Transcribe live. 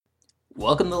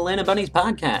Welcome to the Land of Bunnies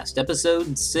podcast,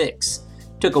 episode 6.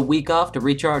 Took a week off to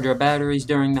recharge our batteries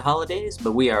during the holidays,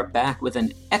 but we are back with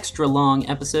an extra long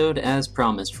episode as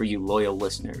promised for you loyal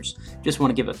listeners. Just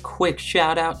want to give a quick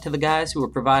shout out to the guys who are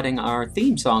providing our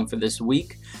theme song for this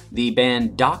week, the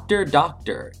band Dr.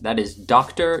 Doctor. That is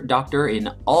Dr. Doctor in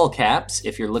all caps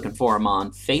if you're looking for them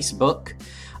on Facebook.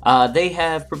 They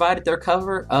have provided their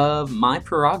cover of My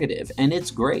Prerogative, and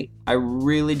it's great. I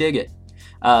really dig it.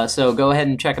 So go ahead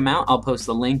and check them out. I'll post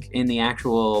the link in the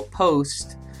actual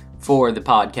post for the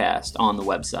podcast on the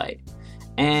website.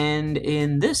 And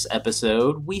in this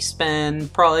episode, we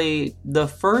spend probably the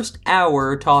first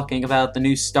hour talking about the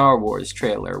new Star Wars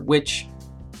trailer, which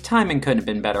timing couldn't have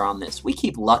been better on this. We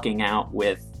keep lucking out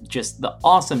with just the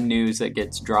awesome news that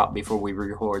gets dropped before we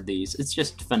record these. It's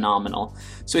just phenomenal.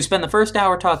 So we spend the first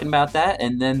hour talking about that,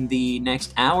 and then the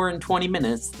next hour and 20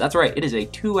 minutes, that's right, it is a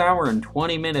 2-hour and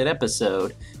 20-minute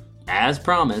episode, as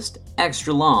promised,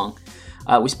 extra long.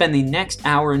 We spend the next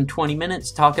hour and 20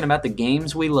 minutes talking about the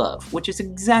games we love, which is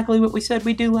exactly what we said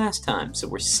we'd do last time, so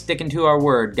we're sticking to our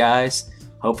word, guys.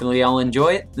 Hopefully y'all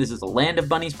enjoy it. This is the Land of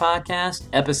Bunnies podcast,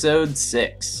 episode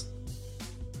 6.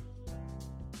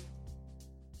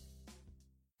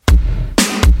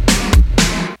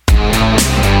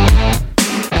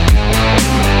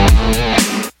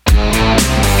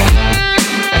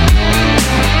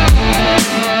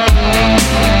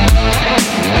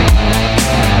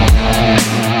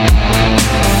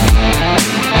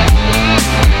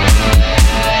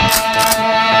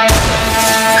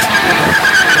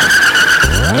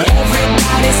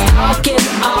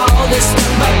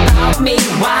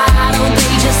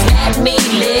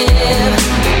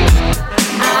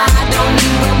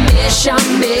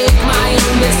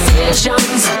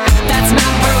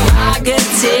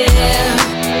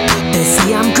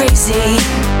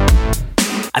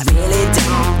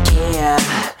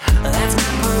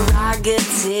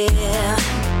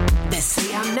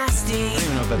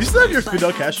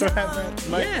 Fidel Castro hat,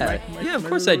 man? Yeah, of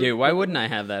course I do. Why wouldn't I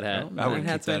have that hat? I would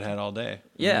keep that hat all day.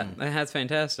 Yeah, that hat's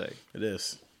fantastic. It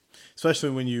is,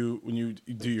 especially when you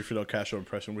do your Fidel Castro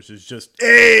impression, which is just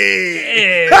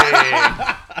hey.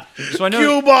 So I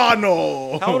know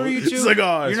Cubano. How old are you two?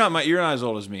 Cigars. You're not as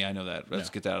old as me. I know that. Let's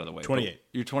get that out of the way. 28.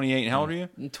 You're 28. And how old are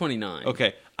you? 29.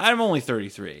 Okay, I'm only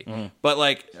 33. Mm-hmm. But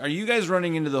like, are you guys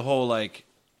running into the whole like,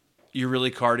 you're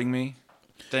really carding me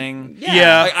thing?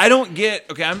 Yeah. Like, I don't get.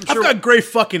 Okay, I'm sure. I've got gray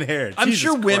fucking hair. I'm Jesus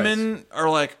sure Christ. women are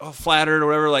like flattered or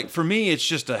whatever. Like for me, it's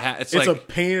just a hat. It's like a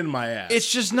pain in my ass.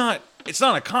 It's just not. It's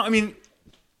not a I mean,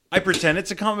 I pretend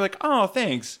it's a compliment. Like, oh,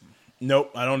 thanks.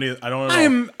 Nope, I don't. I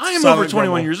am over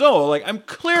 21 years old. Like I'm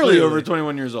clearly over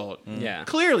 21 years old. Mm. Yeah,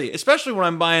 clearly, especially when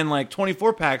I'm buying like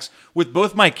 24 packs with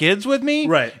both my kids with me.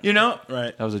 Right. You know.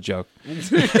 Right. That was a joke.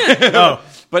 No,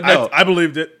 but no, I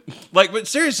believed it. Like, but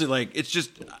seriously, like it's just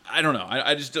I don't know.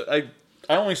 I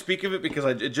only speak of it because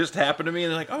it just happened to me, and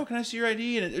they're like, "Oh, can I see your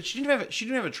ID?" And she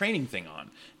didn't have a training thing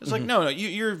on. It's like, no,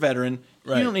 you're a veteran.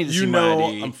 Right. You don't need to see my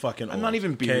ID. I'm fucking old. I'm not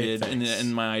even bearded Okay,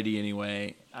 in my ID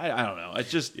anyway. I don't know. It's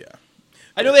just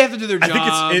I know they have to do their job.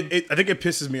 I think it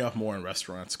pisses me off more in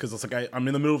restaurants because it's like I'm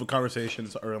in the middle of a conversation,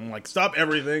 or I'm like, stop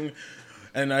everything,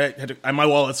 and my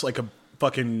wallet's like a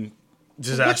fucking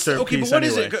disaster. Okay, piece but what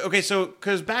anyway. is it? Okay, so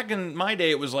because back in my day,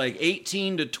 it was like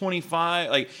 18 to 25.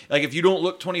 Like if you don't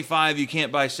look 25, you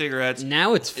can't buy cigarettes.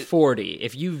 Now it's 40.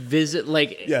 If you visit,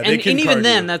 and can even card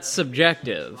then, you. that's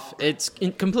subjective. It's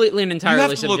completely and entirely You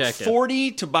have to subjective. look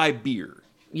 40 to buy beer.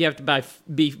 You have to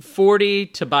be 40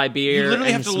 to buy beer. You literally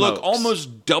and have to smokes. look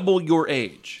almost double your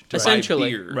age to Essentially.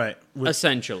 buy beer. Right.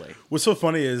 Essentially. What's so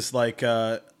funny is like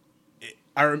I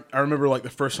remember like the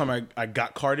first time I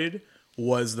got carded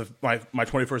was my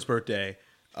 21st birthday,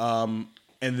 and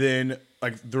then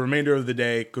like the remainder of the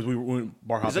day because we went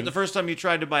bar hopping. Is that the first time you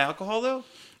tried to buy alcohol though?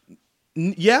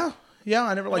 Yeah,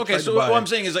 I never like. Okay, so what I'm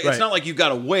saying is like, it's not like you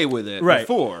got away with it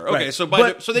before. Okay, right. so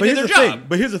they did their job.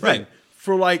 But here's the thing: Right.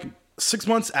 for like 6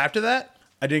 months after that,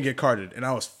 I didn't get carded, and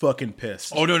I was fucking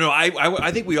pissed. Oh no!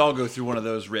 I think we all go through one of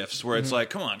those riffs where it's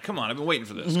like, come on! I've been waiting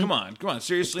for this. Come on!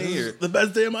 Seriously, This is the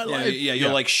best day of my life. Yeah,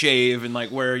 you'll like shave and like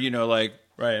wear like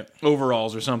right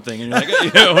overalls or something, and you're like,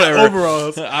 whatever.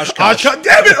 Overalls. Oshkosh. Damn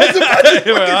it! I was about to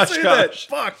fucking say that. Oshkosh.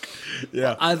 Fuck.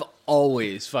 Yeah. I've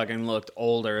always fucking looked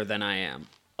older than I am.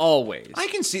 Always. I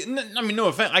can see. I mean, no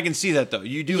offense. I can see that though.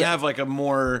 You do have like a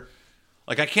more.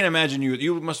 Like I can't imagine you.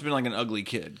 You must have been like an ugly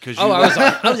kid because I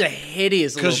was a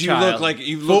hideous little because you child.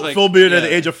 look like full beard at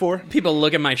the age of 4. People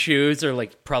look at my shoes. They're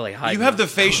like probably hiding. You have the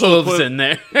facial hooves in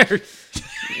there.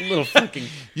 Little fucking.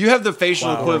 You have the facial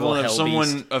Wow. equivalent of Hell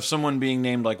beast. someone being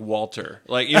named like Walter.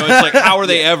 Like, you know, it's like, how are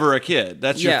they ever a kid?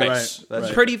 That's your Yeah. face. Right, That's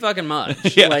right. Pretty fucking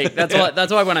much. Yeah. Like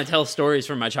that's why when I tell stories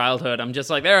from my childhood, I'm just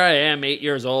like, there I am, 8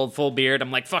 years old, full beard.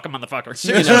 I'm like, fuck a motherfucker.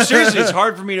 You know, seriously, it's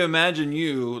hard for me to imagine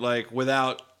you like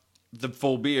without the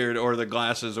full beard or the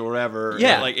glasses or whatever.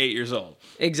 Yeah. At like 8 years old.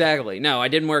 Exactly. No, I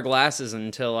didn't wear glasses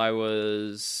until I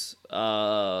was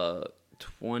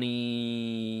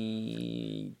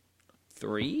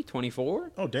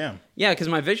 24. Oh damn. Yeah, because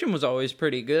my vision was always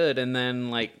pretty good, and then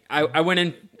like I went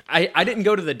in. I didn't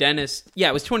go to the dentist. Yeah,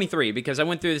 I was 23 because I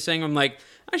went through this thing. I'm like,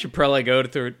 I should probably go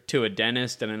to a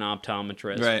dentist and an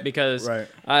optometrist, Right. Because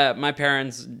Right. my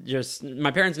parents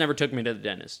never took me to the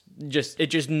dentist. It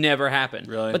just never happened.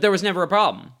 Really? But there was never a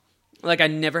problem. Like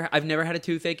I've never had a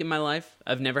toothache in my life.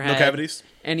 I've never had cavities?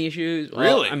 any issues. Well,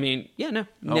 Really? I mean, yeah, no,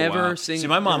 Oh, never wow. seen. See,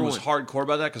 my mom never was went. hardcore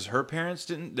about that because her parents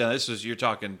didn't. Now, this is, you're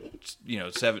talking, you know,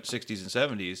 60s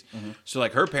and 70s. So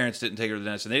like her parents didn't take her to the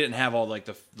dentist, and they didn't have all like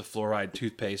the fluoride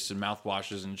toothpastes and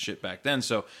mouthwashes and shit back then.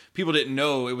 So people didn't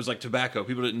know it was like tobacco.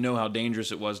 People didn't know how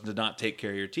dangerous it was to not take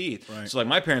care of your teeth. Right. So like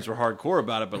my parents were hardcore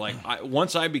about it, but like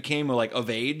once I became like of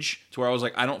age to where I was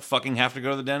like, I don't fucking have to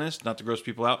go to the dentist, not to gross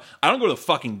people out. I don't go to the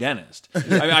fucking dentist.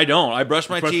 I don't. I brush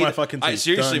my Brush teeth. my fucking teeth.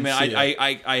 Seriously, Done. man. See ya.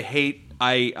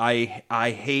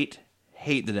 I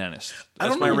hate the dentist. I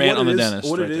That's don't my know rant what on the it is- dentist.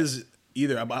 What right it there. is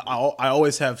either. I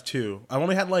always have two. I've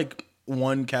only had like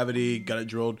one cavity, got it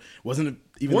drilled. Wasn't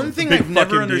even One a thing big I've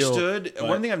never fucking deal, understood. but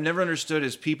One thing I've never understood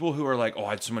is people who are like, "Oh,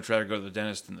 I'd so much rather go to the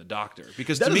dentist than the doctor."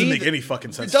 Because That to doesn't me, make any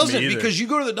fucking sense It to me doesn't either. because you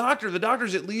go to the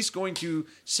doctor's at least going to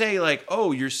say like,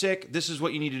 "Oh, you're sick. This is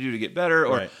what you need to do to get better,"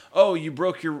 or Right. "Oh, you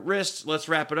broke your wrist. Let's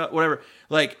wrap it up." Whatever.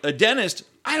 Like a dentist,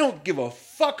 I don't give a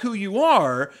fuck who you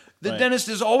are. The Right. dentist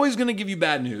is always going to give you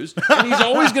bad news, and he's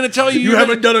always going to tell you You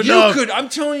haven't done enough. I'm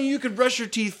telling you could brush your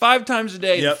teeth 5 times a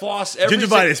day and Yep. floss every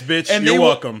Gingivitis, bitch. and You're they will-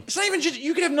 welcome. It's not even just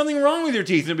you could have nothing wrong with your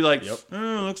teeth and be like, Yep. "Oh,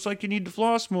 looks like you need to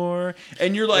floss more,"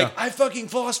 and you're like, Yeah. "I fucking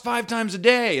floss 5 times a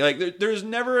day." Like there's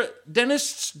never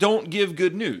dentists don't give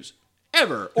good news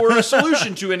ever or a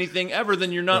solution to anything ever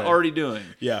than you're not Right. already doing.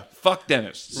 Yeah. Fuck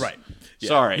dentists. Right. Yeah.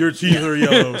 Sorry. Your teeth are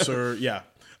yellow, sir. Yeah.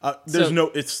 There's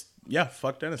So-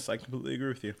 fuck dentists. I completely agree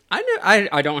with you.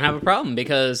 I don't have a problem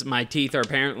because my teeth are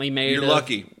apparently made You're of...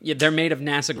 lucky. Yeah, they're made of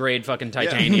NASA grade fucking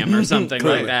titanium or something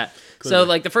Clearly. like that. So Clearly.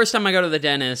 like the first time I go to the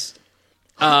dentist,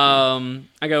 I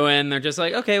go in, they're just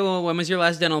like, okay, well, when was your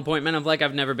last dental appointment? I'm like,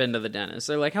 I've never been to the dentist.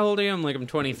 They're like, how old are you? I'm like, I'm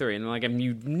 23. And they're like,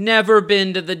 you've never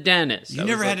been to the dentist. You I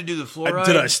never was had like, to do the fluoride.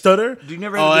 Did I stutter? You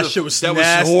never Oh, had to that do the- shit was that was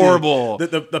nasty. horrible.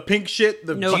 The pink shit.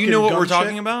 The No. Do fucking you know what gum we're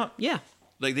talking shit? about? Yeah.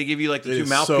 Like they give you like the It 2 is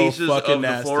mouthpieces so of the fucking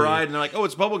nasty. fluoride, and they're like, "Oh,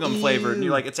 it's bubblegum flavored," and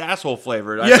you're like, "It's asshole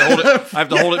flavored." I have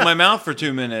to hold it in my mouth for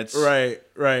 2 minutes. Right.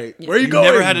 Where are you You going?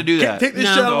 never had to do that. Take this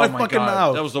No. shit out Oh of my fucking God.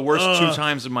 mouth. That was the worst 2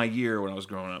 times in my year when I was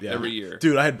growing up. Yeah. Every year,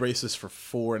 Dude, I had braces for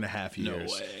 4.5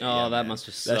 years. way. Oh, that must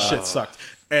have That sucked. shit sucked.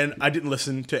 And I didn't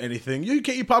listen to anything. You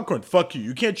can't eat popcorn. Fuck you.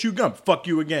 You can't chew gum. Fuck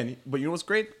you again. But you know what's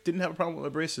great? Didn't have a problem with my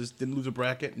braces. Didn't lose a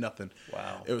bracket. Nothing.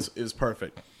 Wow. It was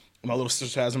perfect. My little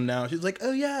sister has them now. She's like,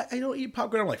 oh yeah, I don't eat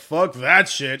popcorn. I'm like, fuck that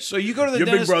shit. So you go to the your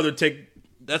dentist- big brother take.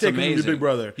 That's take him to amazing. your big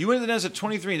brother. You went to the dentist at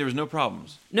 23, and there was no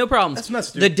problems. No problems. That's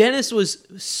nuts, dude. The dentist was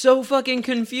so fucking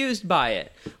confused by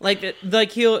it. Like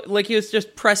he was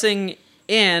just pressing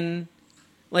in,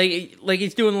 like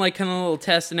he's doing like kind of a little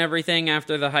test and everything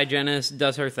after the hygienist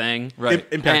does her thing. Right.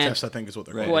 Impact And- test, I think, is what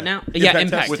they're Right. called. What now? Yeah,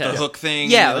 impact test. With the test. hook thing.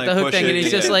 Yeah, you, with like, the hook push thing, it. and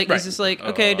he's just Yeah. like, Right. he's just like,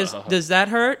 okay, does that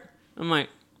hurt? I'm like,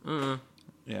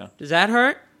 yeah. does that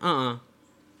hurt?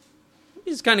 He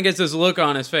just kind of gets this look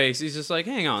on his face. He's just like,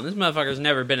 hang on, this motherfucker's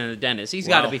never been in a dentist. He's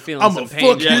got to be feeling I'm some gonna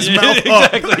pain. fuck his mouth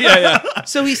up. Exactly. Yeah.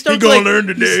 So he starts gonna like, learn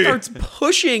he today. starts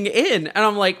pushing in, and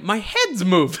I'm like, my head's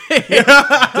moving.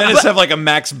 Dentists have like a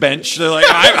max bench. They're like,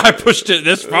 I pushed it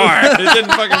this far. It didn't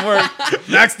fucking work.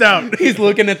 Maxed out. He's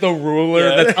looking at the ruler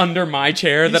Yeah. that's under my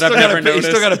chair that You I've still never got a- You noticed.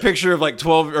 still got a picture of like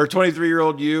 12 or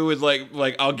 23-year-old you with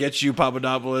like I'll get you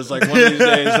Papadopoulos like one of these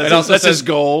days. That's his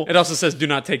goal. It also says, do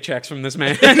not take checks from this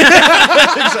man.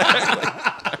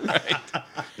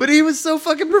 But he was so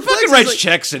fucking perplexed. Fucking He's writes like,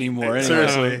 checks anymore. Anyway.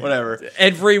 Seriously. Whatever.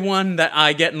 Everyone that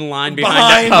I get in line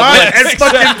Behind behind that Publix. It's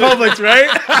fucking Publix,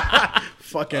 right?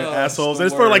 Fucking assholes. the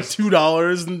And it's for like worst.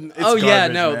 $2 and it's oh yeah,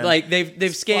 garbage, no, man. like they've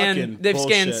fucking scanned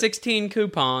bullshit. 16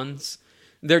 coupons.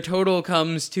 Their total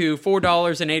comes to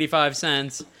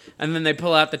 $4.85, and then they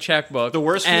pull out the checkbook. The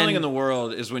worst and feeling in the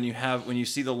world is when you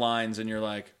see the lines and you're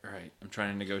like, all right, I'm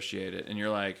trying to negotiate it, and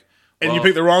you're like, And you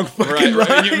pick the wrong fucking right.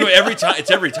 ride. And every time,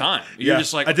 it's every time. You're Yeah.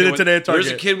 just like, I did it today at Target.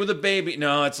 There's a kid with a baby.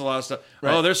 No, it's a lot of stuff.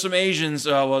 Right. Oh, there's some Asians.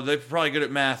 Oh, well, they're probably good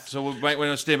at math, so we might want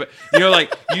to stay. But you know,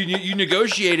 like you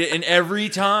negotiate it, and every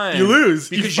time You lose.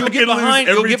 because You you'll get fucking lose behind.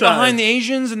 You'll every get time. behind the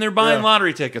Asians, and they're buying Yeah.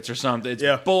 lottery tickets or something.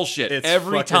 It's bullshit. It's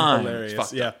every fucking time. hilarious. It's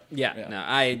fucked Yeah. up. Yeah, no,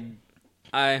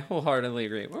 I wholeheartedly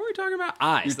agree. What were we talking about?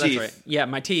 Eyes. Your That's teeth. right. Yeah,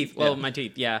 my teeth. Well, Yeah. my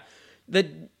teeth. Yeah.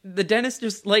 The dentist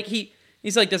just like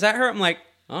he's like, does that hurt? I'm like,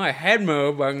 oh, I had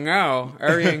mo, but no,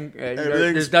 everything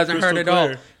Everything's this doesn't hurt crystal at all.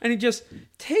 clear. And he just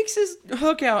takes his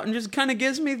hook out and just kind of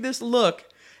gives me this look.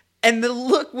 And the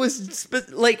look was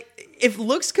like, if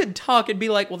looks could talk, it'd be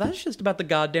like, well, that's just about the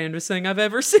goddamnedest thing I've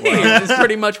ever seen. It's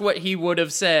pretty much what he would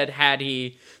have said had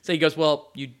he. So he goes,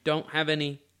 well, you don't have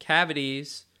any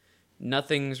cavities.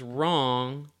 Nothing's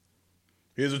wrong.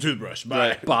 Here's a toothbrush.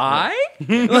 Bye. Bye?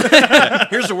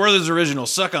 Here's the Werther's original.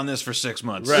 Suck on this for 6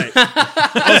 months. Right.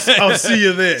 I'll see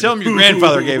you then. Tell him your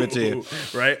grandfather gave it to you.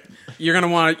 Right. You're gonna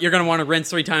want to rinse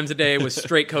 3 times a day with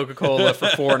straight Coca-Cola for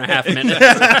 4.5 minutes.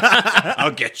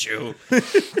 I'll get you.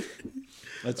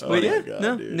 That's Oh funny. my God,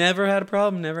 No, dude. never had a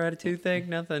problem. Never had a toothache.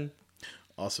 Nothing.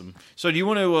 Awesome. So, do you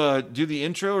want to do the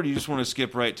intro, or do you just want to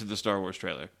skip right to the Star Wars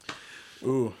trailer?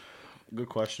 Ooh. Good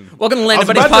question. Welcome to Land I was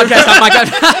Buddies about to- podcast. Oh my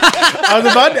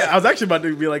god. I was actually about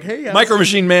to be like, hey, Micro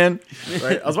Machine Man.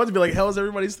 right? I was about to be like, how's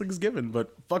everybody's Thanksgiving? But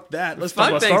fuck that. Let's talk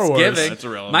Fuck about Star Wars. Thanksgiving. That's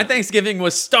irrelevant. My Thanksgiving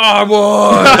was Star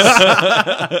Wars.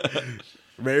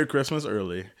 Merry Christmas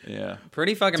early. Yeah.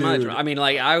 Pretty fucking Dude. much. I mean,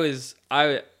 like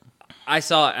I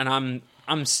saw it and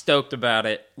I'm stoked about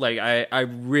it. Like I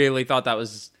really thought that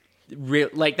was real.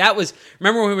 Like that was.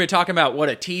 Remember when we were talking about what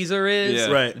a teaser is? Yeah.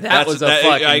 Right. That That's- was a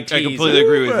fucking I teaser. completely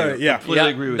agree with Right, you. yeah. Completely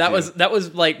agree with that you. that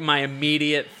was like my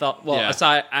immediate thought. Well, Yeah.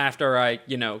 aside after I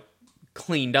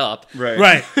cleaned up. right.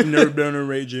 Right. Nerd boner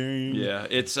raging. Yeah.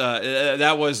 It's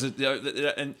that was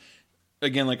and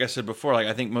again, like I said before, like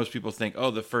I think most people think, oh,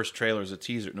 the first trailer is a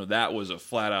teaser. No, that was a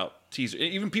flat out teaser.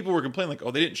 Even people were complaining like,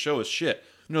 oh, they didn't show us shit.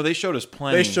 No, they showed us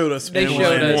plenty. They showed us. They It was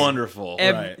showed us- wonderful.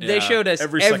 Right. They Yeah. showed us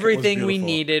Every second was everything we beautiful.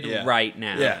 needed Yeah. right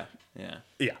now. Yeah. Yeah.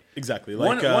 Yeah. Exactly.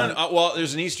 One, Like well,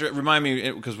 there's an Easter. Remind me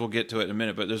because we'll get to it in a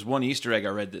minute. But there's one Easter egg I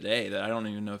read today that I don't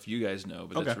even know if you guys know,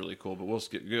 but that's Okay. really cool. But we'll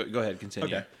skip. Go ahead,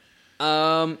 continue. Okay.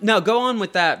 No, go on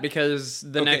with that because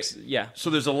the Okay. next. Yeah. So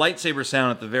there's a lightsaber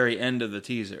sound at the very end of the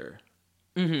teaser.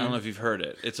 Mm-hmm. I don't know if you've heard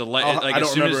it. It's a light. I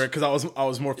don't remember it because I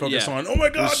was more focused on. Oh my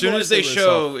god! As soon as they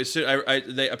lightsaber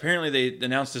show, they apparently they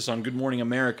announced this on Good Morning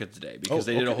America today because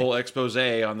Oh, they did a okay. whole expose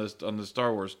on the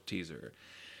Star Wars teaser.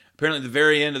 Apparently, at the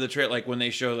very end of the trailer, like when they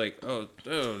show like, oh,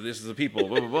 this is the people,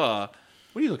 blah blah blah.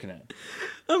 What are you looking at?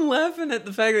 I'm laughing at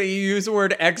the fact that you use the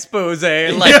word expose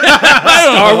and like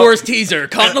Star Wars teaser,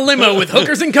 caught in a limo with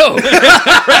hookers and coke.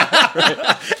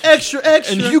 extra.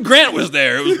 And Hugh Grant was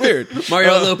there. It was weird.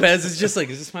 Mario Lopez is just like,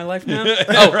 is this my life now?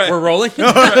 Oh, we're rolling?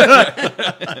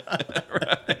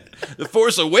 The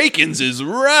Force Awakens is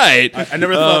right. I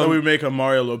never thought that we would make a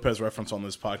Mario Lopez reference on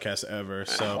this podcast ever.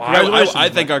 So I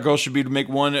think our goal should be to make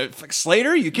one. Like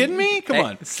Slater? You kidding me? Come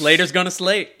on. Slater's gonna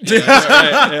slate.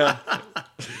 Yeah.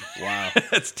 wow,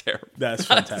 That's terrible. that's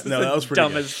fantastic. No, that was pretty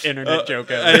Dumbest internet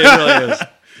joke ever. It really is.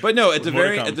 But no, at the more to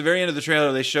very come. at the very end of the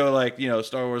trailer, they show like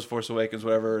Star Wars, Force Awakens,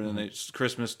 whatever, and then it's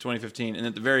Christmas 2015, and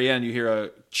at the very end you hear a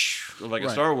like a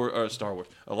Right. Star Wars,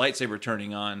 a lightsaber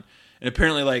turning on, and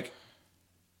apparently like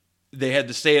they had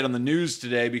to say it on the news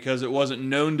today because it wasn't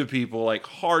known to people like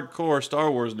hardcore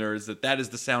Star Wars nerds that is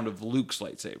the sound of Luke's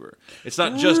lightsaber. It's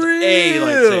not just a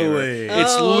lightsaber; Really?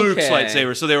 it's Oh, Luke's okay.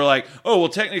 lightsaber. So they were like, "Oh, well,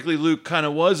 technically Luke kind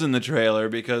of was in the trailer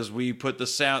because we put the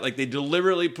sound like they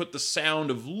deliberately put the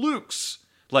sound of Luke's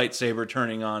lightsaber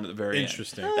turning on at the very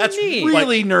Interesting. end." That's neat.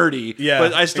 really nerdy. Yeah,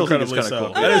 but I still think it's incredibly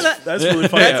kind of so. cool. Oh, That's really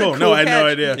fucking That's a cool. No, I had no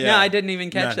catch. idea. No, I didn't even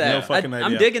catch No, that. no fucking I'm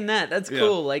idea. digging that. That's Yeah.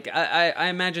 cool. Like I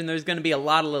imagine there's going to be a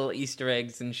lot of little Easter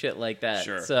eggs and shit like that.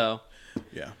 Sure. So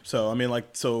Yeah. So I mean, like,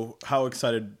 so how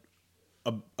excited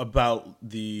about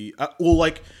the? Well,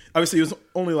 like, obviously, it was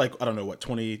only like I don't know what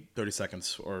 20, 30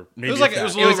 seconds or maybe It was like if it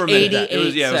was a that. little over a minute. 88 It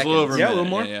was a little over a seconds. Yeah, a minute. little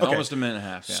more? Yeah, Okay. almost a minute and a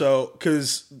half. Yeah. So,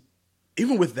 because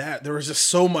even with that, there was just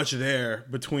so much there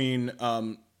between,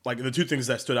 like the two things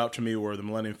that stood out to me were the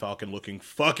Millennium Falcon looking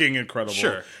fucking incredible,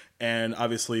 Sure. and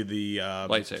obviously the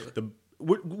Lightsaber. The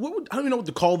what would, I don't even know what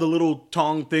to call the little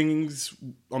tong things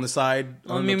on the side.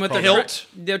 I mean, with the Hilt?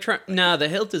 no, the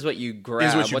hilt is what you grab.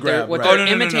 Is what you what grab, they're, what right. they're Oh,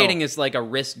 no, imitating is like a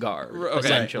wrist guard, Okay,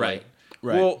 essentially. right.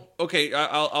 Right. Well, okay,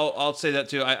 I'll say that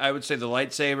too. I would say the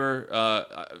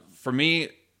lightsaber. For me,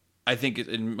 I think,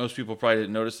 and most people probably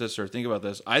didn't notice this or think about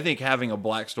this. I think having a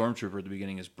black stormtrooper at the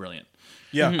beginning is brilliant.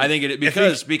 Yeah, I think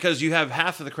because you have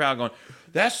half of the crowd going,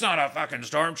 "That's not a fucking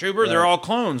stormtrooper. They're all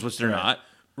clones," which they're not.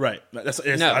 Right. It's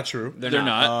No, not true. They're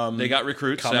not. They got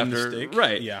recruits common after. mistake.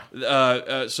 Right. Yeah.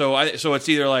 So it's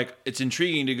either like it's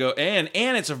intriguing to go and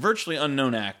it's a virtually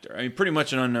unknown actor. I mean, pretty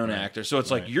much an unknown actor. So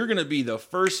it's like you're going to be the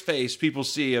first face people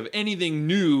see of anything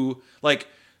new. Like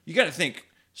you got to think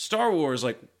Star Wars.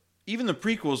 Like even the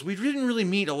prequels, we didn't really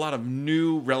meet a lot of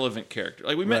new relevant characters.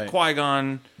 Like we met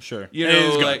Qui-Gon. Sure. You And know,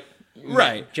 he's gone. like.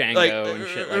 Right, Django like, and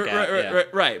shit like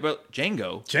that. Right, but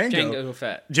Django. Django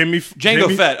Fett.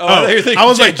 Django Fett. Oh, I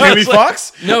was like Jamie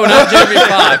Foxx. No, not Jamie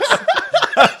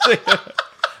Foxx.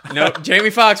 Nope, Jamie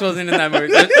Foxx wasn't in that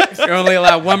movie. You're only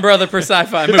allowed one brother per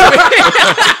sci-fi movie.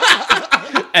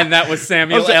 And that was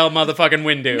Samuel L. motherfucking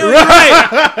Windu.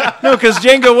 Right. No, because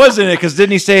Django was in it. Because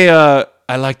didn't he say,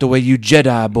 I like the way you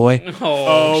Jedi, boy?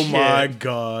 Oh shit. my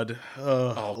god.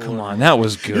 Oh, come on. That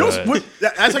was good. You know what's-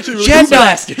 that's actually really Jedi.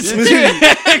 Bastards.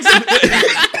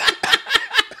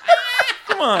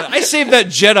 Come on. I saved that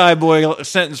Jedi boy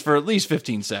sentence for at least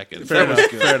 15 seconds. Fair That enough. was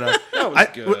good. Fair enough. That was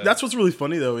good. That's what's really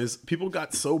funny though is people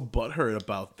got so butthurt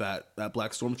about that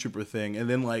Black Stormtrooper thing, and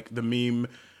then like the meme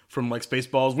from like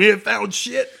Spaceballs, we have found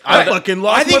shit. I fucking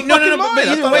lost my fucking mind. But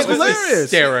I either thought way, it was hilarious.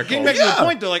 hysterical. Getting back to the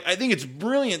point, though, like I think it's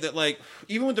brilliant that, like,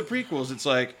 even with the prequels, it's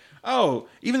like, oh,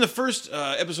 even the first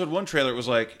Episode 1 trailer was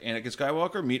like, Anakin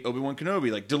Skywalker meet Obi-Wan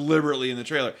Kenobi, like deliberately in the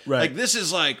trailer. Right. Like this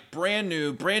is like brand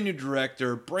new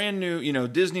director, brand new. You know,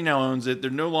 Disney now owns it.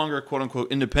 They're no longer quote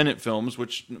unquote independent films,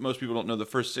 which most people don't know. The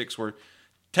first 6 were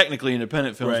technically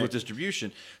independent films Right. with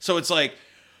distribution. So it's like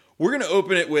we're gonna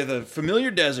open it with a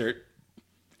familiar desert,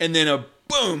 and then a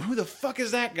boom. Who the fuck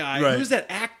is that guy? Right. Who's that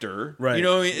actor? Right. You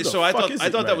know. Who the So I fuck thought is I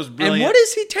it? thought that Right. was brilliant. And what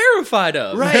is he terrified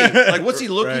of? Right. Like, what's he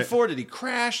looking Right. for? Did he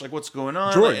crash? Like, what's going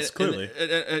on? Droids, Like, clearly.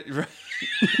 Right.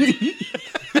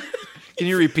 Can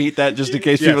you repeat that just in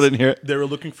case people didn't hear it? They were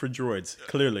looking for droids,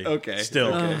 clearly. Okay. Still,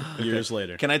 Okay. years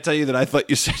later. Can I tell you that I thought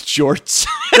you said shorts?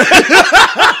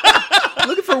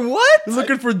 Looking for what?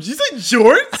 Looking for, did you say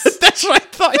jorts? That's what I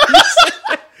thought you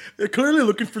said. They're clearly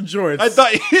looking for jorts. I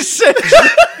thought you said.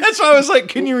 That's why I was like,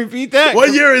 can you repeat that?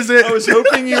 What year is it? I was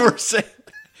hoping you were saying.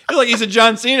 I feel like he's a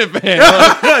John Cena fan.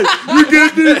 You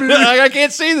can't even. I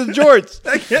can't see the jorts.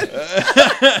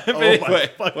 Oh my Anyway,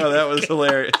 fucking well, that was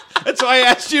hilarious. That's why I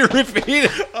asked you to repeat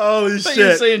it. Holy I thought you were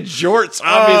shit. saying jorts,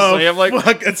 obviously. Oh, I'm like,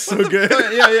 fuck, that's so good.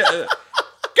 yeah.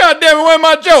 God damn it, where are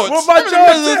my jorts? Where my I'm in the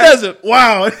middle of the jorts desert.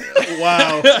 Wow.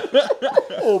 Wow.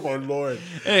 Oh my lord.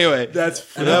 Anyway, That's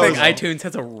I don't think phenomenal. iTunes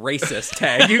has a racist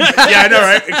tag. You Yeah, I know,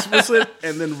 right? Explicit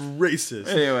and then racist.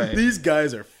 Anyway. These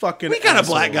guys are fucking we got a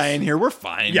black assholes. guy in here. We're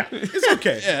fine. Yeah, it's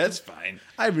okay. Yeah, it's fine.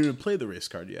 I haven't even played the race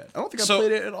card yet. I don't think So- I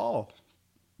played it at all.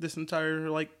 This entire,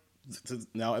 like,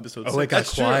 now episode 6. it got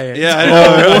That's true. quiet. Yeah, I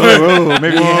know.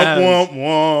 Maybe he Womp, has. womp,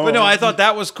 womp. But no, I thought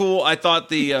that was cool. I thought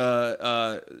the,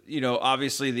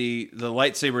 obviously the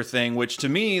lightsaber thing, which to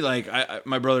me, like,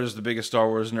 my brother's the biggest Star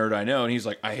Wars nerd I know, and he's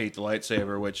like, I hate the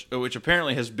lightsaber, which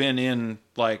apparently has been in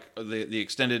like the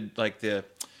extended, like the,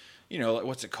 like,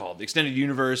 what's it called, the extended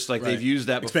universe. Like Right. they've used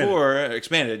that before,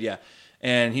 expanded, yeah.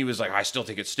 And he was like, I still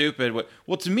think it's stupid.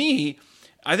 Well, to me,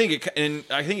 I think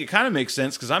it kind of makes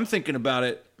sense because I'm thinking about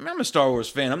it. I mean, I'm a Star Wars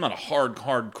fan. I'm not a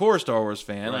hardcore Star Wars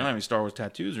fan. I don't have any Star Wars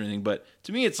tattoos or anything. But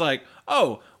to me, it's like,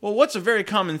 oh, well, what's a very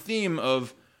common theme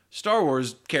of Star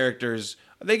Wars characters?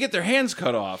 They get their hands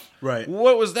cut off. Right.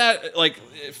 What was that, like,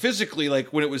 physically,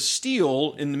 like, when it was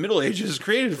steel in the Middle Ages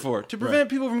created for? To prevent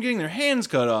people from getting their hands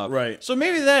cut off. Right. So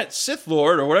maybe that Sith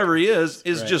Lord, or whatever he is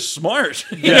just smart.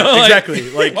 Yeah, exactly.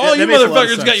 Like, all that you makes a lot of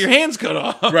motherfuckers got sense. your hands cut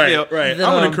off. Right, You know? right. The-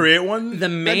 I'm going to create one the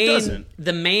that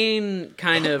doesn't. main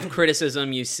kind of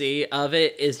criticism you see of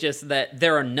it is just that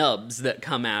there are nubs that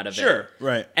come out of it. Sure.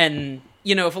 Right. And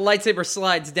if a lightsaber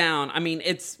slides down, I mean,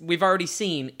 we've already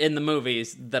seen in the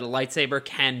movies that a lightsaber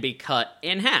can be cut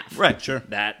in half. Right. Sure.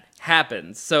 That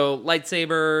happens. So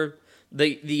lightsaber,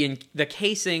 the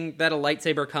casing that a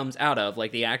lightsaber comes out of,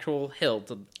 like the actual hilt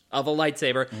of a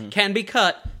lightsaber, can be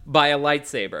cut by a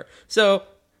lightsaber. So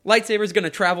lightsaber is going to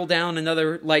travel down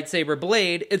another lightsaber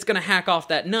blade. It's going to hack off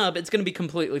that nub. It's going to be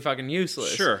completely fucking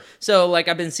useless. Sure. So, like,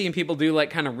 I've been seeing people do, like,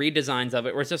 kind of redesigns of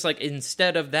it where it's just, like,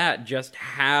 instead of that, just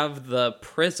have the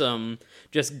prism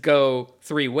just go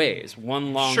 3 ways.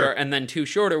 One longer Sure. and then 2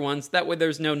 shorter ones. That way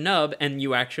there's no nub and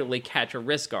you actually catch a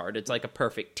wrist guard. It's like a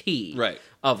perfect T Right.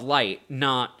 of light,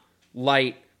 not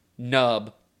light,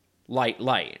 nub, light.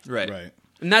 Right. Right.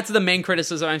 And that's the main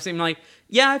criticism I'm seeing. Like,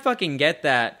 yeah, I fucking get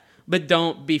that. But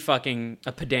don't be fucking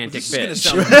a pedantic This is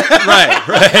bitch. gonna sound,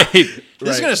 right. This is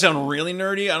Right. going to sound really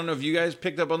nerdy. I don't know if you guys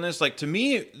picked up on this. Like, to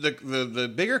me,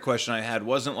 the bigger question I had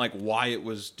wasn't like why it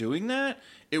was doing that.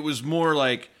 It was more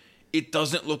like it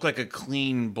doesn't look like a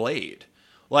clean blade.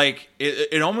 like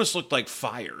it almost looked like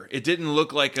fire. It didn't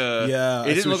look like a Yeah,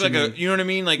 It didn't look like a, you know what I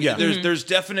mean? Like Yeah. there's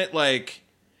definite like,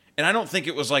 and I don't think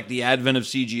it was like the advent of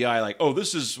CGI. Like, oh,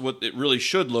 this is what it really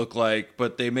should look like,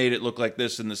 but they made it look like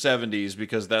this in the 70s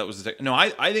because that was the no.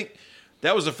 I think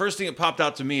that was the first thing that popped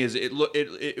out to me. Is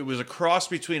it was a cross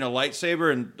between a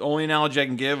lightsaber, and the only analogy I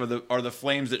can give are the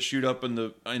flames that shoot up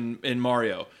in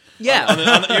Mario. Yeah. on the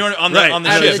Right. on the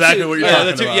That's ship. exactly what you're Yeah,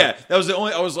 talking the two- about. yeah, that was the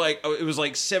only. I was like, it was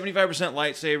like 75%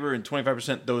 lightsaber and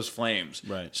 25% those flames.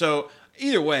 Right. So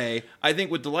either way, I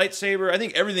think with the lightsaber, I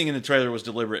think everything in the trailer was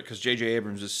deliberate because J.J.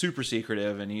 Abrams is super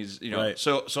secretive, and he's Right.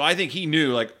 So I think he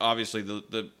knew, like, obviously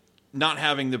the not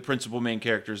having the principal main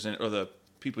characters or the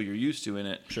people you're used to in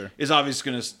it Sure. is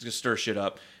obviously going to stir shit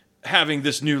up. Having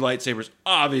this new lightsaber is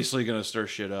obviously going to stir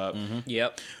shit up.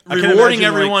 Yep. I can Rewarding imagine,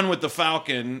 everyone with the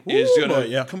Falcon is Ooh, going to boy,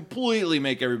 yeah. completely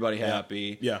make everybody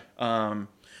happy. Yeah.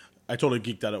 I totally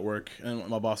geeked out at work, and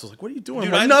my boss was like, "What are you doing?"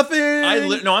 Dude, I'm like,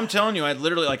 nothing. No, I'm telling you, I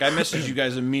literally I messaged you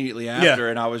guys immediately after,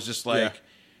 and I was just like,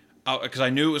 because I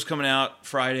knew it was coming out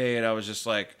Friday, and I was just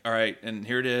like, all right, and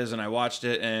here it is, and I watched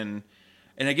it, and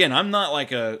again, I'm not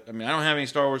like I don't have any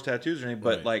Star Wars tattoos or anything,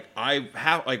 but Right. like I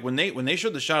have, like when they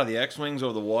showed the shot of the X-wings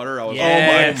over the water, I was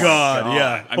Yes. Oh my god!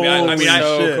 Yeah. I mean, Holy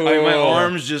so shit. cool. I mean, my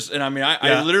arms just, and I mean, I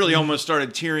Yeah. literally almost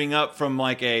started tearing up from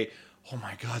like oh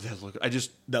my god,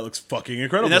 That looks fucking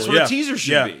incredible. and that's what yeah. a teaser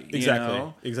should yeah, be. Exactly. You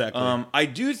know? Exactly. I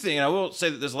do think, and I will say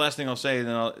that this is the last thing I'll say, and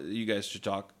then you guys should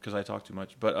talk because I talk too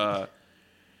much. But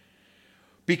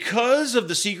because of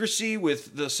the secrecy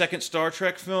with the second Star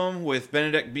Trek film with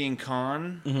Benedict being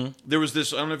Khan, there was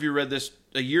this. I don't know if you read this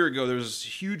a year ago. There was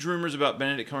huge rumors about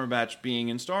Benedict Cumberbatch being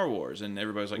in Star Wars, and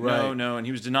everybody was like, "No, Right. no," and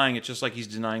he was denying it, just like he's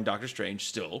denying Doctor Strange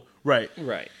still. right.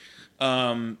 Right.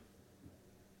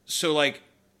 So like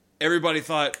everybody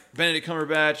thought Benedict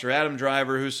Cumberbatch or Adam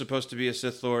Driver, who's supposed to be a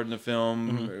Sith Lord in the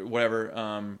film, or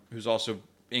whatever, who's also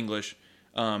English.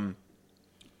 I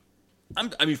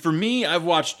mean, for me, I've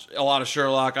watched a lot of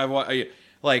Sherlock. I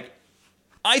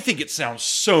think it sounds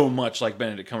so much like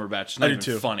Benedict Cumberbatch. It's not I do even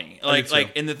too. funny. I do too.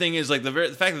 And the thing is, like the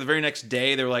fact that the very next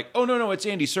day they were like, "Oh no, it's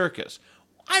Andy Serkis."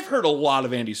 I've heard a lot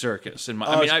of Andy Serkis in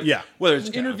my. yeah. Whether it's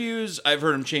interviews, I've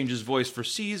heard him change his voice for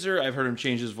Caesar. I've heard him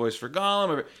change his voice for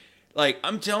Gollum. Like,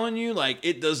 I'm telling you, like,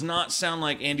 it does not sound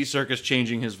like Andy Serkis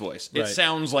changing his voice. It Right.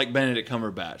 sounds like Benedict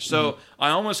Cumberbatch. So I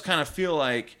almost kind of feel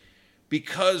like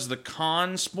because the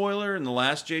Khan spoiler in the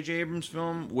last J.J. Abrams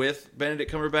film with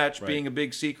Benedict Cumberbatch being a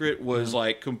big secret was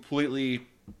like completely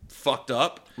fucked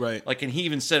up. Right. Like, and he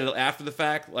even said it after the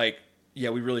fact. Like, yeah,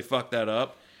 we really fucked that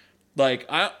up.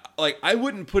 I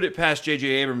wouldn't put it past J.J.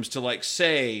 Abrams to like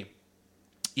say,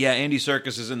 yeah, Andy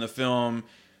Serkis is in the film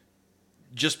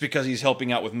just because he's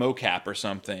helping out with mocap or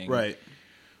something. Right.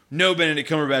 No, Benedict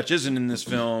Cumberbatch isn't in this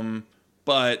film,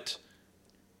 but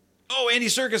Andy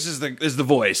Serkis is the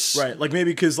voice. Right. Like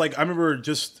maybe because like I remember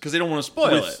just Because they don't want to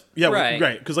spoil it. Yeah. Right.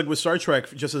 Right. Because like with Star Trek,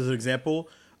 just as an example,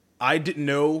 I didn't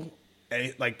know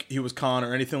like he was Khan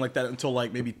or anything like that until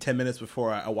like maybe 10 minutes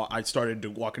before I started to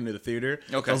walk into the theater.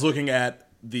 Okay. I was looking at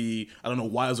I don't know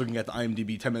why I was looking at the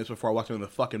IMDb 10 minutes before I walked into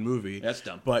the fucking movie. That's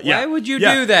dumb. But yeah. Why would you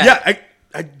yeah, do that? Yeah.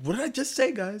 What did I just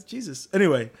say, guys? Jesus.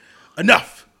 Anyway,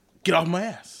 enough. Get off my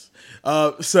ass.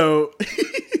 So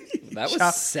That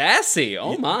was sassy.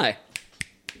 Oh my.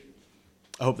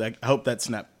 I hope that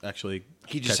snap actually.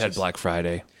 He just catches. had Black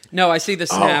Friday. No, I see the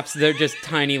snaps. They're just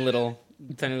tiny little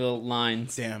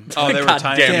lines. Damn. Oh, they were God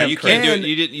tiny. damn, You can't do it. and-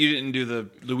 You didn't do the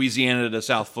Louisiana to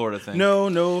South Florida thing. No,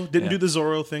 didn't Yeah. do the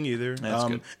Zorro thing either. That's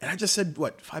good. And I just said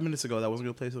 5 minutes ago that I wasn't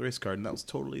going to play the race card, and that was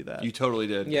totally that. You totally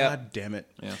did. Yeah. God damn it.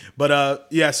 Yeah. But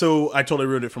so I totally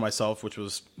ruined it for myself, which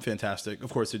was fantastic.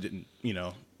 Of course, it didn't,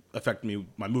 affect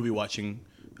my movie watching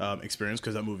experience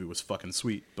because that movie was fucking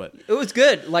sweet. But It was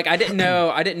good. Like I didn't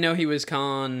know he was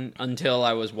Khan until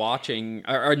I was watching,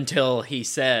 or until he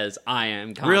says I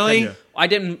am Khan. Really? Yeah. I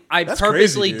didn't. I That's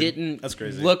purposely crazy, dude. didn't. That's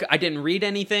crazy. Look, I didn't read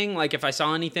anything. Like if I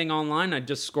saw anything online, I'd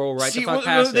just scroll right See, the fuck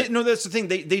past it. no, that's the thing.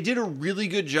 They did a really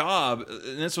good job,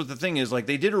 and that's what the thing is. Like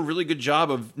they did a really good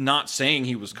job of not saying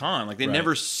he was Khan. Like they Right.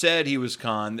 never said he was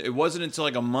Khan. It wasn't until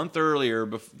like a month earlier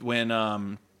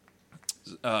when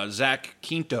Zach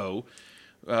Quinto,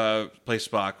 plays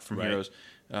Spock from Right. Heroes,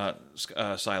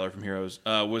 Siler from Heroes,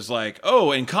 was like,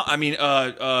 so and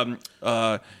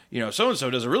so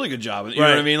does a really good job. You know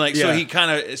what I Right. mean? Like, so Yeah. he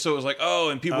kind of, so it was like,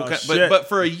 and people, Oh, but shit.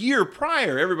 for a year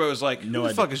prior, everybody was like, who the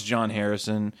idea. fuck is John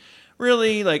Harrison?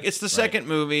 Really? Like, it's the second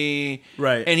movie,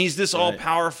 Right. And he's this all Right.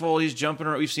 powerful. He's jumping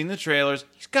around. We've seen the trailers.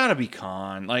 He's got to be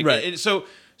Khan. Like, Right. so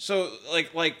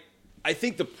like I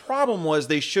think the problem was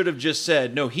they should have just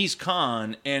said, no, he's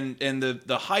Khan, and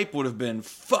the hype would have been,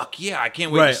 fuck yeah, I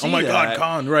can't wait to see that. Oh my God,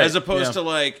 Khan, right. As opposed to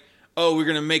like, oh, we're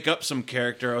going to make up some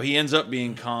character. Oh, he ends up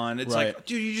being Khan. It's like,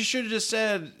 dude, you just should have just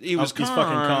said he was Khan. He's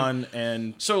fucking Khan.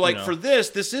 And, so, like, for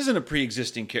this isn't a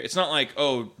pre-existing character. It's not like,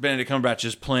 oh, Benedict Cumberbatch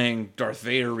is playing Darth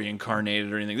Vader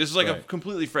reincarnated or anything. This is like a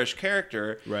completely fresh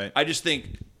character. Right. I just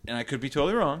think, and I could be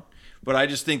totally wrong, but I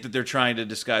just think that they're trying to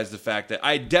disguise the fact that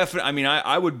I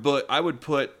would put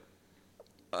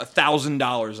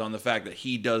 $1,000 on the fact that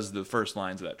he does the first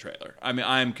lines of that trailer. I mean,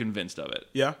 I'm convinced of it.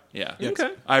 Yeah? Yeah.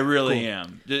 Okay. I really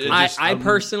am. I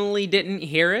personally didn't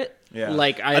hear it. Yeah.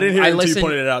 Like I didn't hear it until you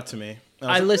pointed it out to me.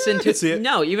 I listened to see it.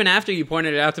 No, even after you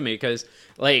pointed it out to me, because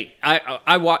like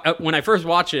when I first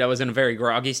watched it, I was in a very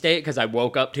groggy state because I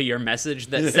woke up to your message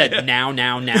that said now.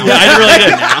 Yeah, I really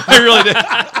did. I really did.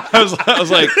 I was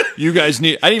like, you guys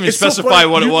need. I didn't even specify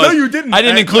what it was. No, you didn't. I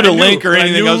didn't include a link or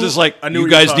anything. I was just like, you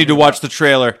guys need to watch the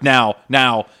trailer now.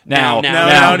 Yeah.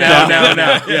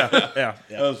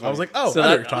 I was like, oh, So I know that-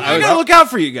 what you're talking I about. gotta look out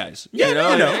for you guys. Yeah, you know,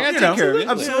 I gotta take care of you.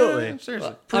 absolutely. Yeah, seriously.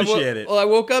 Appreciate it. Well, I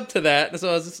woke up to that, so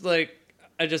I was just like,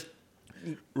 I just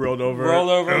Rolled over,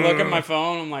 look at my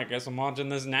phone. I'm like, guess I'm watching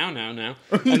this now. And then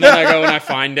I go and I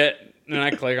find it, and I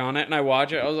click on it, and I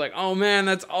watch it. I was like, oh man,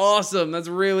 that's awesome. That's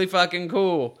really fucking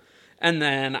cool. And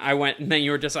then I went, and then you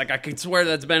were just like, I could swear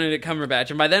that's Benedict Cumberbatch.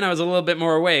 And by then I was a little bit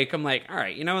more awake. I'm like, all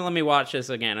right, you know what? Let me watch this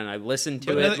again. And I listened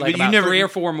to it like about 3 or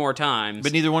 4 more times.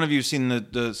 But neither one of you have seen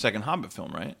the second Hobbit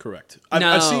film, right? Correct.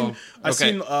 No. I've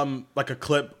seen like a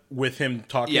clip with him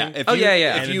talking. Yeah. And If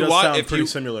it you does watch, sound if pretty you,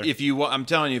 similar. If you, I'm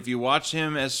telling you, if you watch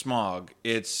him as Smaug,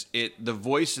 the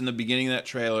voice in the beginning of that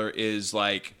trailer is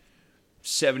like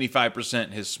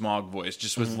 75% his Smaug voice,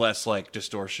 just with less like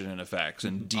distortion and effects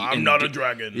and deep. I'm not a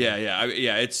dragon.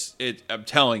 Yeah. I'm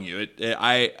telling you,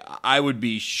 I would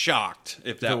be shocked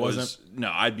if that wasn't.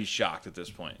 No, I'd be shocked at this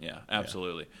point. Yeah,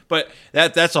 absolutely. But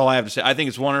that's all I have to say. I think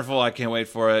it's wonderful. I can't wait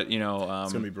for it. You know,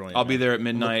 it's gonna be brilliant. I'll be there at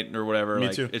midnight or whatever.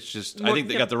 Me too. It's just, I think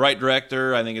they got the right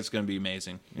director. I think it's going to be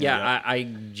amazing. Yeah, I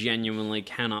genuinely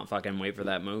cannot fucking wait for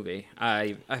that movie.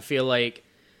 I feel like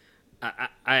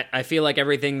I feel like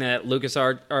everything that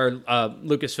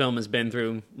Lucasfilm has been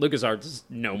through, LucasArts is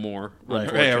no more, Right.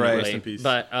 unfortunately. Rest in peace.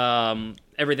 But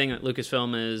everything that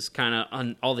Lucasfilm is kind of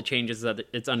on all the changes that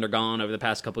it's undergone over the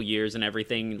past couple years and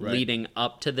everything leading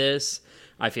up to this,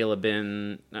 I feel have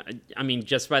been. I mean,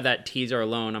 just by that teaser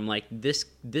alone, I'm like, this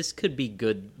could be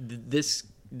good. This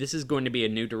is going to be a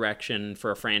new direction for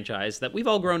a franchise that we've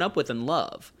all grown up with and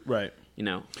love. Right. You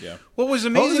know. Yeah. What was How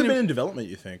long has amazing? it been in development,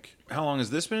 you think? How long has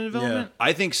this been in development? Yeah.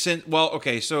 I think since. Well,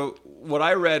 okay. So what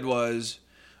I read was,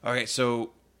 okay.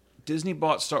 So Disney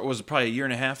bought Star was probably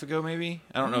 1.5 years ago, maybe.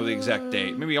 I don't know the exact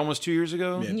date. Maybe almost 2 years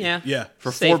ago. Yeah.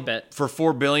 For Safe bet. for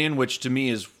 $4 billion, which to me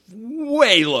is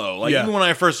way low. Like Yeah. even when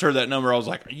I first heard that number, I was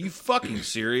like, "Are you fucking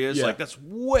serious? Yeah. Like that's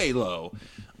way low."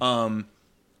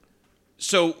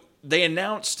 So they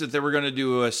announced that they were going to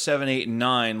do a 7, 8, and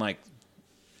 9. Like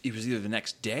it was either the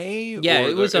next day. Yeah, or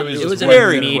it was an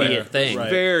very immediate quick. thing. Right.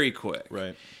 Very quick.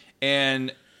 Right.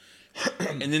 And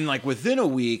then like within a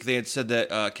week, they had said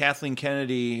that Kathleen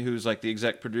Kennedy, who's like the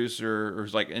exec producer or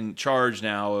who's like in charge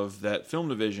now of that film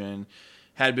division,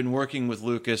 had been working with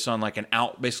Lucas on like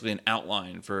basically an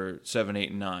outline for 7,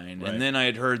 8, and 9. Right. And then I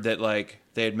had heard that like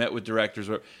they had met with directors.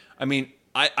 I mean,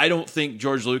 I don't think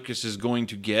George Lucas is going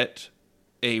to get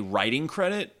a writing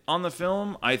credit on the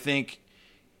film. I think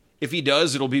if he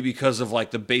does, it'll be because of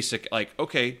like the basic, like,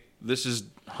 okay, this is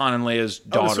Han and Leia's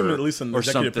daughter, I would assume at least an or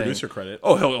executive something. producer credit.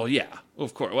 Oh, hell, yeah,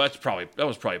 of course. Well, that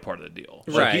was probably part of the deal.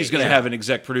 Like, Right, he's going to yeah. have an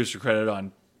exec producer credit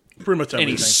on Pretty much everything.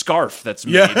 any scarf that's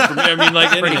made. Yeah. I mean, like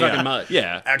Pretty anything. fucking much.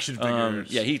 Yeah, Action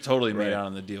figures. yeah, he totally made Right. out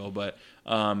on the deal, but.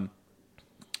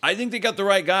 I think they got the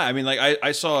right guy. I mean, like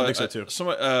I saw, I think so,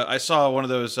 too. I saw one of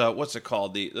those. What's it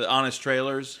called? The honest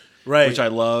trailers, Right. Which I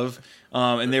love.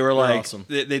 And they were like, awesome.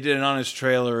 they did an honest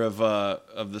trailer of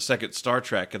the second Star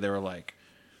Trek, and they're like,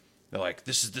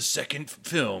 this is the second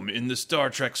film in the Star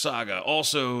Trek saga.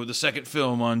 Also, the second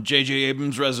film on J.J.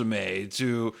 Abrams' resume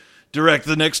to direct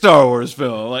the next Star Wars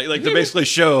film. Like to basically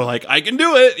show, like, I can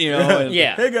do it, you know? And,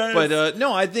 Yeah. Hey, guys. But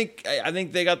no, I think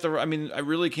they got the. I mean, I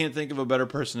really can't think of a better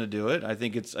person to do it. I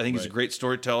think he's a Right. great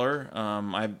storyteller.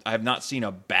 I have not seen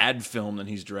a bad film that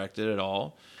he's directed at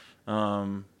all.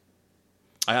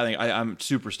 I'm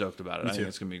super stoked about it. I think too.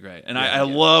 it's gonna be great, and I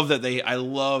love that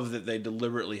they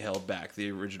deliberately held back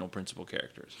the original principal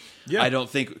characters. Yeah. I don't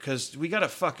think because we got a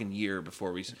fucking year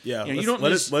before we. Yeah. you let's- don't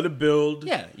let it build.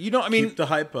 Yeah, you don't. I mean, Keep the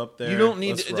hype up there. you don't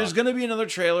need. Let's There's rock. going to be another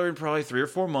trailer in probably 3 or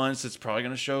 4 months. It's probably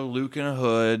going to show Luke in a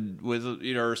hood with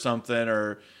or something,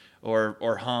 or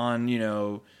Han,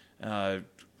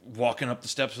 walking up the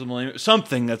steps of the Millennium,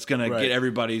 something that's gonna Right. get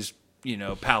everybody's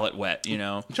palate wet.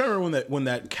 I'm trying to remember when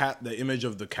the image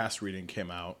of the cast reading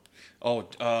came out.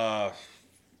 Oh,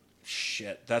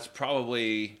 shit! That's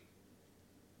probably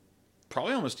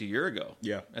almost a year ago.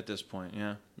 Yeah. At this point,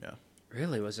 yeah. Yeah,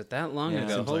 Really? Was it that long Yeah.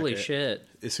 ago? Seems Holy like it. shit.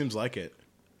 it seems like it.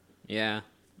 Yeah.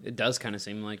 It does kind of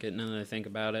seem like it now that I think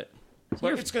about it.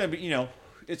 But it's gonna be,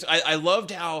 it's. I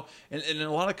loved how, and in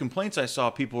a lot of complaints I saw,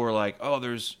 people were like, "Oh,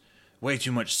 there's way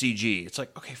too much CG." It's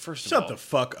like, okay, first of all, Shut the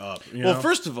fuck up. well,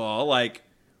 first of all, like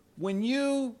when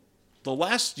the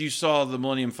last you saw the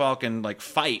Millennium Falcon like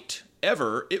fight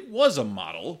ever, it was a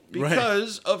model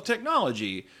because of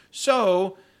technology.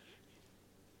 So,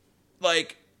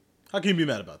 like, how can you be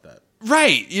mad about that?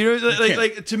 right, can't.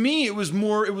 like to me, it was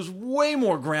way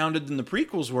more grounded than the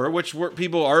prequels were, which were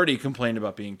people already complained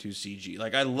about being too CG.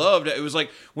 Like, I loved it. It was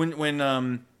like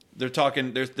when they're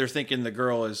talking, they're thinking the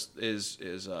girl is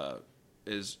Han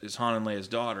and Leia's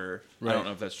daughter. Right. I don't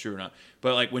know if that's true or not,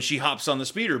 but like when she hops on the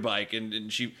speeder bike and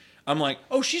I'm like,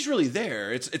 oh, she's really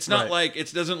there. It's not Right. like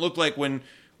it doesn't look like when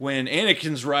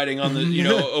Anakin's riding on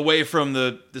the away from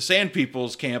the Sand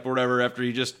People's camp or whatever after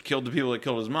he just killed the people that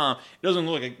killed his mom. It doesn't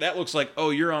look like that. Looks like, oh,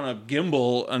 you're on a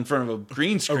gimbal in front of a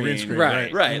green screen.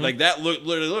 Right. Right. Like that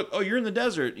literally. Oh, you're in the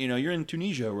desert. You're in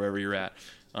Tunisia, wherever you're at.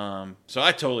 So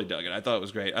I totally dug it. I thought it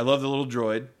was great. I love the little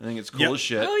droid. I think it's cool Yep. as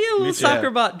shit. Oh, yeah, little soccer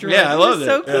bot droid. Yeah, I It loved was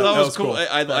it. so cool. I thought That it was was cool. cool.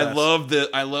 I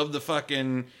Badass. love the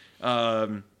fucking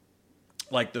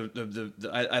like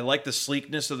I like the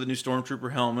sleekness of the new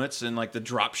Stormtrooper helmets and like the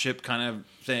dropship kind of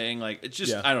thing. Like it's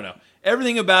just Yeah. I don't know.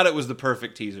 Everything about it was the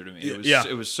perfect teaser to me.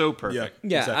 It was so perfect.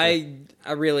 Yeah, Exactly.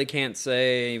 I really can't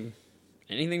say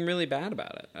anything really bad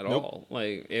about it at Nope. all.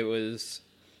 Like it was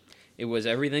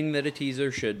everything that a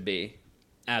teaser should be.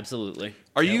 Absolutely.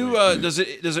 Are you? Does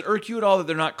it irk you at all that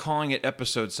they're not calling it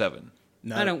Episode 7?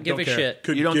 No, I don't give a care. shit.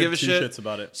 Couldn't You don't give a two shit shits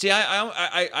about it. See,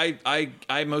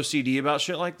 I'm OCD about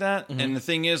shit like that, and the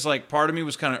thing is, like, part of me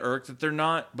was kind of irked that they're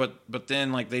not, but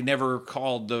then like they never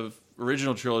called the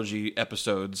original trilogy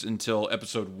episodes until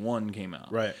Episode 1 came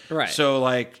out. Right. Right. So,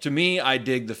 like, to me, I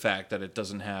dig the fact that it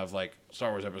doesn't have like Star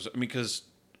Wars episode because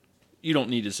you don't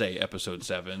need to say Episode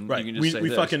 7. Right. You can just We say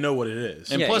this. fucking know what it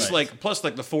is. And Yeah, plus, right.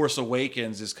 like the Force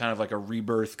Awakens is kind of like a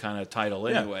rebirth kind of title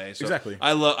Yeah, anyway. So exactly.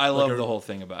 I love a- the whole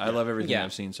thing about it. I love everything Yeah.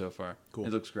 I've seen so far. Cool.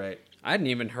 It looks great. I hadn't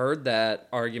even heard that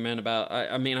argument about.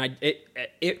 I mean,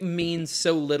 it means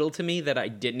so little to me that I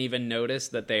didn't even notice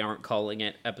that they aren't calling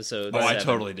it episode. Oh, 7. I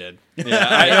totally did. Yeah,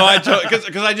 I know.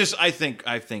 Because I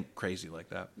think crazy like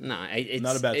that. No, it's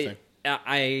Not a bad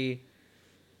thing.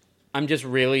 I'm just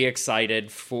really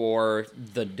excited for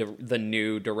the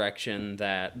new direction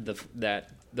that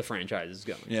the franchise is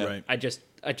going. Yeah. Right. I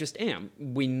just am.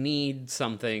 We need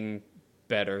something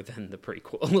better than the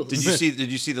prequels.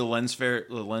 Did you see the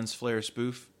lens flare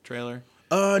spoof trailer?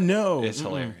 No. It's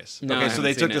hilarious. No, I okay, so haven't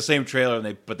they seen took it. the same trailer and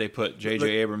they put J.J.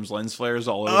 Abrams lens flares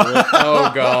all over it.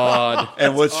 Oh God.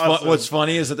 And awesome. what's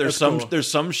funny is that there's That's cool.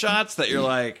 there's some shots that you're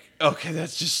like, okay, that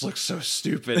just looks so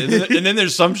stupid, and then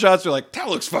there's some shots where you're like, that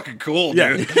looks fucking cool,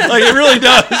 dude. Yeah. Like it really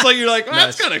does. It's like you're like, oh,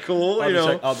 that's Nice. kind of cool,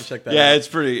 I'll just check that Yeah, out. it's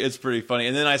pretty funny.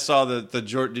 And then I saw the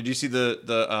George. Did you see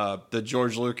the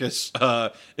George Lucas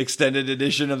extended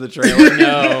edition of the trailer?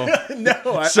 No. No,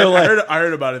 I like-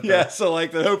 heard about it. Though. Yeah, so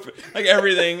like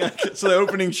everything. So the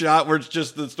opening shot where it's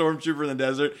just the stormtrooper in the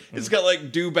desert, it's got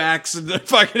like dewbacks and the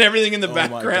fucking everything in the my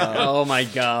background. God. Oh my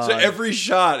God. So every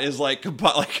shot is like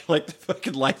like the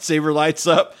fucking lightsaber lights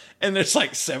up, and there's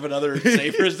like 7 other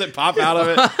sabers that pop out of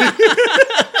it.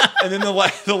 And then the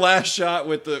last shot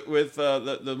with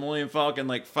the Millennium Falcon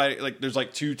like fight, like there's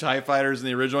like 2 TIE fighters in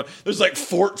the original one. There's like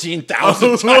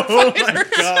 14,000 TIE Oh fighters. my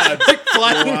god!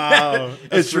 flying. Wow,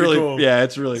 that's It's pretty really cool. yeah,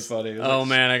 it's really funny. Oh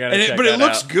man, I gotta check But it that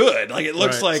looks out. good. Like it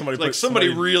looks Right. like somebody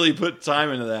really put time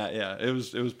into that. Yeah, it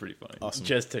was pretty funny. Awesome.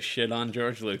 Just to shit on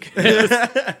George Lucas.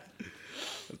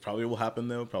 It probably will happen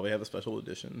though. Probably have a special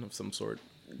edition of some sort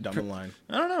down the line.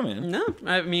 I don't know, man. No,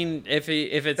 I mean if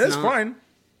it's It's not, fine.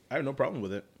 I have no problem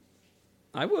with it.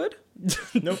 I would.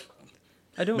 Nope.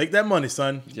 I don't. Make that money,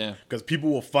 son. Yeah. Because people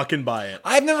will fucking buy it.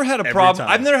 I've never had a Every problem.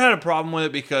 time. I've never had a problem with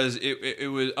it because it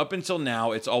was up until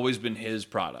now. It's always been his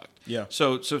product. Yeah.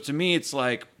 So to me, it's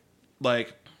like I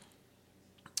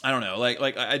don't know. Like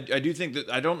I do think that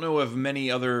I don't know of many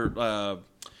other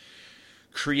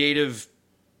creative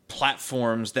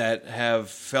platforms that have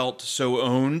felt so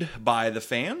owned by the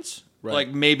fans. Right. Like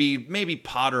maybe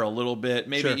Potter a little bit,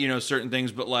 maybe Sure. certain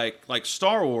things, but like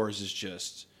Star Wars is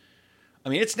just. I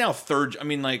mean, it's now third. I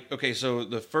mean, like, okay, so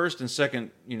the first and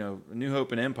second, New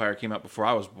Hope and Empire came out before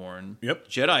I was born. Yep.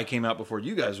 Jedi came out before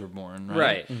you guys were born, right?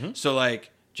 Right. Mm-hmm. So,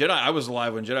 like, Jedi. I was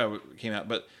alive when Jedi came out,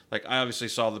 but like I obviously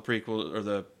saw the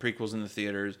prequels in the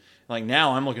theaters. Like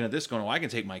now, I'm looking at this going, "Well, I can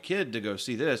take my kid to go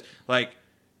see this." Like,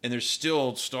 and there's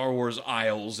still Star Wars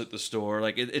aisles at the store.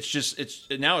 Like it's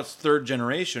now it's third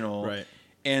generational, Right.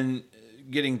 And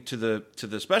getting to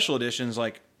the special editions,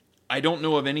 like I don't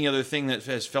know of any other thing that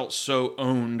has felt so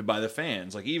owned by the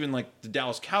fans. Like even like the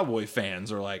Dallas Cowboy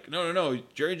fans are like, no,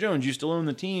 Jerry Jones, you still own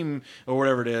the team or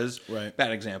whatever it is. Right.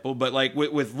 Bad example, but like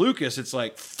with Lucas, it's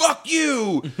like fuck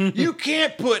you. You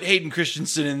can't put Hayden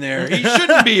Christensen in there. He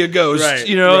shouldn't be a ghost. Right.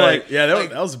 You know, right. like yeah, that, like,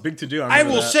 that was a big to do. I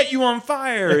will set you on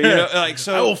fire. You know, like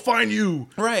so. I will find you.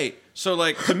 Right. So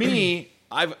like to me,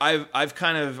 I've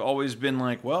kind of always been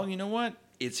like, well, you know what?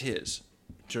 It's his.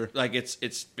 Sure. Like it's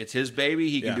his baby.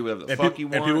 He can do whatever the and fuck he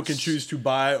wants. And people can choose to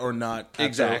buy or not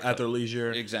at their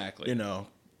leisure. Exactly. You know.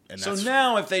 And So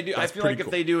now, if they do, I feel like pretty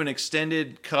if they do an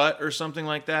extended cut or something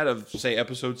like that of, say,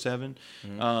 Episode 7,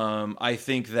 I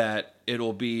think that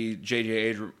it'll be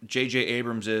J.J.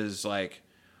 Abrams is like,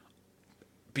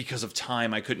 because of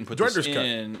time, I couldn't put Director's this cut.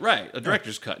 in. Right, a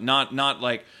director's cut. Not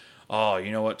like, oh,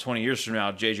 you know what, 20 years from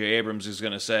now, J.J. Abrams is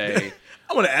going to say...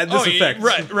 I'm going to add this effect.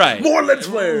 Right. More lens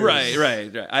flares.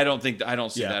 Right. I don't see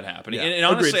that happening. Yeah. And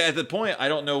honestly, Agreed. at the point, I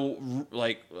don't know,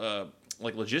 like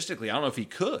logistically, I don't know if he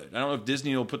could. I don't know if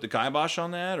Disney will put the kibosh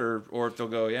on that, or if they'll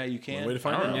go, yeah, you can. Way to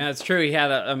find I don't out. know. Yeah, it's true.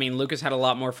 Lucas had a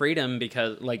lot more freedom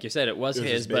because, like you said, it was It was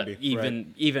his, his but baby,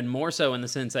 even more so in the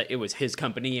sense that it was his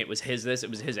company, it was his this, it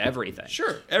was his everything.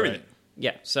 Sure, everything. Right.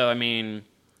 Yeah. So I mean,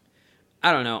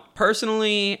 I don't know.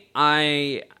 Personally,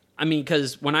 I mean,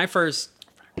 because when I first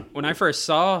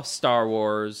saw Star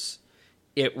Wars,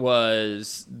 it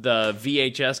was the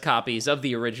VHS copies of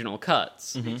the original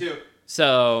cuts. Me too.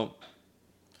 So,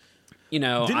 you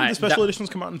know, Didn't the special editions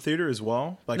come out in theater as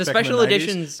well? Like The back in special 90s?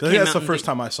 editions 'Cause I think came that's out the in first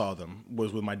time I saw them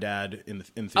was with my dad in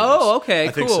theaters. Oh, okay,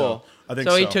 I think cool. so. I think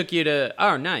so. so. He took you to.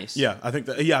 Oh, nice. Yeah, I think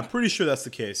that. Yeah, I'm pretty sure that's the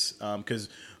case. Because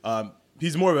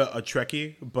he's more of a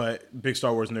Trekkie, but big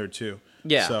Star Wars nerd too.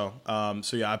 Yeah. So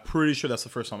yeah, I'm pretty sure that's the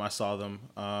first time I saw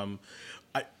them.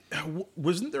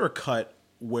 Wasn't there a cut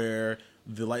where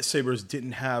the lightsabers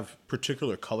didn't have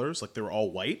particular colors, like they were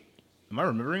all white? Am I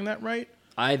remembering that right?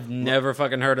 I've never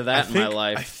fucking heard of that in my I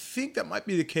life. think that might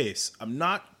be the case. I'm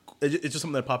not. It's just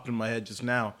something that popped in my head just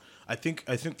now. I think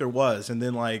there was, and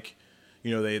then like,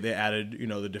 you know, they added, you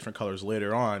know, the different colors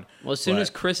later on. Well, as soon But- as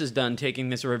Chris is done taking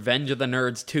this Revenge of the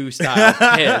Nerds 2 style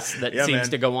piss that Yeah, seems man.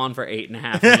 to go on for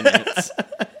 8.5 minutes,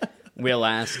 we'll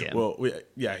ask him. well,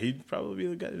 he'd probably be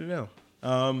the guy to know.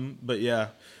 But yeah,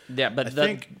 yeah, but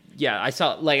I I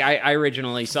saw, like, I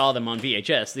originally saw them on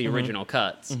VHS, the original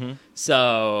cuts.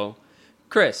 So,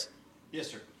 Chris,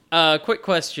 Yes, sir. quick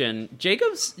question.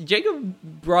 Jacob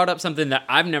brought up something that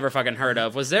I've never fucking heard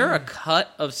of. Was there a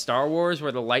cut of Star Wars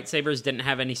where the lightsabers didn't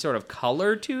have any sort of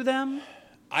color to them?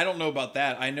 I don't know about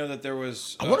that. I know that there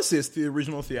was. I want to say it's the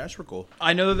original theatrical.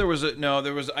 I know that there was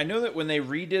I know that when they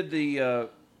redid the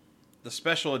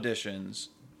special editions,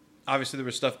 obviously there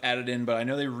was stuff added in, but I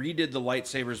know they redid the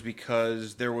lightsabers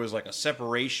because there was like a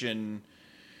separation.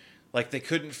 Like they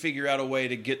couldn't figure out a way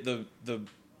to get the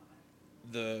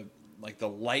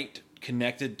light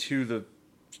connected to the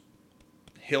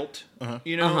hilt,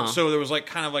 you know. Uh-huh. So there was like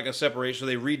kind of like a separation. So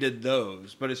they redid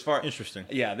those, but as far Interesting.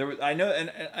 yeah, there was. I know,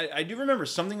 and I do remember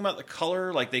something about the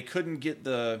color. Like they couldn't get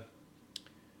the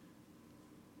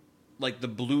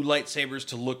blue lightsabers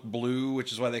to look blue,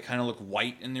 which is why they kind of look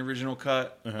white in the original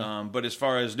cut. But as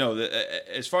far as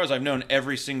I've known,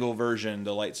 every single version,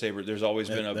 the lightsaber, there's always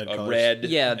been that a colors. red,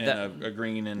 Yeah, and a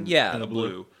green, and Yeah. a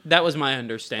blue. That was my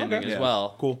understanding Okay. as Yeah.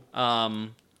 well. Cool.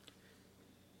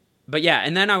 But yeah,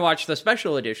 and then I watched the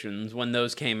special editions when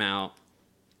those came out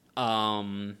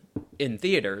in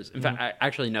theaters. In fact, I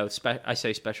actually no, I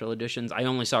say special editions. I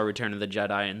only saw Return of the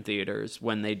Jedi in theaters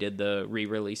when they did the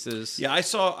re-releases. Yeah,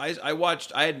 I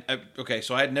watched. So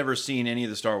I had never seen any of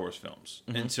the Star Wars films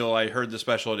until I heard the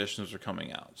special editions were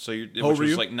coming out. So which old were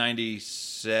was you? like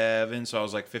 97, so I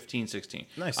was like 15, 16.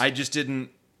 Nice. I just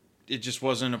didn't. It just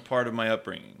wasn't a part of my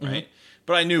upbringing, right?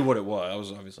 But I knew what it was. I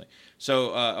was obviously.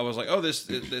 So I was like, oh, this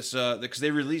because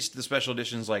they released the special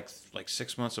editions like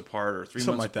 6 months apart or 3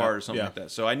 Something months like that. apart or something Yeah. like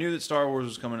that. So I knew that Star Wars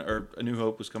was coming, or A New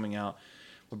Hope was coming out.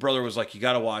 My brother was like, you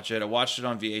got to watch it. I watched it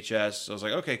on VHS. I was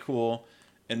like, okay, cool.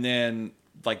 And then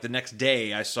like the next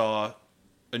day, I saw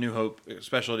A New Hope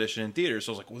special edition in theaters.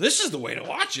 So I was like, well, this is the way to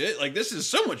watch it. Like this is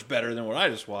so much better than what I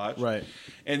just watched. Right.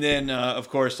 And then of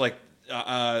course like.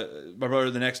 My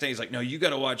brother the next day he's like, no, you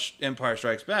got to watch Empire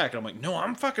Strikes Back. And I'm like, no,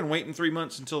 I'm fucking waiting 3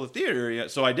 months until the theater.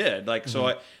 So I did. Like,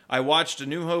 so I watched A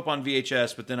New Hope on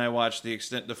VHS, but then I watched the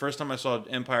first time I saw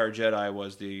Empire Jedi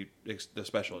was the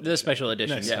special edition. The special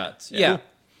edition Nice. cuts. Yeah. Yeah. Cool.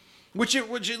 Which at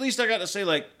least I got to say,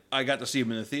 like, I got to see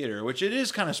him in the theater, which it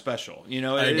is kind of special. You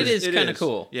know, It is kind of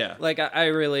cool. Yeah. Like I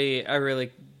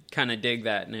really kind of dig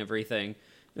that and everything.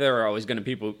 There are always going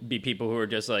to be people who are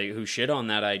just like who shit on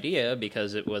that idea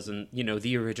because it wasn't, you know,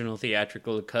 the original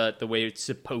theatrical cut the way it's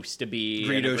supposed to be.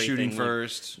 Greedo shooting like,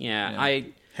 first. Yeah, Yeah.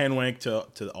 Hand wank to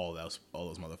all those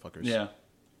motherfuckers.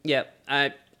 Yeah.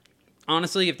 I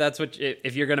honestly,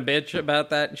 if you're gonna bitch about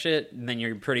that shit, then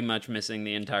you're pretty much missing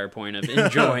the entire point of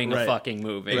enjoying Right. a fucking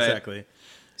movie. Exactly.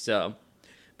 So,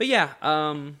 but yeah,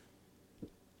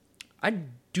 I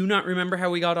do not remember how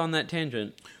we got on that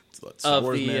tangent Star of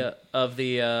Wars, man.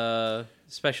 the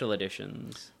special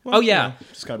editions. Well, oh yeah,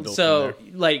 just kind of built so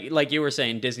from like you were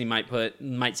saying, Disney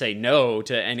might say no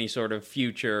to any sort of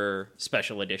future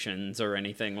special editions or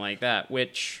anything like that.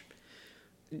 Which,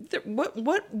 what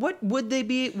would they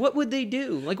be? What would they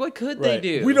do? Like, what could they Right.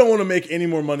 do? We don't want to make any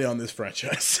more money on this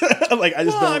franchise. Like, I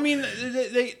just Well, don't.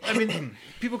 I mean,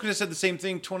 people could have said the same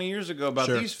thing 20 years ago about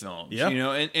Sure. these films. Yeah. You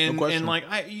know, No and question. like,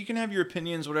 you can have your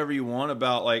opinions, whatever you want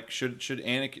about, like, should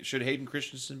Hayden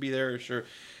Christensen be there, or sure,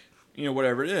 you know,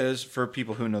 whatever it is, for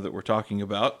people who know that we're talking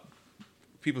about.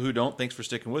 People who don't, thanks for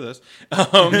sticking with us.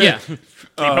 Yeah, keep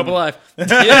hope alive. Yeah,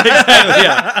 exactly.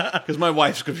 Yeah, because my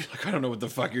wife's gonna be like, I don't know what the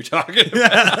fuck you're talking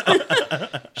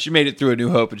about. She made it through A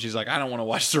New Hope, and she's like, I don't want to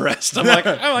watch the rest. I'm like,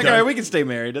 all right, we can stay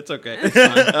married. That's okay. It's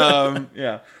fine.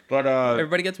 Yeah, but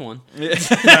Everybody gets one.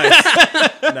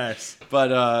 Nice.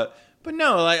 but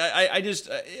no, like I just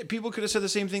people could have said the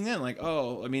same thing then. Like,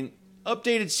 oh, I mean,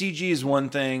 updated CG is one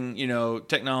thing, you know,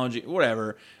 technology,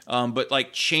 whatever. But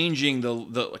like changing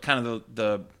the kind of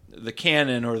the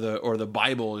canon or the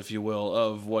Bible, if you will,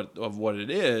 of what it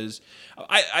is.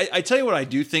 I tell you what I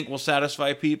do think will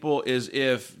satisfy people is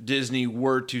if Disney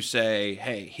were to say,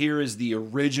 hey, here is the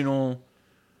original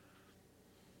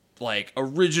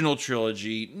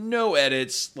trilogy, no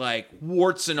edits, like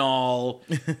warts and all,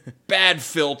 bad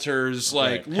filters,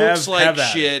 like Right. looks Have like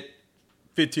that. shit.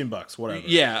 $15, whatever.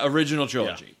 Yeah, original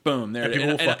trilogy. Yeah. Boom, there. And people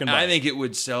will fucking buy I it. think it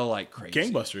would sell like crazy.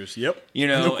 Gangbusters. Yep. You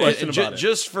know, no question about it.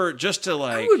 just to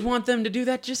like. I would want them to do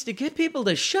that just to get people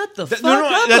to shut the fuck No,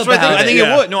 up that's what about I think it. it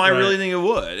Yeah, would. No, I right. really think it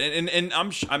would. And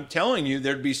I'm telling you,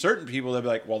 there'd be certain people that'd be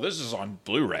like, well, this is on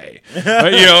Blu-ray, you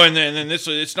know, and then this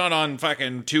it's not on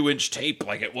fucking 2-inch tape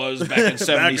like it was back in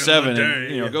 '77. day, And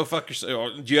you know, yeah. go fuck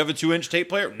yourself. Do you have a 2-inch tape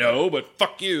player? No, but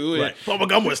fuck you. Right.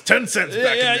 Bubblegum was 10 cents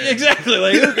back Yeah, in the day. exactly.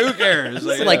 Like who cares?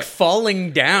 It's like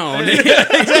falling down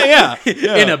yeah.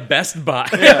 in a Best Buy.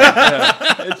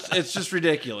 It's just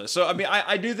ridiculous. So I mean,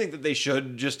 I do think that they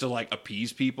should, just to like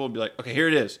appease people, be like, okay, here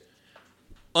it is,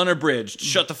 unabridged.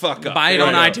 Shut the fuck up. Buy it There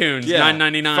on you go. iTunes, Yeah,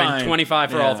 $9.99, fine. $25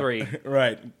 for Yeah. all three.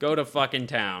 Right. Go to fucking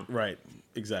town. Right.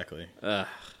 Exactly. Ugh.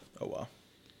 Oh, well.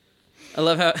 I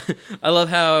love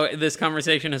how this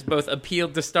conversation has both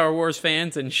appealed to Star Wars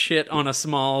fans and shit on a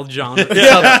small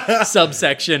genre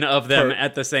subsection of them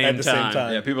at the same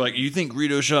time. Yeah, people are like, you think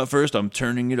Greedo shot first? I'm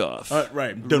turning it off.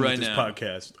 Right. I'm done Right with this now.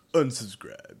 podcast.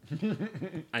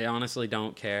 Unsubscribe. I honestly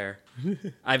don't care.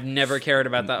 I've never cared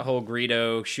about that whole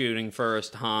Greedo shooting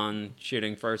first, Han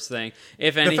shooting first thing.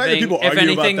 If fact that anything, people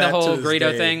argue about the that whole to this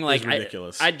Greedo day thing, is like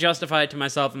ridiculous. I justify it to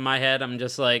myself in my head. I'm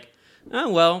just like, oh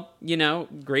well, you know,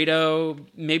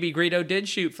 maybe Greedo did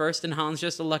shoot first, and Han's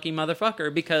just a lucky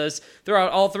motherfucker because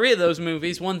throughout all three of those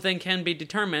movies, one thing can be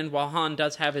determined: while Han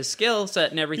does have his skill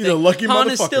set and everything, He's a lucky Han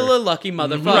is motherfucker. still a lucky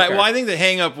motherfucker. Right. Well, I think the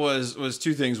hang up was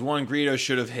two things. One, Greedo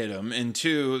should have hit him, and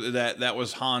two, that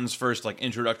was Han's first like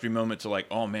introductory moment to like,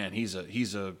 oh man, he's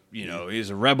a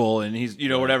rebel, and he's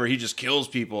whatever, he just kills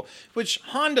people. Which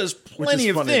Han does plenty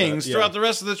of funny, things but, yeah. throughout the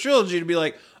rest of the trilogy to be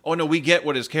like, oh no, we get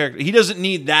what his character. He doesn't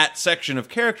need that section of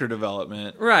character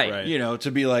development, right. Right. You know,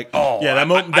 to be like, oh Yeah, that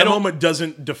I don't- moment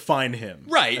doesn't define him.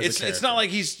 Right. as a It's not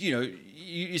like he's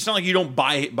it's not like you don't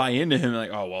buy into him. Like,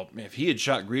 oh well, if he had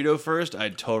shot Greedo first,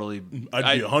 I'd be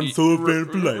a Han Solo fan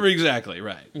for life. Exactly.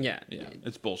 Right. Yeah.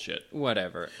 It's bullshit.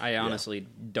 Whatever. I honestly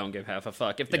don't give half a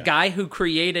fuck. If the Yeah. guy who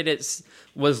created it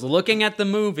was looking at the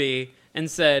movie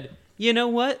and said, you know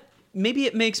what? Maybe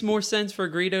it makes more sense for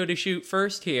Greedo to shoot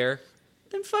first here,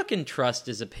 then fucking trust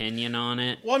his opinion on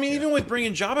it. Well, I mean, even with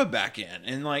bringing Jabba back in,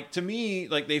 and like to me,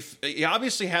 like he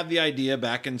obviously had the idea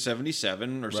back in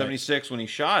 '77 or '76 when he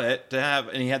shot it to have,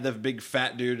 and he had the big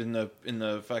fat dude in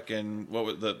the fucking what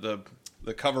was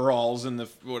the coveralls and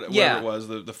whatever it was,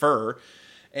 the fur.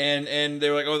 And they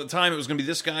were like, oh, at the time it was going to be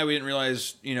this guy. We didn't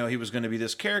realize, he was going to be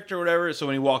this character or whatever. So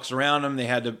when he walks around him, they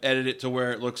had to edit it to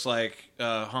where it looks like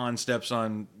Han steps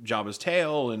on Jabba's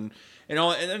tail and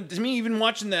all. And to me, even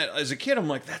watching that as a kid, I'm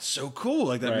like, that's so cool.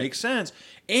 Like that makes sense.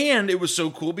 And it was so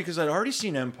cool because I'd already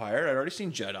seen Empire, I'd already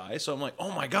seen Jedi. So I'm like,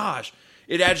 oh my gosh.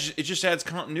 it just adds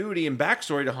continuity and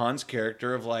backstory to Han's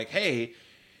character of like, hey,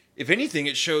 if anything,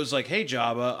 it shows like, hey,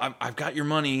 Jabba, I've got your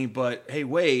money, but hey,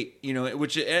 wait,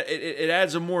 which it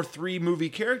adds a more 3-movie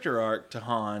character arc to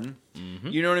Han. Mm-hmm.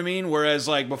 You know what I mean? Whereas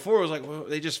like before, it was like, well,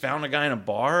 they just found a guy in a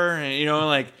bar, and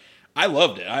like, I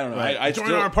loved it. I don't know. Right. I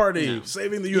join our party,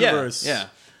 saving the universe. Yeah.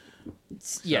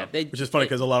 Which is funny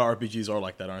because a lot of RPGs are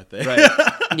like that, aren't they? Right.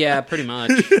 Yeah, pretty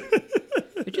much.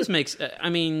 It just makes. I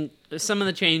mean, some of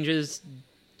the changes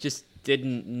just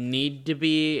didn't need to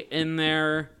be in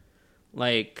there,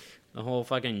 like the whole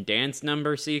fucking dance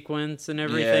number sequence and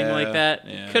everything like that.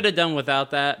 Yeah. Could have done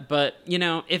without that, but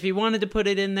if he wanted to put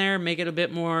it in there, make it a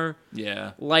bit more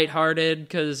lighthearted.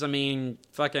 Because I mean,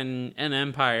 fucking in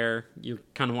Empire, you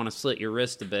kind of want to slit your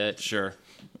wrist a bit. Sure.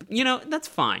 That's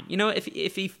fine.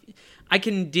 If he. I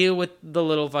can deal with the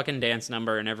little fucking dance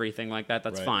number and everything like that.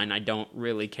 That's fine. I don't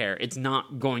really care. It's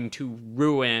not going to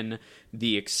ruin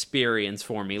the experience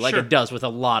for me like it does with a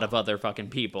lot of other fucking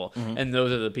people. Mm-hmm. And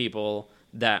those are the people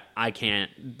that I can't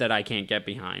get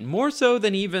behind. More so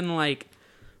than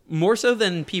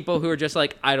people who are just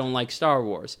like, I don't like Star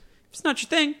Wars. If it's not your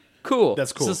thing, cool.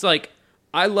 That's cool. So it's like,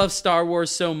 I love Star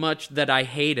Wars so much that I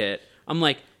hate it. I'm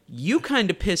like, you kind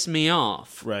of piss me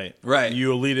off. Right.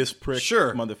 You elitist prick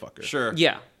motherfucker. Sure.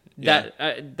 Yeah.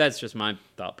 That's just my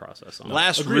thought process on it.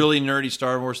 Last really nerdy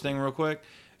Star Wars thing real quick.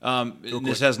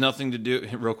 This has nothing to do...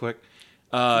 Real quick.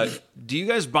 Do you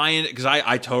guys buy in... Because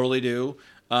I totally do.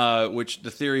 Which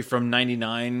the theory from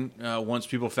 99, once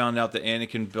people found out that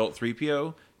Anakin built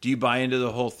 3PO, do you buy into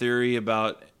the whole theory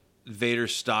about Vader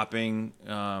stopping...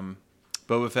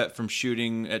 Boba Fett from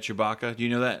shooting at Chewbacca? Do you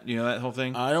know that? You know that whole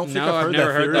thing? I don't think I've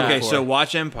never heard that. Okay, before. so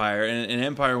watch Empire. And in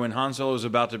Empire, when Han Solo is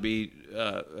about to be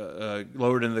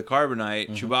lowered into the carbonite,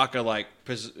 Chewbacca like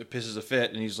pisses a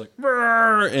fit, and he's like,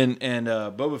 and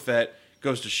Boba Fett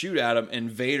goes to shoot at him,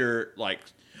 and Vader like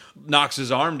knocks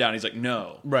his arm down. He's like,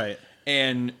 no. Right.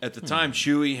 And at the time,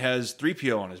 Chewie has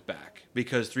 3PO on his back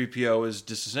because 3PO is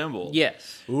disassembled.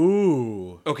 Yes.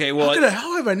 Ooh. Okay, well...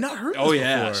 How have I not heard this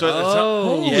yeah. before? So,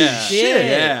 holy shit.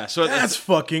 Yeah. So that's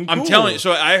fucking cool. I'm telling you.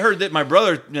 So I heard that my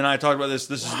brother and I talked about this.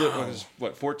 This is,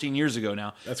 14 years ago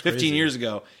now? That's 15 crazy. years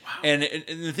ago. Wow. And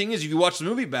the thing is, if you watch the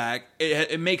movie back,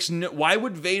 it makes why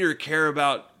would Vader care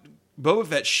about Boba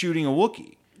Fett shooting a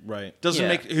Wookiee? Right.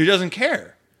 Who doesn't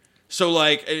care? So,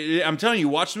 like, I'm telling you,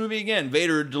 watch the movie again.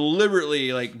 Vader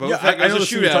deliberately, like, Boba Fett goes to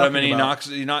shoot at him, and he knocks.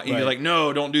 He's like,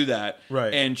 no, don't do that.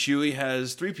 Right. And Chewie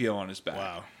has 3PO on his back.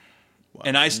 Wow.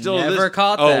 And I still never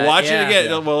caught that. Oh, watch it again.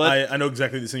 Yeah. Well, I know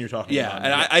exactly the scene you're talking about. Yeah,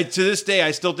 and I to this day,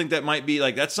 I still think that might be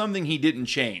like that's something he didn't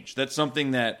change. That's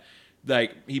something that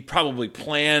like he probably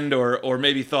planned or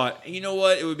maybe thought, you know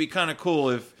what, it would be kind of cool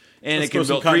if Anakin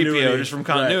built 3PO just from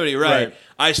continuity, right?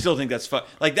 I still think that's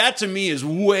like that to me is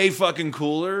way fucking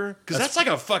cooler because that's like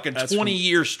a fucking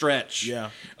 20-year stretch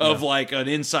of like an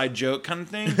inside joke kind of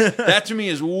thing. That to me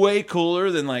is way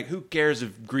cooler than like who cares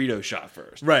if Greedo shot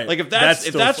first, right? Like if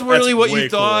that's really what you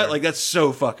thought, like that's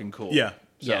so fucking cool. Yeah.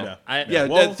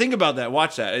 So, think about that.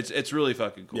 Watch that. It's really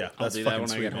fucking cool. Yeah, I'll do that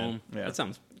when I get home. Yeah.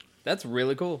 That's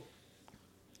really cool.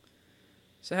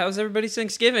 So how's everybody's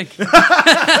Thanksgiving?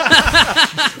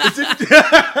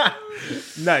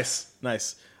 Nice.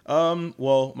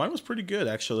 Well, mine was pretty good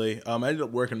actually. I ended up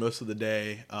working most of the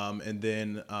day, and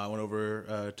then I went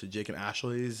over to Jake and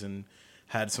Ashley's and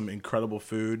had some incredible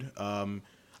food. I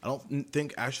don't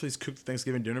think Ashley's cooked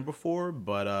Thanksgiving dinner before,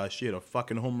 but she had a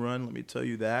fucking home run. Let me tell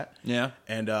you that. Yeah.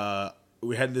 And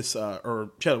we had this,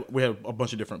 we had a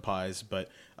bunch of different pies,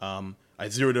 but I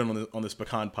zeroed in on this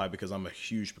pecan pie because I'm a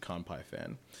huge pecan pie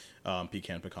fan.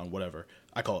 Pecan, whatever.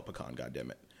 I call it pecan,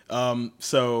 goddammit.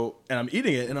 So, and I'm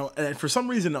eating it, and for some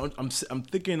reason, I'm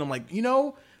thinking, I'm like, it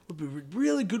would be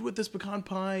really good with this pecan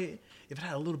pie if it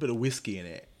had a little bit of whiskey in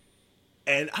it.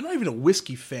 And I'm not even a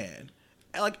whiskey fan,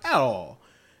 like, at all.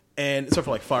 And except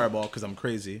for, like, Fireball, because I'm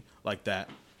crazy like that.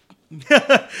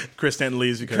 Chris Stanton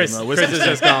leaves because Chris is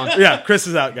just gone. Yeah, Chris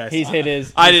is out, guys. He's hit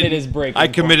his break. I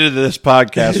committed to this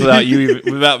podcast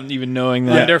without even knowing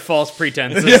that. Under false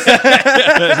pretenses.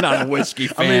 Not a whiskey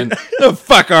fan. The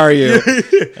fuck are you?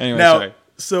 Anyway, sorry.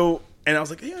 So, and I was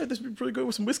like, yeah, this would be pretty good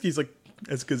with some whiskey. He's like,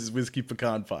 that's because it's whiskey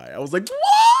pecan pie. I was like, what?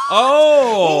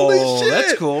 Oh, holy shit,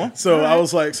 that's cool. So I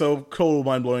was like, cool,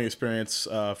 mind blowing experience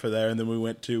for there, and then we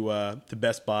went to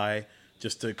Best Buy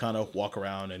just to kind of walk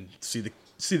around and see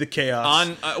see the chaos.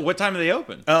 On what time do they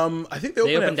open? I think they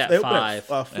opened at 5.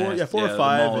 4 or 5. The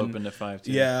mall opened at 5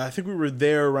 too. Yeah, I think we were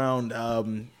there around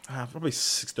probably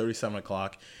 6:30, 7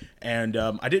 o'clock, and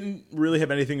I didn't really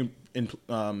have anything in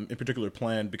particular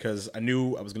planned because I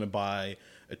knew I was going to buy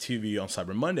a TV on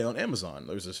Cyber Monday on Amazon.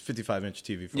 There was this 55-inch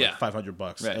TV for like $500,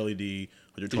 right. LED,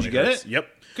 120 Did you get hertz. it? Yep.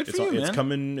 Good for you, man. It's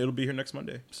coming. It'll be here next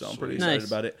Monday, so I'm pretty Nice. excited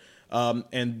about it.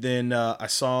 And then I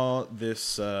saw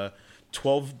this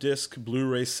 12-disc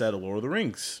Blu-ray set of Lord of the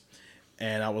Rings,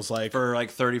 and I was like, For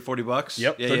like $30-$40.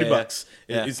 Yep, Yeah, $30.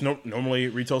 Yeah. It's normally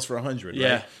retails for $100.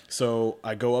 Yeah. Right? So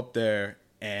I go up there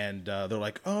and they're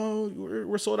like, "Oh,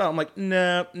 we're sold out." I'm like,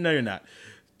 "No, you're not.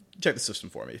 Check the system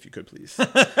for me if you could, please."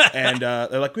 And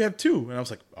they're like, "We have 2," and I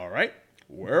was like, "All right.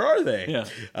 Where are they?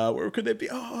 Yeah. Where could they be?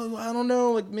 Oh, I don't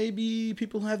know. Like maybe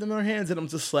people have them in their hands." And I'm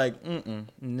just like, no.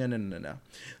 Let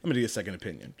me get a second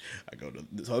opinion. I go to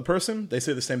this other person. They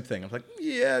say the same thing. I'm like,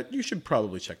 yeah, you should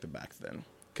probably check the back then,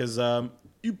 because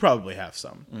you probably have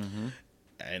some. Mm-hmm.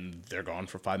 And they're gone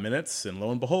for 5 minutes, and lo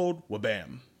and behold,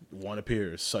 wha-bam, one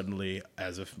appears suddenly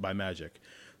as if by magic.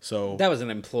 So That was an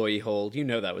employee hold. You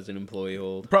know that was an employee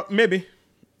hold. maybe.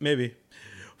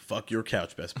 Fuck your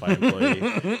couch, Best Buy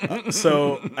employee.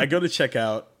 So I go to check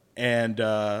out, and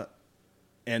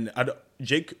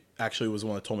Jake actually was the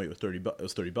one that told me it was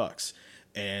 $30,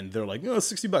 and they're like, "No,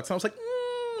 it's $60." And I was like,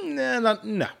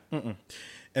 "Nah."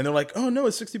 And they're like, "Oh no,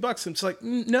 it's $60." And it's like,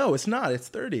 "No, it's not. It's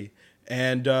 30."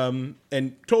 And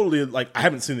totally, like, I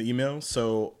haven't seen the email,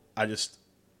 so I just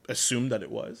assumed that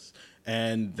it was.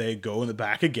 And they go in the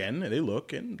back again, and they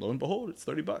look, and lo and behold, it's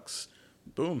 $30.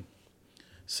 Boom.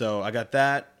 So I got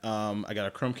that. I got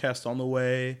a Chromecast on the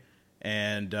way,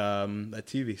 and that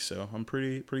TV. So I'm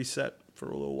pretty set for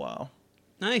a little while.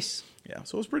 Nice. Yeah.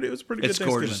 So it was pretty It's good.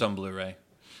 gorgeous Thanksgiving. on Blu-ray.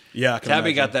 Yeah. I can Tabby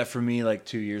imagine. got that for me like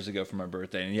 2 years ago for my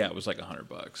birthday, and it was like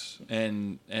 $100.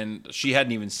 And she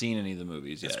hadn't even seen any of the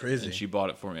movies yet. That's crazy. And she bought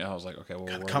it for me. I was like, okay, well,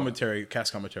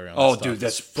 Cast commentary on. oh, that dude, stuff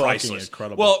that's is fucking priceless.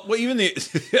 incredible. Well, even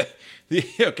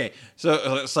the okay.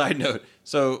 So, side note.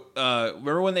 So,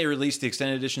 remember when they released the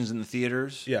extended editions in the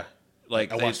theaters? yeah.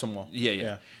 Like I watched them all. Yeah.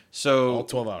 Yeah. So All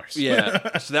 12 hours.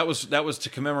 yeah. So that was to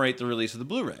commemorate the release of the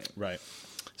Blu-ray. Right.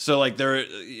 So like I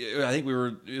think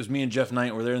it was me and Jeff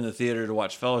Knight were there in the theater to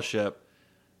watch Fellowship,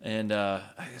 and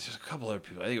there's just a couple other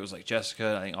people. I think it was like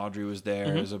Jessica. I think Audrey was there.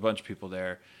 Mm-hmm. There's a bunch of people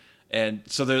there. And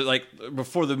so they're like,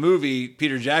 before the movie,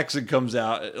 Peter Jackson comes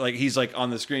out, like he's like on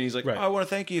the screen. He's like, Right. "Oh, I want to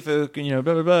thank you for blah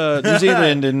blah blah, New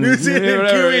Zealand and New Zealand,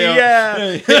 whatever, Kiwi, you know.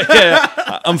 yeah.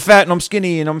 Yeah. I'm fat and I'm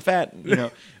skinny and I'm fat,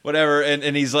 whatever."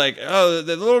 And he's like, "Oh,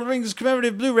 the Lord of the Rings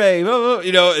commemorative Blu-ray, blah, blah,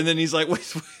 blah," And then he's like,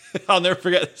 wait, I'll never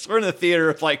forget this. We're in the theater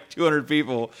of like 200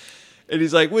 people, and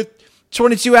he's like, with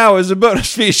 22 hours of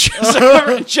bonus features.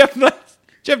 And Jeff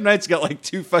Knight's got like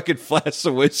 2 fucking flasks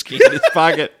of whiskey in his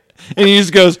pocket. And he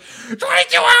just goes, 22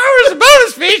 hours of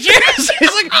bonus features.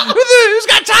 He's like, who's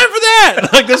got time for that?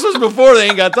 Like, this was before they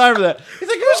ain't got time for that. He's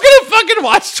like, who's going to fucking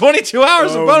watch 22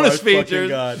 hours of bonus my fucking features?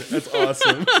 God, that's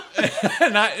awesome.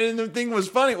 And the thing was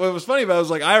funny. What was funny about it was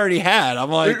like, I already had.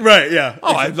 I'm like, Right, yeah.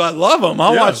 oh, I love them.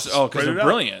 I'll Yeah, watch. Oh, because spread they're it out.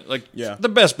 brilliant. Like, Yeah. the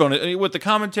best bonus. I mean, with the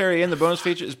commentary and the bonus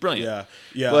feature, it's brilliant.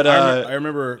 Yeah. But, I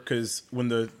remember because when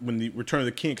the Return of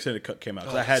the King extended cut came out,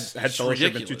 'cause I had it's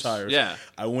Fellowship and 2 ridiculous. tires. Yeah.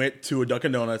 I went to a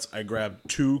Dunkin' Donuts. I grabbed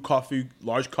 2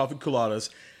 large coffee coladas,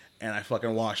 and I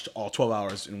fucking watched all 12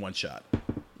 hours in one shot.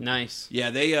 Nice. Yeah,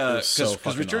 they was so because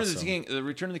fucking Return of awesome. the King, the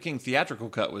Return of the King theatrical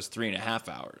cut was 3.5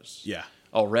 hours. Yeah.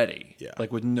 Already, Yeah.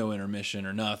 like with no intermission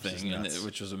or nothing, Which is nuts.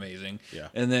 which was amazing. Yeah.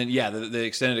 And then the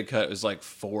extended cut was like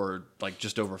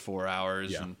just over 4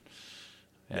 hours. Yeah. And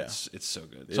it's so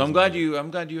good. It So is I'm glad you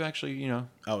actually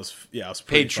I was paid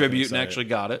pretty fucking tribute and excited. actually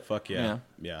got it. Fuck yeah.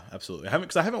 Yeah, absolutely. I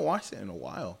haven't watched it in a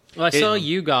while. Well, I saw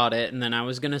you got it, and then I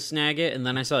was gonna snag it, and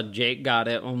then I saw Jake got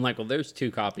it. I'm like, well, there's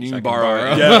 2 copies. You I can can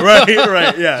borrow it. Yeah,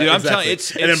 right, yeah. Dude, I'm exactly. telling you,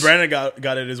 it's- and then Brandon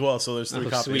got it as well. So there's 3 Oh,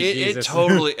 copies. sweet. It Jesus.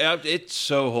 totally it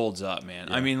so holds up,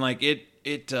 man. I mean, like it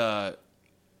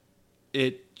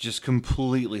just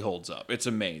completely holds up. It's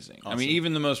amazing. I mean, Awesome.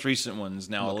 even the most recent one's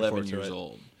now Looking 11 forward to years it.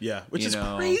 old. Yeah, which You is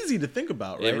know, crazy to think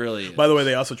about, right? it really is. By the way,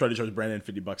 they also tried to charge Brandon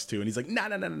 $50 too, and he's like, nah.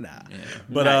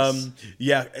 But Nice.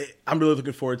 I'm really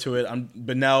looking forward to it.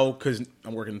 But now because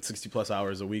I'm working 60+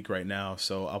 hours a week right now,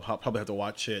 so I'll probably have to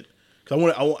watch it.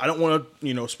 Because I don't want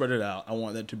to spread it out. I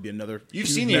want that to be another. You've huge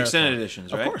seen the marathon. extended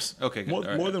editions, right? Of course. Okay, good. All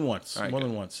right. More than once. All right, More good.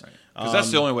 than once. All right. Because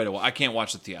that's the only way to watch. I can't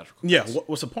watch the theatrical. Yeah, cuts.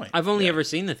 what's the point? I've only ever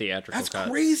seen the theatrical That's cut.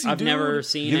 crazy, I've dude. never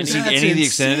seen You haven't any. seen any of the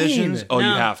extended insane. editions? Oh, No.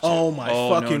 you have to. Oh my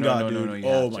fucking god, dude! you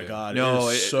Oh have my to. god, no,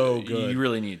 it is so good. You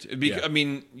really need to. Yeah. I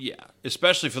mean, yeah,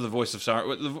 especially for the voice of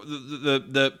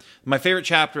Sauron. My favorite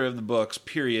chapter of the books,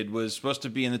 period, was supposed to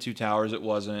be in the Two Towers. It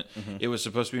wasn't. It was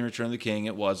supposed to be in Return of the King.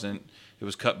 It wasn't. It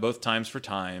was cut both times for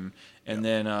time, and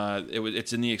then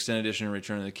it's in the extended edition of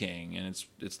Return of the King, and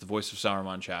it's the voice of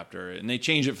Saruman chapter, and they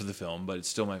changed it for the film, but it's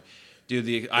still my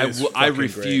dude. I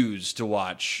refuse to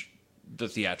watch the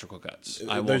theatrical cuts.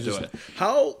 I won't do it.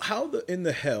 How in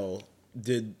the hell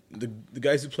did the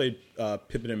guys who played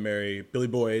Pippin and Merry, Billy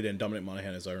Boyd and Dominic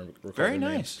Monaghan, as I recall Very their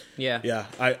nice. names. Yeah. Yeah,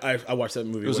 I watched that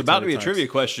movie. It was about to be a trivia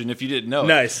question if you didn't know.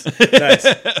 Nice, nice.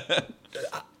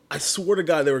 I swear to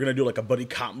God they were going to do like a buddy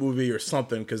cop movie or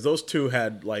something because those two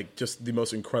had like just the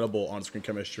most incredible on-screen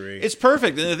chemistry. It's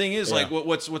perfect. And the thing is, Yeah. like,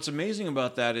 what's amazing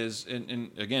about that is,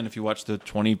 and again, if you watch the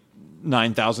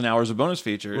 29,000 hours of bonus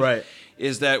features, Right.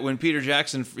 is that when Peter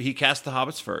Jackson, he cast the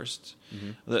Hobbits first,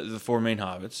 the four main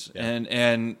Hobbits,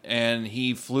 and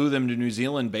he flew them to New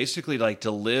Zealand basically like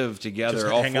to live together,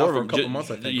 Just all hang four out of for a them. couple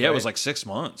months, I think, Yeah, it was right? like 6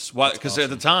 months. Because at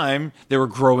the time they were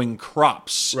growing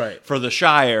crops Right. for the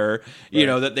Shire, you Right.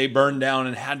 know, that they burned down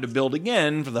and had to build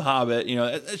again for the Hobbit. You know,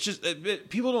 it's just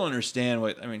people don't understand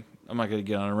what I mean. I'm not going to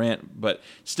get on a rant, but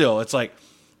still, it's like.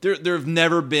 There have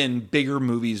never been bigger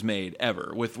movies made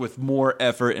ever with more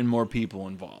effort and more people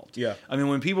involved. Yeah. I mean,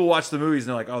 when people watch the movies and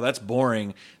they're like, "Oh, that's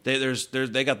boring," they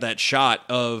got that shot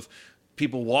of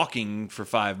people walking for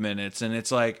 5 minutes, and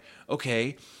it's like,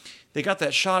 okay, they got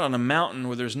that shot on a mountain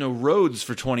where there's no roads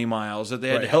for 20 miles that they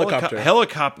had Right, to helicopter.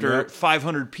 helicopter Yep.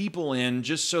 500 people in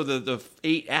just so that the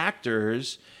 8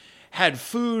 actors had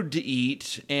food to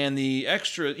eat and the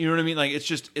extra, you know what I mean? Like, it's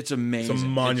amazing. It's a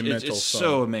monumental It's film.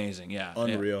 so amazing, yeah.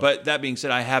 Unreal. Yeah. But that being said,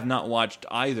 I have not watched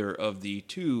either of the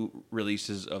 2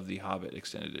 releases of the Hobbit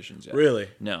extended editions yet. Really?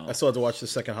 No. I still have to watch the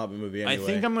second Hobbit movie anyway. I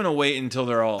think I'm going to wait until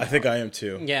they're all I think I am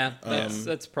too. Yeah,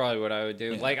 that's probably what I would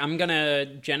do. Yeah. Like,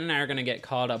 Jen and I are gonna get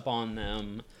caught up on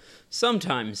them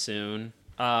sometime soon,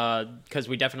 because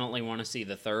we definitely want to see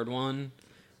the third one.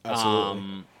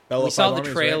 Absolutely. Battle We of saw Five the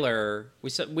Armies, trailer.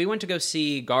 We went to go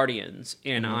see Guardians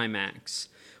in IMAX,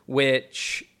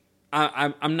 which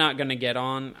I'm not gonna get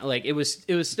on. Like, it was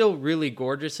still really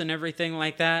gorgeous and everything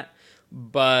like that.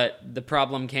 But the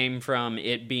problem came from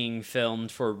it being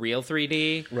filmed for real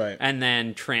 3D, Right. and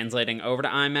then translating over to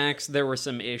IMAX. There were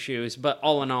some issues, but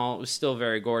all in all, it was still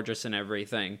very gorgeous and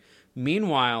everything.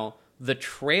 Meanwhile, the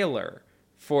trailer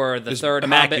for the It's third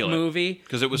immaculate, Hobbit movie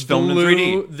 'cause it was filmed in blew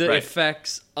 3D. the Right.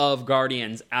 effects of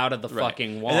Guardians out of the Right.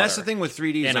 fucking water. And that's the thing with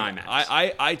 3D. Is in like,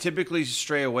 IMAX. I typically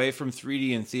stray away from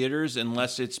 3D in theaters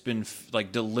unless it's been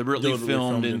like deliberately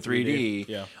filmed in 3D.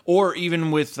 Yeah. Or even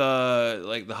with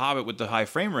like The Hobbit with the high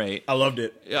frame rate. I loved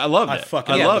it. I loved I it.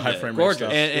 fucking I loved loved the high it. frame rate Gorgeous.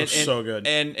 stuff. It was so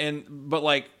good. But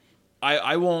like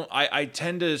I won't. I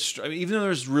tend to. I mean, even though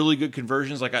there's really good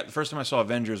conversions, like the first time I saw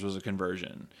Avengers was a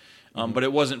conversion, but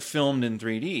it wasn't filmed in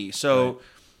 3D. So, Right.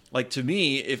 like to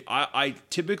me, if I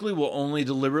typically will only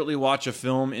deliberately watch a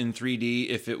film in 3D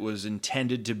if it was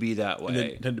intended to be that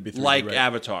way, Intended to be 3D, like right.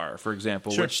 Avatar, for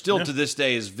example, Sure, which still yeah. to this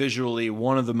day is visually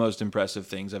one of the most impressive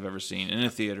things I've ever seen in a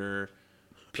theater.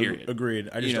 Period. Agreed.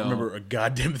 I just You don't know. remember a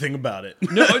goddamn thing about it.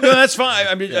 No, that's fine.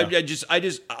 I mean, Yeah.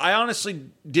 I honestly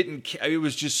didn't. It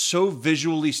was just so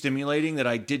visually stimulating that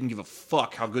I didn't give a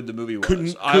fuck how good the movie was.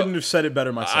 Couldn't have said it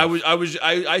better myself. I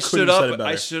stood have said it up. better.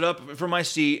 I stood up from my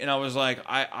seat and I was like,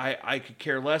 I could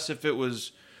care less if it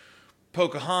was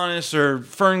Pocahontas or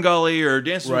Ferngully or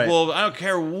Dances with Right. Wolves. I don't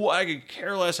care. I could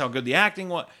care less how good the acting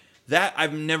was. That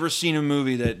I've never seen a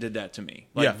movie that did that to me,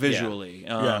 like Yeah. visually.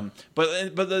 Yeah.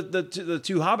 But the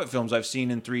 2 Hobbit films I've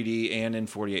seen in 3D and in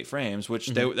 48 frames, which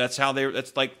that's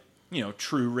like, you know,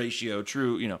 true ratio,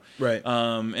 true, you know. Right.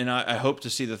 And I hope to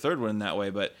see the third one that way,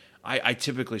 but I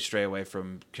typically stray away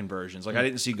from conversions. Like I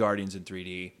didn't see Guardians in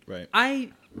 3D. Right.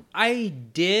 I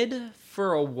did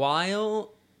for a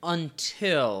while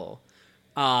until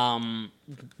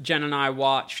Jen and I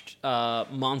watched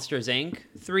Monsters Inc.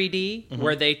 3D,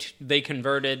 where they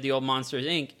converted the old Monsters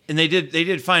Inc. And they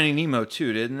did Finding Nemo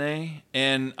too, didn't they?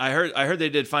 And I heard they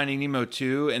did Finding Nemo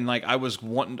too, and like I was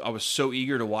so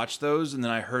eager to watch those, and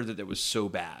then I heard that it was so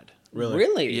bad.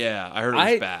 Really? Yeah, I heard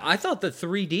it was bad. I thought the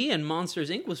 3D in Monsters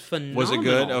Inc. was phenomenal. Was it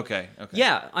good? Okay.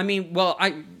 Yeah, I mean, well,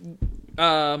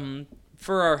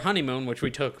 for our honeymoon, which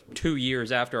we took 2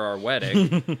 years after our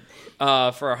wedding,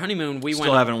 for our honeymoon we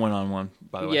Still haven't went on one,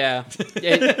 by the way. Yeah,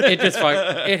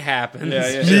 it happens.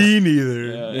 Yeah. Me neither.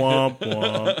 Womp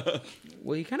womp.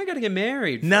 Well, you kind of got to get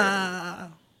married. Nah.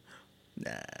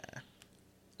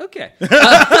 Okay.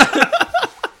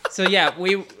 So yeah,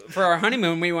 for our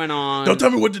honeymoon we went on. Don't tell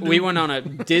me what to do. We went on a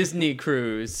Disney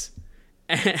cruise.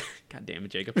 God damn it,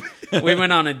 Jacob. We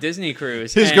went on a Disney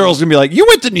cruise. His and- girl's gonna be like, "You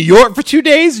went to New York for 2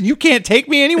 days and you can't take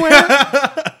me anywhere."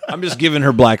 I'm just giving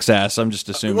her black sass. I'm just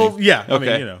assuming. Well, yeah. I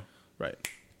Okay. mean, right.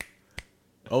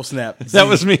 Oh, snap. That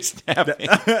was me snapping.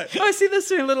 Oh, I see those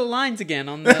three little lines again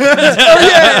on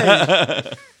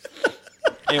the.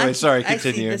 Anyway, sorry. I see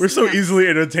Continue. this- We're so easily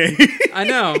entertained. I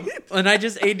know, and I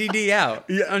just ADD out.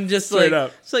 Yeah, I'm just straight like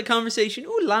up. it's like conversation.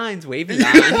 Ooh, lines, waving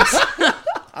lines.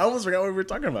 I almost forgot what we were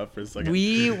talking about for a second.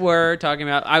 We were talking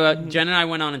about Jen and I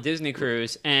went on a Disney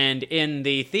cruise, and in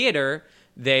the theater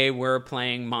they were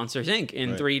playing Monsters Inc.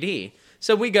 in Right. 3D.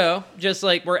 So we go, just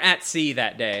like we're at sea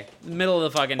that day, middle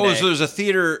of the fucking day. Oh, so there's a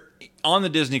theater on the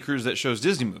Disney cruise that shows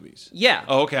Disney movies. Yeah.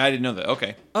 Oh, okay. I didn't know that.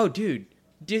 Okay, Oh, dude.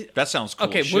 that sounds cool.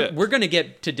 Okay, as shit. we're gonna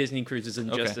get to Disney cruises in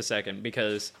just Okay. a second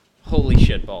because holy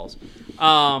shit balls.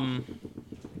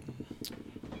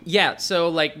 Yeah, so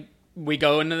like we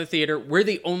go into the theater. We're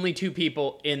the only two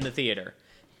people in the theater,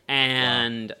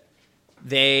 and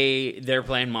they're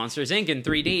playing Monsters Inc. in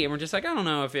 3D, and we're just like, I don't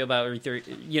know how I feel about the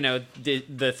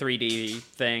 3D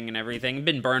thing and everything.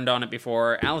 Been burned on it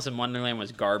before. Alice in Wonderland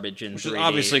was garbage in Which 3D. is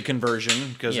obviously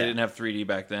conversion because Yeah. they didn't have 3D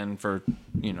back then for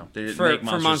they didn't For- make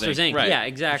for Monsters Inc. Right. Yeah,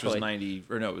 exactly. Which was 90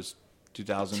 or no, it was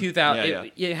 2000. 2000. Yeah,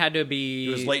 yeah. It had to be.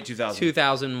 It was late 2000.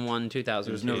 2001, 2002.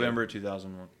 It was November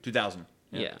 2001. 2000.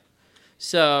 Yeah.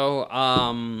 So,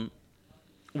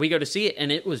 we go to see it,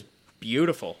 and it was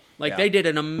beautiful. Like, Yeah. they did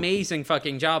an amazing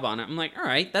fucking job on it. I'm like, all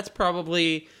right, that's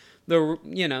probably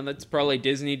that's probably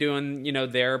Disney doing,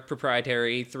 their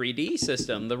proprietary 3D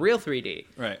system, the real 3D.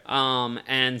 Right.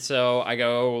 And so I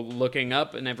go looking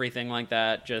up and everything like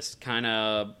that, just kind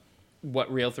of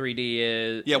what real 3D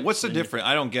is. Yeah, what's the difference?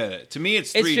 I don't get it. To me,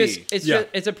 it's 3D.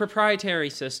 It's a proprietary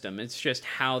system. It's just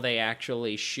how they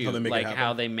actually shoot, How they make it happen.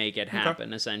 how they make it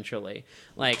happen, essentially.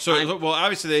 Like, well,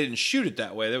 obviously they didn't shoot it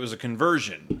that way. That was a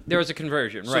conversion. there was a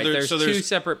conversion, right? there's- There's so two there's-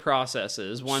 separate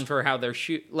processes. One for how they're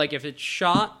shoot. Like if it's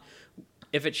shot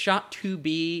to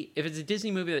be, if it's a Disney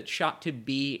movie that's shot to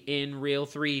be in real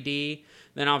 3D,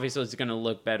 then obviously it's going to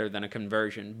look better than a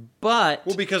conversion. But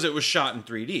Well, because it was shot in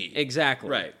 3D. exactly,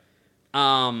 Right.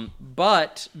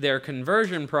 But their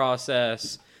conversion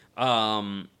process,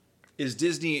 Does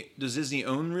Disney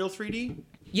own real 3D?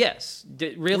 yes,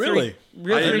 real Really?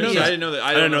 real I 3D. didn't know is- that. I didn't know that.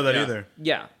 I didn't know that yeah. either.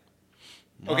 Yeah.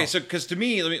 Okay, so because to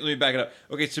me, let me back it up.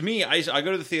 Okay, to me, I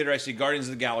go to the theater, I see Guardians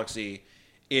of the Galaxy.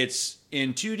 It's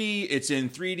in 2D, it's in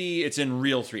 3D, it's in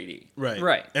real 3D. Right.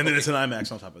 Right. And then it's an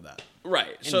IMAX on top of that.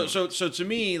 Right. So to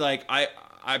me, like I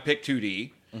pick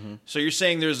 2D. So you're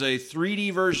saying there's a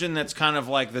 3D version that's kind of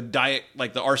like the diet,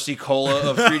 like the RC Cola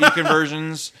of 3D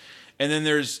conversions, and then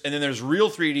there's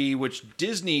real 3D, which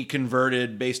Disney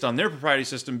converted based on their proprietary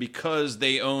system because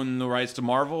they own the rights to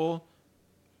Marvel,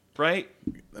 right?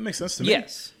 That makes sense to me.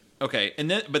 Yes. Okay,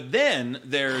 but then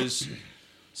there's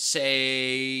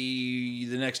say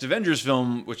the next Avengers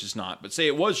film, which is not, but say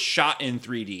it was shot in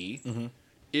 3D,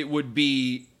 it would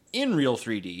be in real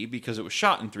 3D because it was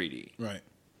shot in 3D. Right.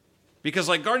 Because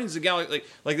like Guardians of the Galaxy,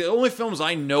 like the only films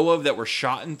I know of that were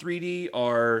shot in 3D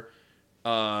are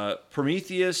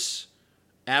Prometheus,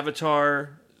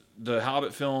 Avatar, the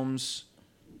Hobbit films.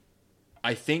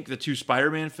 I think the 2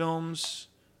 Spider-Man films.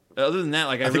 Other than that,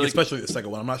 like I think really, especially the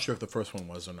second one. I'm not sure if the first one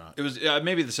was or not. it was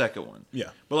maybe the second one.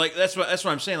 Yeah. But like that's what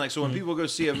I'm saying. Like so when people go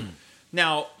see a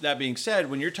now that being said,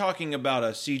 when you're talking about a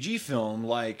CG film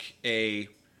like a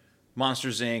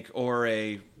Monsters Inc. or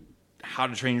a How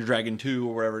to Train Your Dragon 2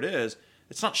 or wherever it is,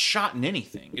 it's not shot in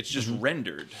anything. It's just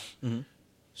rendered.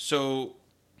 So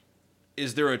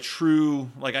is there a true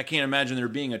like I can't imagine there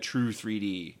being a true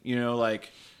 3D, like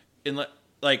in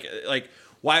like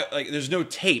why like there's no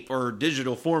tape or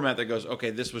digital format that goes, okay,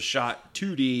 this was shot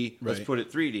 2D, let's Right. put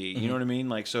it 3D. You know what I mean?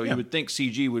 Like so Yeah. you would think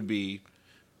CG would be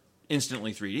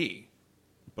instantly 3D.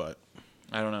 But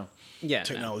I don't know. Yeah. no.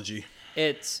 technology.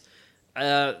 It's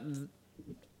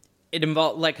it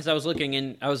involved like because I was looking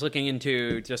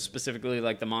into just specifically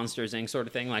like the Monsters Inc. sort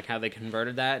of thing, like how they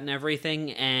converted that and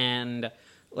everything, and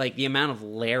like the amount of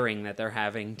layering that they're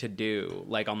having to do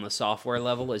like on the software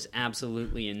level is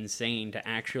absolutely insane to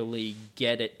actually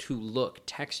get it to look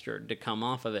textured to come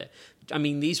off of it. I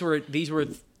mean, these were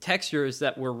textures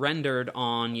that were rendered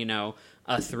on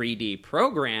a 3D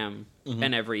program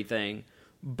and everything,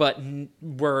 but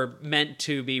were meant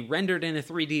to be rendered in a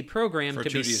 3D program For a to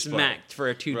be 2D display. smacked for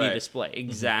a 2D Right. display.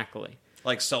 Exactly.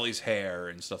 Like Sully's hair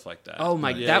and stuff like that. Oh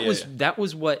my! Yeah, that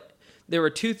was what. There were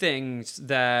two things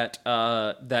that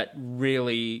that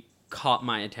really caught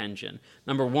my attention.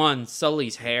 Number one,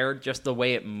 Sully's hair, just the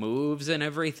way it moves and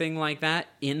everything like that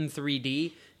in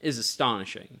 3D is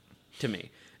astonishing to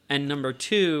me. And number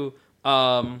two,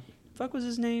 fuck was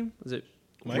his name? Was it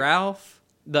Mike? Ralph?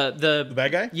 The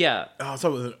bad guy? Yeah. Oh,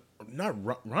 so was it not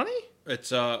Ronnie?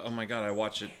 It's oh my god, I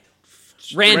watch it.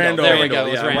 Randall. There we go.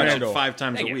 It was Yeah, I watch Randall. it 5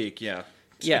 times Thank a you. week. Yeah.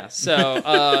 Yeah, so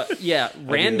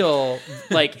Randall,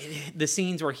 like the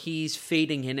scenes where he's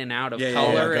fading in and out of Yeah,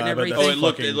 color yeah, and God, but everything. that's Oh, it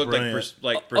looked fucking like brilliant.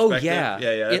 like Oh perspective. yeah,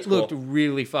 yeah. That's it looked cool.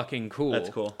 really fucking cool. That's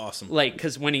cool. Awesome. Like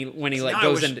because when he like Now I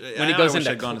goes wish- into now I wish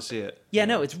I'd gone to see it. Yeah,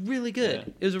 no, it's really good.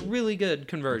 Yeah. It was a really good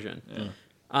conversion.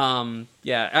 I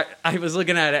was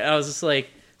looking at it. I was just like,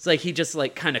 it's like he just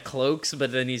like kind of cloaks,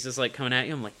 but then he's just like coming at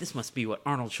you. I'm like, this must be what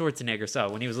Arnold Schwarzenegger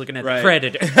saw when he was looking at Right. the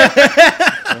Predator.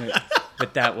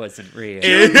 But that wasn't real.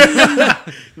 In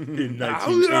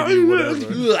 1980,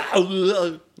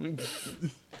 whatever.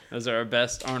 Those are our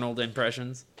best Arnold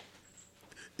impressions.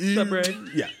 What's up, Ray?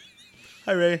 Yeah.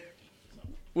 Hi, Ray.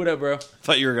 What up, bro?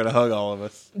 Thought you were gonna hug all of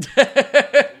us.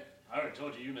 I already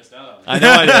told you missed out on it. I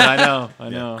know. I did. I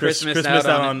know. Chris missed missed out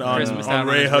out on Chris missed on out on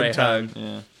Ray his Hug Ray Time. Hug.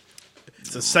 Yeah.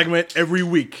 It's a segment every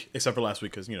week, except for last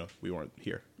week because we weren't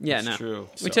here. Yeah, That's no. true.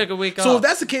 We took a week off. So if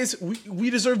that's the case, we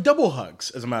deserve double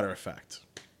hugs. As a matter of fact.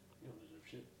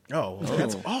 Oh, well,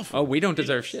 that's awful. Oh, we don't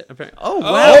deserve shit. Apparently. Oh,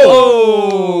 wow.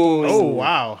 Oh. Oh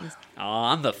wow! Oh,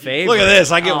 I'm the favorite. Look at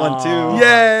this. I get one too.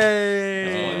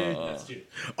 Yay! That's two.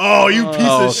 Oh, you piece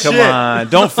Oh, of shit! come on.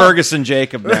 Don't Ferguson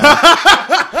Jacob now.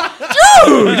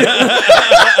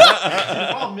 The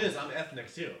problem is I'm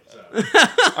ethnic too. So.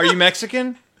 Are you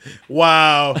Mexican?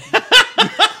 Wow!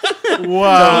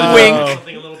 Wow! Wink.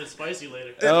 Something a little bit spicy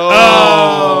later.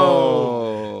 Oh.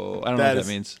 I don't know what that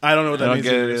means. I don't know what that means.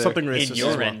 get it Either. either. Something racist. as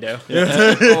well. Innuendo.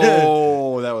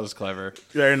 Oh, that was clever.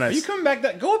 Very Are nice. you coming back?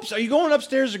 Go up. Are you going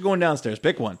upstairs or going downstairs?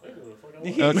 Pick one. Okay.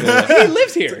 He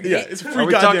lives here. Yeah, it's a free Are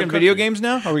we goddamn talking video country. games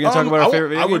now? Are we going to talk about our favorite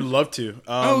video I would games? love to.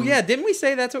 Oh, yeah. Didn't we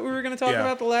say that's what we were going to talk Yeah.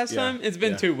 about the last Yeah. time? It's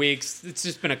been Yeah. 2 weeks. It's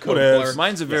just been a code What blur. else?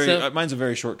 Mine's a very So- mine's a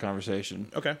very short conversation.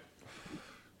 Okay.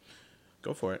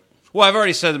 Go for it. Well, I've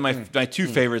already said that my two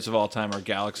favorites of all time are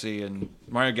Galaxy and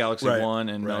Mario Galaxy Right, 1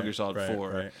 and Metal right, Gear Solid right, 4.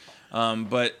 right.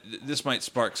 But this might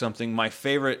spark something. My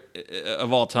favorite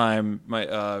of all time,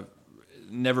 my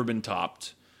never been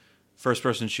topped,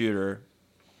 first-person shooter.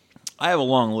 I have a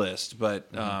long list, but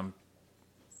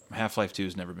Half-Life 2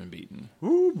 has never been beaten.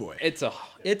 Ooh boy. It's a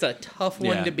tough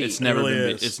one to beat. It's never really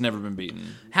been is. it's never been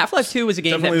beaten. Half-Life 2 was a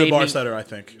game Definitely that the made bar me... setter, I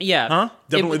think. Yeah. Huh?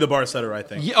 Definitely It- the bar setter, I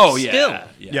think. Oh Still. yeah.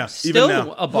 Yeah. Still even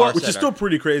now. a bar which is setter. still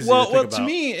pretty crazy. Well, to think to about.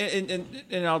 me,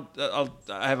 and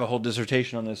I have a whole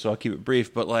dissertation on this, so I'll keep it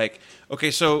brief. But like, okay,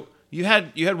 so you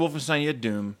had Wolfenstein, you had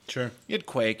Doom, Sure. you had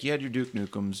Quake, you had your Duke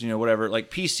Nukems, whatever.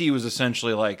 Like PC was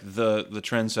essentially like the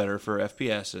trendsetter for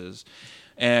FPSs,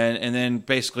 and then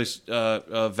basically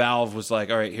Valve was like,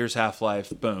 all right, here's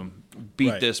Half-Life, boom, beat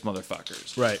Right. this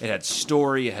motherfuckers. Right. It had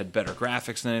story, it had better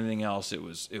graphics than anything else. It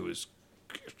was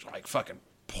like fucking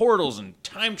portals and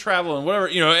time travel and whatever,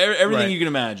 everything Right. you can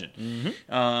imagine.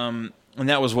 And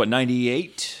that was what,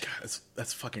 98?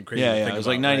 That's fucking crazy. Yeah, to yeah, think it was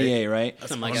about, like 98, right?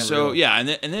 Something like that. So yeah,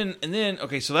 and then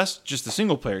okay, so that's just the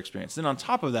single player experience. Then on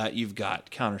top of that, you've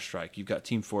got Counter Strike, you've got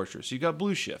Team Fortress, you've got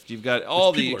Blue Shift, you've got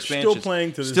all the people are expansions. still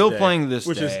playing to this Still day, playing this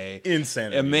which is day.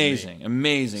 insanity to me.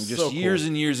 Amazing. Just So cool. years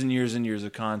and years and years and years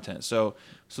of content. So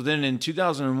then in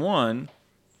 2001,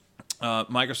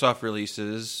 Microsoft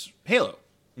releases Halo,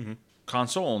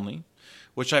 console only,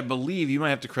 which I believe, you might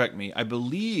have to correct me, I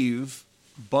believe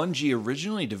Bungie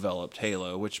originally developed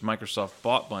Halo, which Microsoft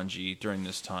bought Bungie during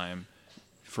this time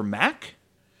for Mac.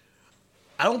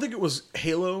 I don't think it was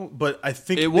Halo, but I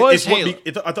think It was it's what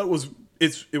Halo. I thought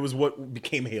it was what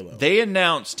became Halo. They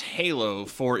announced Halo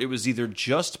for it was either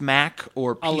just Mac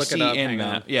or PC I'll look it up, and hang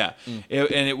Mac. on. Yeah,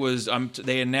 and it was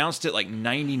they announced it like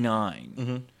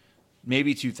 99,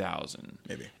 maybe 2000,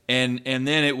 Maybe. and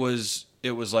then it was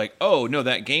like, oh no,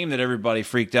 that game that everybody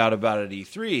freaked out about at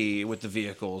E3 with the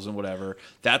vehicles and whatever,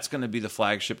 that's going to be the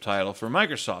flagship title for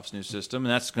Microsoft's new system,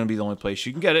 and that's going to be the only place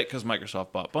you can get it because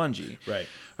Microsoft bought Bungie. Right.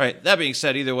 All right. That being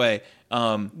said, either way,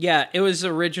 Yeah, it was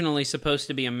originally supposed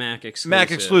to be a Mac exclusive. Mac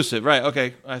exclusive, right?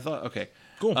 Okay, I thought okay,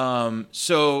 Cool.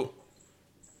 So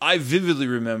I vividly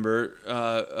remember,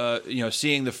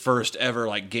 seeing the first ever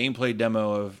like gameplay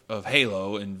demo of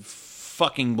Halo and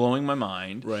fucking blowing my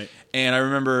mind. Right. And I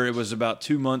remember it was about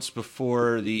 2 months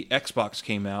before the Xbox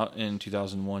came out in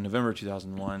 2001, November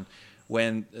 2001,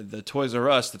 when the Toys R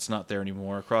Us that's not there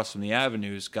anymore across from the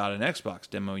Avenues got an Xbox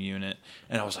demo unit,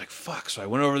 and I was like, fuck. So I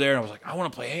went over there and I was like, I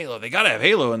want to play Halo. They got to have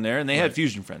Halo in there, and they had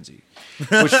Fusion Frenzy,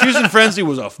 which Fusion Frenzy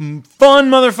was a fun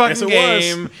motherfucking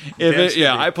game.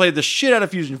 I played the shit out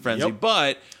of Fusion Frenzy,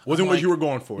 but wasn't what you were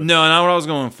going for. No, not what I was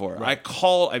going for. Right.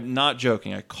 I'm not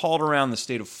joking. I called around the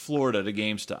state of Florida to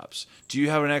GameStops. Do you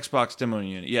have an Xbox demo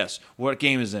unit? Yes. What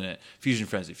game is in it? Fusion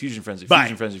Frenzy, Fusion Frenzy,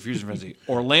 Fusion Frenzy, Fusion Frenzy.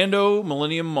 Orlando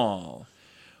Millennium Mall.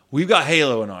 We've got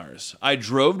Halo in ours. I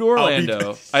drove to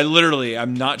Orlando.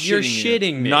 I'm not shitting you. You're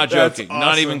shitting me. Not joking. Awesome,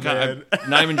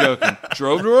 not even joking.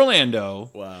 Drove to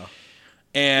Orlando. Wow.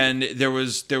 And there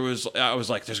was I was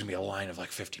like, there's gonna be a line of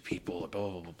like 50 people, blah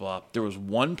blah blah blah. There was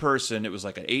one person, it was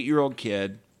like an 8-year-old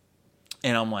kid,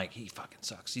 and I'm like, he fucking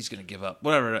sucks. He's gonna give up.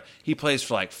 Whatever. He plays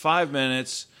for like 5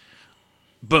 minutes.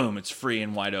 Boom, it's free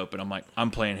and wide open. I'm like,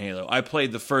 I'm playing Halo. I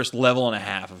played the first level and a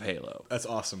half of Halo. That's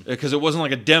awesome. Because it wasn't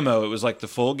like a demo, it was like the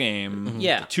full game. Mm-hmm.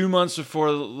 Yeah. 2 months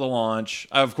before the launch.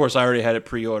 Of course, I already had it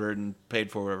pre-ordered and paid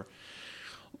for whatever.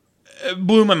 It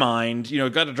blew my mind.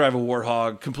 Got to drive a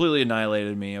Warthog, completely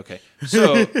annihilated me. Okay.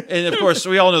 So, and of course,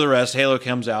 we all know the rest. Halo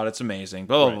comes out, it's amazing.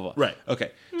 Blah, blah, blah, blah. Right.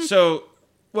 Okay. So,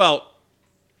 well,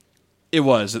 it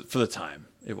was for the time.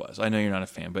 It was. I know you're not a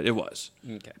fan, but it was.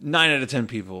 Okay. 9 out of 10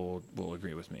 people will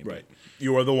agree with me. Right.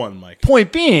 You are the one, Mike.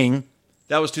 Point being,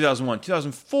 that was 2001.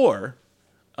 2004,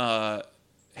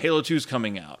 Halo 2 is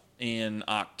coming out in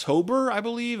October, I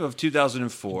believe, of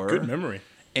 2004. Good memory.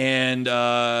 And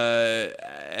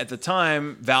at the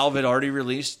time, Valve had already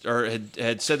released, or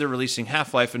had said they're releasing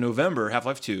Half-Life in November,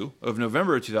 Half-Life 2 of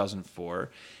November of 2004.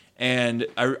 And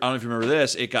I don't know if you remember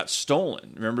this, it got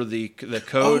stolen. Remember the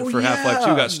code for Half-Life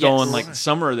 2 got stolen like the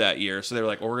summer of that year. So they were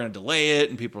like, we're going to delay it.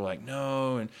 And people were like,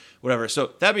 no, and whatever.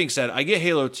 So that being said, I get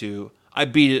Halo 2. I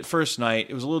beat it first night.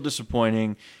 It was a little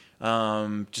disappointing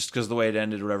just because of the way it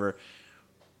ended or whatever.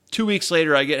 2 weeks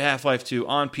later, I get Half-Life 2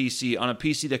 on PC, on a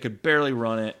PC that could barely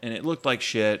run it, and it looked like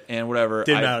shit and whatever.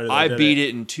 I beat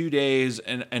it in 2 days,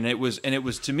 and it was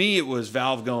to me, it was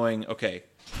Valve going, okay,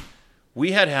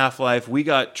 we had Half-Life. We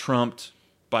got trumped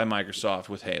by Microsoft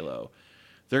with Halo.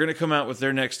 They're going to come out with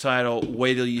their next title.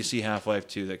 Wait till you see Half-Life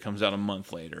 2 that comes out a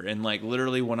month later. And like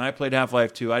literally when I played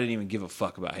Half-Life 2, I didn't even give a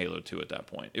fuck about Halo 2 at that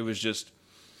point. It was just,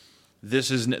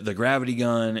 this is the gravity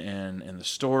gun and the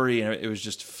story, and it was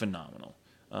just phenomenal.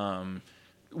 And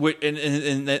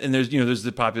there's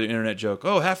the popular internet joke,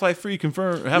 oh, Half-Life 3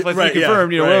 confirmed, Half-Life 3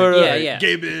 confirmed,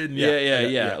 Gaben,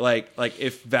 yeah. Like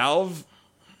if Valve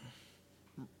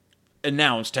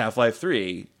announced Half-Life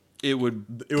 3, it would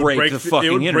break the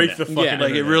fucking internet.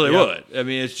 Like it really would. I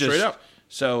mean, it's just straight up.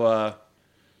 So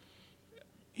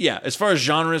as far as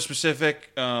genre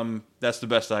specific, that's the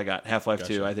best I got. Half-Life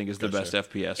 2, I think, is the best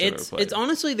FPS I've ever played. It's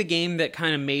honestly the game that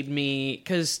kind of made me,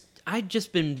 because I'd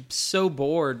just been so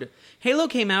bored. Halo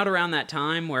came out around that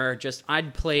time where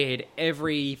I'd played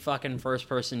every fucking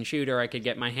first-person shooter I could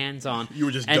get my hands on. You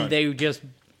were just and done.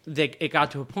 It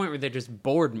got to a point where they just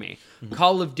bored me. Mm-hmm.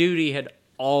 Call of Duty had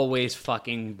always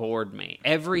fucking bored me.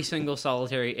 Every single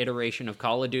solitary iteration of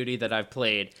Call of Duty that I've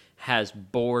played has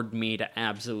bored me to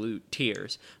absolute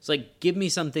tears. It's like, give me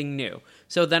something new.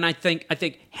 So then I think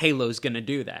Halo's gonna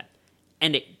do that.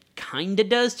 And it kind of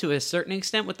does to a certain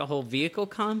extent with the whole vehicle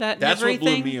combat and everything.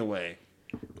 That's what blew me away.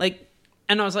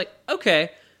 And I was like, okay,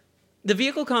 the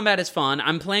vehicle combat is fun.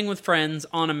 I'm playing with friends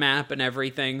on a map and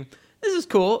everything. This is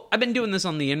cool. I've been doing this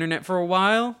on the internet for a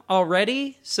while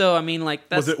already, so I mean, like,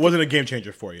 that's wasn't a game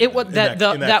changer for you. It was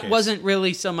that wasn't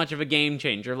really so much of a game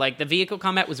changer. Like, the vehicle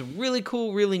combat was a really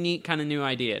cool, really neat kind of new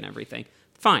idea and everything.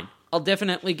 Fine, I'll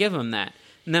definitely give them that.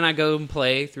 And then I go and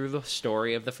play through the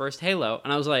story of the first Halo,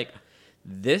 and I was like,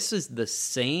 this is the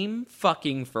same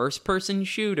fucking first-person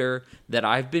shooter that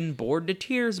I've been bored to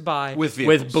tears by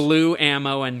with blue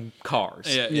ammo and cars.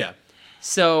 Yeah.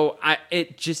 So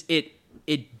it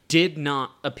did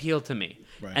not appeal to me.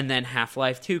 Right. And then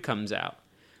Half-Life 2 comes out.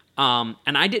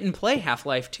 And I didn't play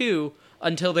Half-Life 2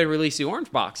 until they released the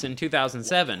Orange Box in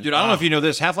 2007. Dude, I don't know if you know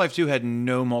this. Half-Life 2 had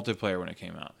no multiplayer when it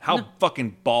came out. How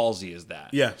fucking ballsy is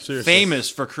that? Yeah, seriously. Famous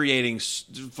for creating,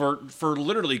 for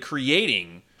literally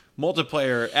creating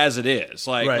multiplayer as it is.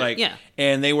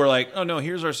 And they were like, oh no,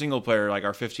 here's our single player, like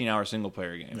our 15-hour single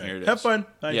player game. Right. Here it is. Have fun.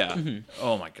 Yeah. Mm-hmm.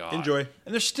 Oh my God. Enjoy.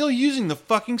 And they're still using the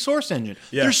fucking Source engine.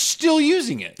 Yeah. They're still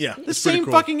using it. Yeah. The same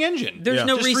fucking engine. There's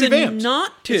no Just reason revamped.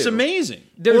 not to. It's amazing.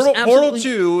 There's Portal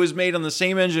 2 is made on the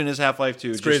same engine as Half-Life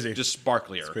 2. It's crazy. Just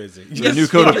sparklier. It's crazy. It's a new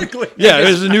coat of, it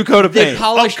was a new coat of They paint.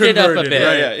 polished it up a bit.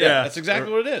 Right. Yeah. That's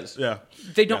exactly what it is. Yeah.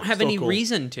 They don't have so any cool.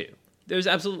 reason to. There's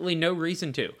absolutely no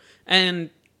reason to.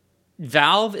 And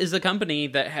Valve is a company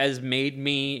that has made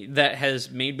me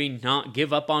not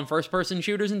give up on first person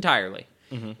shooters entirely.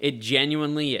 It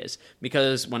genuinely is,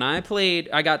 because when I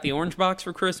got the orange box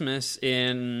for Christmas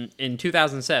in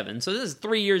 2007. So this is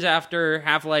 3 years after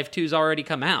Half-Life 2's already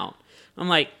come out. I'm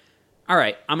like, all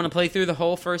right, I'm gonna play through the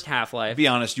whole first Half-Life. Be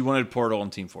honest, you wanted Portal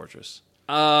and Team Fortress.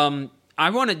 I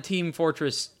wanted Team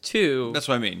Fortress 2. That's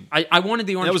what I mean. I wanted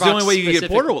the orange That was box. the only way you could get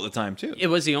specific- Portal at the time too. It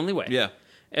was the only way. Yeah.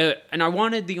 And I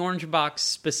wanted the orange box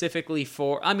specifically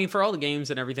for all the games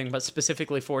and everything, but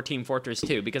specifically for Team Fortress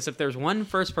 2. Because if there's one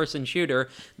first-person shooter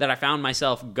that I found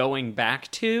myself going back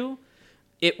to,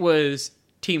 it was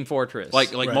Team Fortress. Like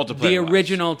multiplayer. the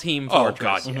original Team Oh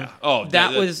Fortress. god, yeah. Oh,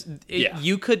 That was... yeah.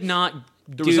 You could not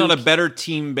There was not a better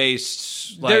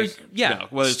team-based, There's- yeah.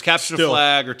 whether it's Capture the Still.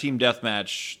 Flag or Team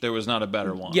Deathmatch, there was not a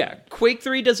better one. Yeah, Quake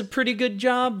 3 does a pretty good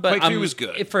job, but Quake 3 was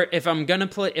good. If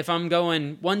I'm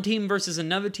going one team versus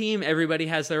another team, everybody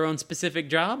has their own specific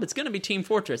job. It's going to be Team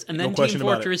Fortress, and then Team question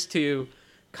about it. Fortress 2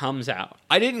 comes out.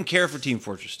 I didn't care for Team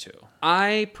Fortress 2.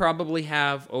 I probably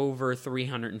have over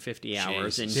 350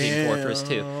 hours in Jesus. Team Fortress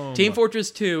 2. Team Fortress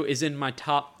 2 is in my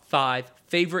top 5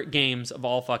 favorite games of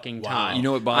all fucking time. You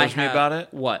know what bothers me about it?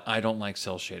 What? I don't like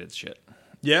cell-shaded shit.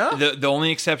 Yeah. The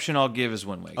only exception I'll give is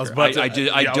Wind Waker. I was about to- I do-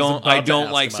 yeah, I I was don't about to don't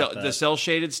ask like about that. the cell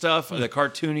shaded stuff, the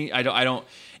cartoony. I don't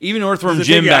even Earthworm Does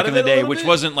it Jim take you back out in of the it a day, little which bit?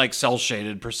 wasn't like cell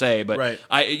shaded per se, but Right.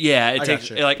 it takes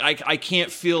gotcha. like I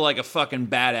can't feel like a fucking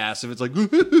badass if it's like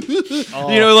Oh.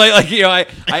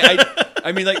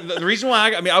 I mean like the reason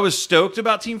why I was stoked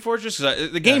about Team Fortress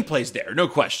because the gameplay's there, no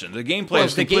question. The gameplay Well,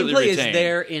 is the completely gameplay is retained.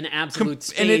 there in absolute and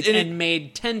speed it- and, and it-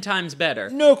 made 10 times better.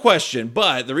 No question,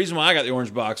 but the reason why I got the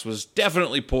orange box was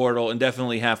definitely Portal and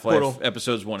definitely Half-Life Portal.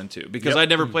 episodes 1 and 2 because Yep. I'd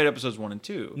never played episodes 1 and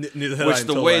 2. Neither had I which the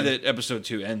until way then. that episode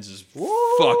 2 ends is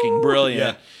fucking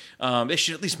brilliant. They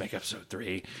should at least make episode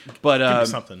 3. But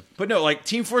something. But no, like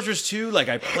Team Fortress 2, like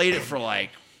I played it for like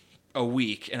a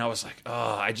week and I was like,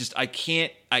 I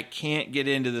can't get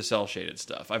into the cell shaded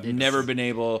stuff. I've never been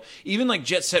able, even like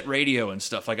Jet Set Radio and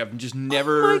stuff. Like I've just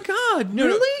never. Oh my god,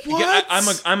 really? Yeah, I'm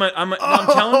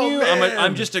telling you, man.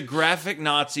 I'm just a graphic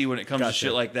Nazi when it comes to Gotcha.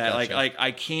 shit like that. Gotcha. Like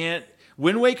I can't.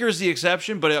 Wind Waker is the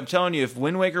exception, but I'm telling you, if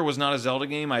Wind Waker was not a Zelda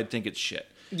game, I'd think it's shit.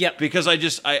 Yep. Because I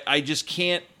just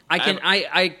can't. I can't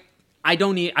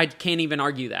even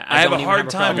argue that. I have don't a even hard have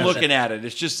time problem with looking it. at it.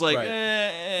 It's just like, Right.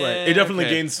 It definitely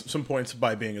okay. gains some points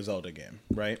by being a Zelda game,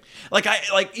 right? Like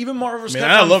even Marvel's Man, Capcom.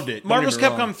 I loved it. Don't Marvel's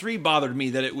get me wrong. Capcom 3 bothered me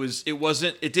that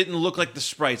it didn't look like the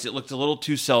sprites. It looked a little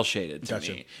too cell shaded to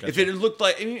Gotcha, me. gotcha. If it had looked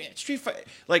like Street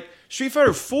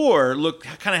Fighter 4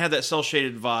 kind of had that cell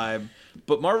shaded vibe,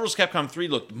 but Marvel's Capcom 3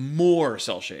 looked more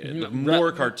cell shaded,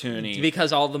 more cartoony.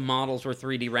 Because all the models were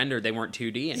 3D rendered, they weren't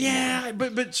 2D anymore. Yeah,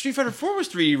 but Street Fighter 4 was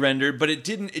 3D rendered, but it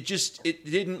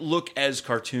didn't look as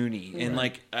cartoony. And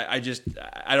like I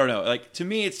don't know. Like to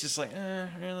me it's just like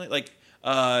really like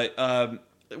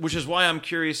which is why I'm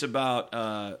curious about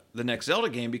the next Zelda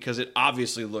game because it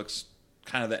obviously looks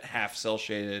kind of that half cell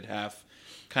shaded, half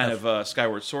kind of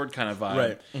Skyward Sword kind of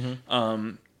vibe.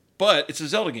 Right. But it's a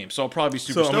Zelda game, so I'll probably be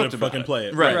super So I'm gonna stoked about fucking play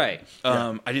it. Right. Right.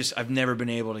 I've never been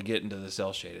able to get into the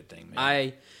cell shaded thing,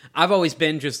 man. I've always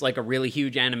been just like a really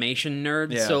huge animation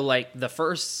nerd. Yeah. So like the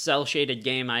first cell shaded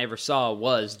game I ever saw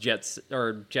was Jet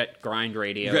Grind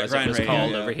Radio, as it Grind was Radio,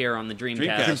 called yeah. over here on the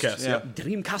Dreamcast. Dreamcast, yeah.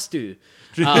 Dreamcastu.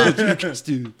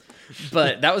 Dreamcast.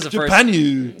 But that was the first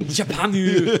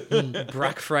Japanu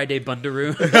Black Friday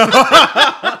Bundaroo.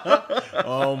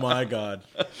 Oh my god,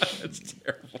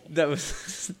 That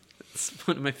was it's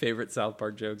one of my favorite South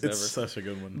Park jokes it's ever. such a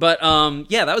good one. But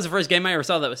yeah, that was the first game I ever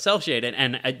saw that was cell shaded,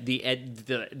 and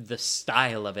the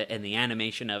style of it and the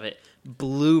animation of it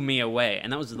blew me away.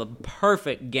 And that was the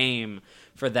perfect game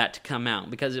for that to come out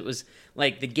because it was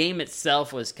like the game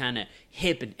itself was kind of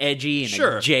hip and edgy in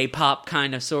Sure. a J-pop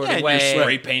kind of sort Yeah, of and way. you're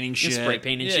spray painting shit. You're spray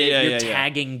painting Yeah, shit. yeah, You're yeah, yeah.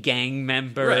 tagging gang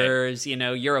members. You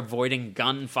know, you're avoiding And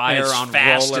gunfire it's on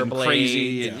fast rollerblades. and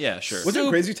crazy. And, yeah, sure. Was it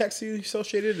Crazy Taxi cell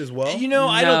shaded as well? You know,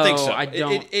 I don't think so. I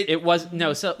don't. It was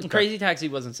no. So Crazy Taxi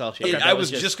wasn't cell shaded. I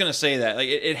was just gonna say that. Like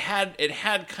it had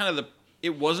kind of the.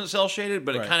 It wasn't cell shaded,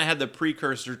 but it Right. kind of had the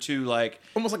precursor to like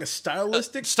almost like a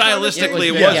stylistic. stylistically.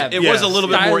 It was- It was yeah. a little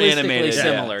bit more Stylistically animated.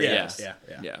 similar, Yeah. yes.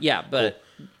 Yeah. Yeah, but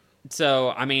so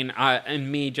I mean,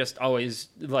 me just always,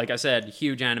 like I said,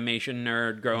 huge animation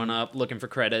nerd growing up, looking for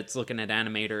credits, looking at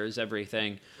animators,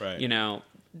 everything. Right. You know,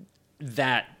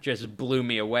 that just blew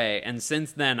me away. And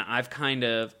since then, I've kind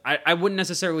of, I wouldn't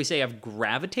necessarily say I've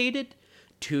gravitated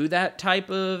to that type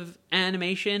of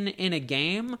animation in a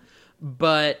game,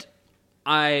 but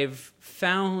I've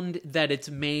found that it's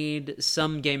made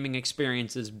some gaming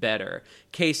experiences better.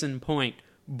 Case in point,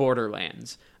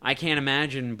 Borderlands. I can't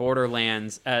imagine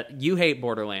Borderlands. You hate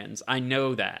Borderlands. I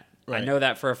know that. Right. I know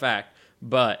that for a fact.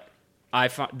 But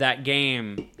that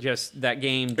game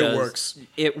does.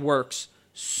 It works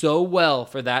so well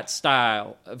for that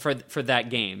style, for that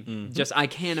game. Mm-hmm. Just I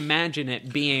can't imagine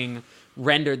it being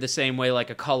rendered the same way like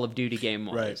a Call of Duty game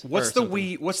was. Right. What's the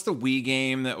Wii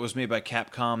game that was made by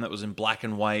Capcom that was in black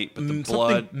and white, but the something-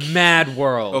 blood? Mad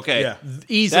World. Okay. Yeah.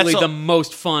 Easily That's the all-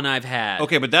 most fun I've had.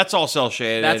 Okay, but that's all cell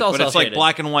shaded. That's all but it's like cel-shaded.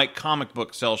 black and white comic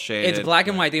book cell shaded. It's black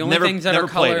and white. The only Never- things that never are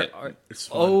played color it. are It's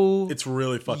fun. oh, It's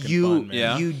really fucking you fun, man.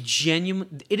 Yeah. you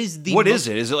genuine. It is the What most, is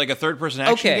it? Is it like a third person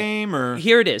action okay game or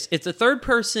here it is. It's a third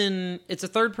person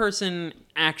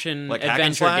action Like hack and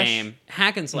adventure slash? game.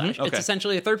 Hack and slash. Okay. It's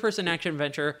essentially a third person action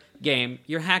adventure game.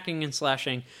 You're hacking and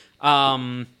slashing.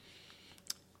 But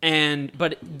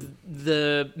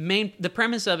the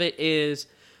premise of it is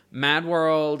Mad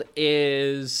World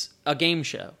is a game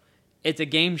show. It's a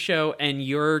game show, and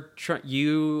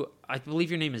I believe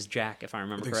your name is Jack, if I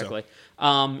remember think so.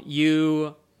 correctly.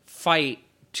 You fight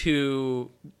to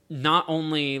not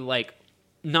only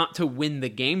not to win the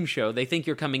game show. They think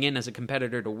you're coming in as a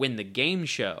competitor to win the game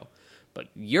show, but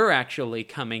you're actually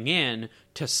coming in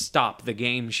to stop the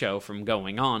game show from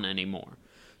going on anymore.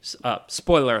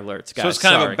 Spoiler alerts, guys. So it's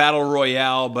kind of Sorry. a battle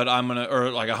royale, but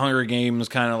or like a Hunger Games,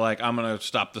 kind of like I'm gonna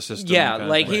stop the system. Yeah, kind of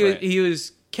like thing. Right. he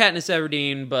was Katniss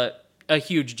Everdeen, but a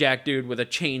huge jack dude with a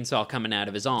chainsaw coming out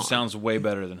of his arm. Sounds way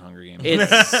better than Hunger Games.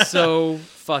 It's so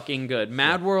fucking good.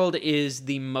 Mad World is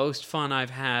the most fun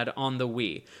I've had on the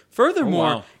Wii. Furthermore,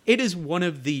 Oh, wow. it is one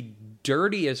of the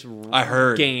dirtiest I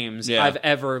heard. games Yeah. I've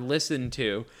ever listened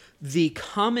to. The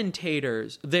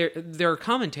commentators, there are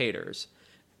commentators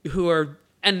who are,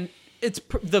 and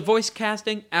the voice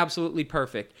casting absolutely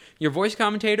perfect. Your voice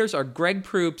commentators are Greg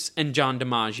Proops and John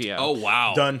DiMaggio. Oh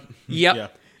wow, Done. Yep. Yeah.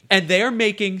 And they are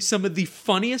making some of the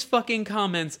funniest fucking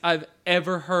comments I've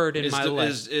ever heard in Is, my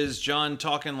life. is John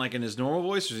talking like in his normal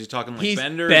voice, or is he talking like He's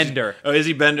Bender? Bender. Is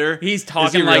he Bender? He's Is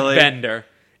talking he like really? Bender.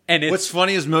 And it's What's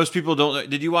funny is most people don't.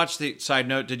 Did you watch the side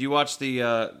note? Did you watch the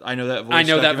I Know That Voice? I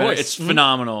Know That documentary? Voice. It's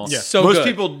phenomenal. Yeah. So most good.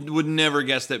 people would never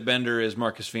guess that Bender is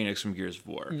Marcus Phoenix from Gears of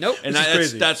War. Nope. And This is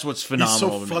crazy. that's what's phenomenal. He's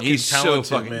to so me. fucking He's talented,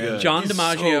 so fucking man. good. John He's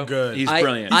DiMaggio. so good. He's I-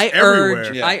 brilliant. I He's urge,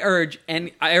 everywhere. Yeah.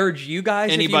 I urge you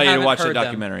guys. Anybody if you to haven't watch the heard them,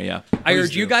 documentary? Yeah. I Please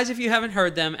urge you do. guys, if you haven't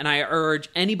heard them, and I urge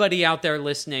anybody out there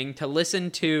listening to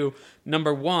listen to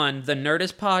number one, the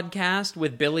Nerdist podcast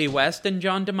with Billy West and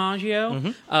John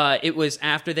DiMaggio. It was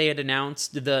after they had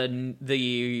announced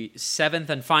the seventh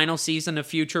and final season of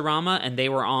Futurama, and they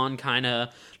were on kind of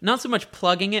not so much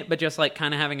plugging it, but just like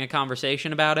kind of having a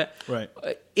conversation about it. Right.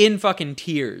 In fucking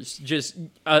tears, just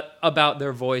about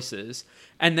their voices.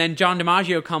 And then John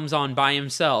DiMaggio comes on by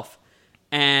himself,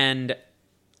 and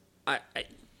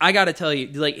I got to tell you,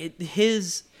 like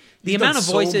the amount done of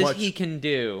so voices much. he can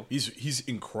do. He's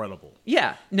incredible.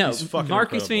 Yeah, no, He's fucking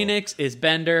Marcus incredible. Phoenix is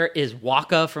Bender, is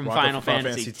Waka from Waka Final from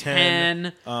Fantasy X.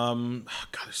 X. God,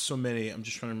 there's so many. I'm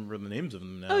just trying to remember the names of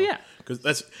them now. Oh, yeah.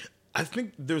 Because I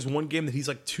think there's one game that he's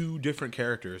like two different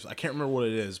characters. I can't remember what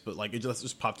it is, but like it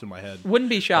just popped in my head. Wouldn't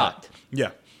be shocked.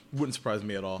 Yeah, wouldn't surprise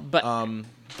me at all. But-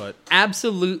 but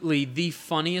Absolutely, the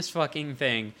funniest fucking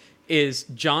thing is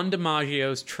John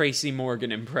DiMaggio's Tracy Morgan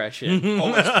impression.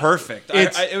 Oh, it's perfect.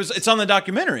 It's on the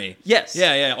documentary. Yes.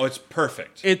 Yeah. Oh, it's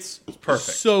perfect. It's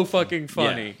perfect. so fucking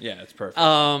funny. Yeah, it's perfect.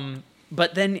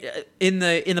 But then in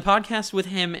the podcast with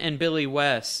him and Billy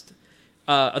West,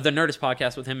 the Nerdist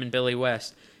podcast with him and Billy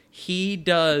West, he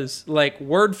does like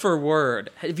word for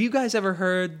word. Have you guys ever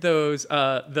heard those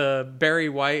the Barry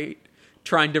White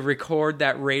trying to record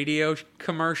that radio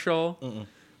commercial?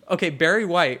 Okay, Barry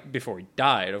White, before he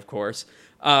died, of course,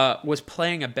 was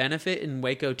playing a benefit in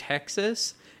Waco,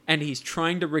 Texas, and he's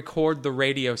trying to record the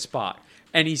radio spot.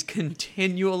 And he's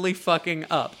continually fucking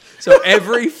up. So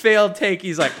every failed take,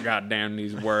 he's like, God damn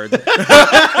these words.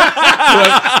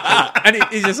 And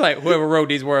he's just like, whoever wrote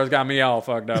these words got me all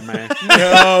fucked up, man.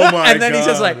 oh my And then he's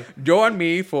just God. like, join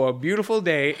me for a beautiful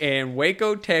day in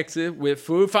Waco, Texas with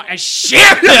food, fun, and shit!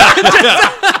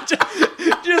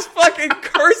 just fucking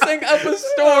cursing up a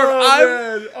storm.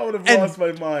 Oh, man, I would have lost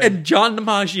my mind. And John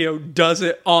DiMaggio does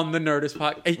it on the Nerdist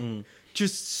podcast.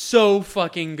 Just so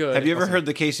fucking good. Have you ever heard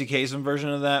the Casey Kasem version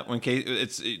of that? Look it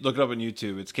up on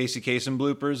YouTube. It's Casey Kasem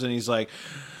bloopers, and he's like,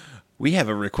 "We have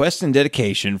a request and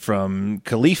dedication from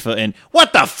Khalifa." And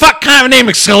what the fuck kind of name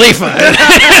is Khalifa?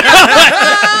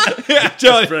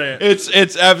 brilliant.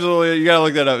 It's absolutely, you gotta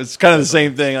look that up. It's kind of the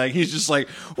same thing. Like he's just like,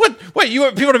 what you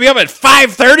want people to be up at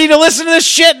 5:30 to listen to this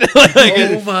shit? Like,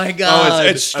 Oh my God.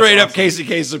 it's straight That's up Casey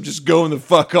Kasem just going the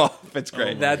fuck off. It's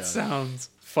great. That sounds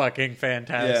fucking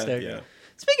fantastic. Yeah.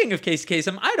 Speaking of Casey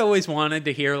Kasem, I'd always wanted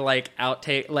to hear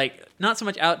not so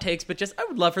much outtakes, but just I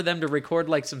would love for them to record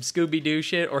like some Scooby Doo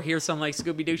shit or hear some like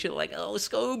Scooby Doo shit like, oh,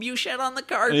 Scoob, you shit on the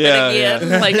carpet again.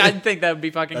 Yeah. Like, I think that would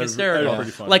be fucking hysterical. pretty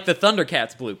funny. Like the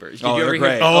Thundercats bloopers. Did you they're ever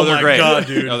great. hear? Oh, they're my great. god,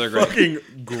 dude! Oh, they're great. Fucking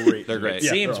great. They're great.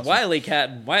 Yeah, Seems they're awesome. Wily Cat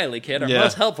and Wily Kid are Yeah.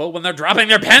 most helpful when they're dropping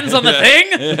their pens on the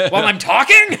thing while I'm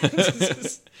talking.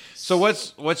 So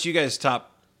what's you guys'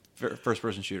 top first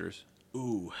person shooters?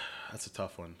 Ooh, that's a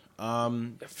tough one.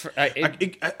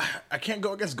 I can't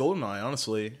go against GoldenEye,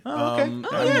 honestly. Oh, okay.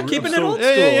 I'm keeping it so- old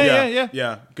Yeah.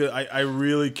 Yeah, good. I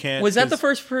really can't. Was that the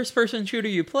 'cause- first person shooter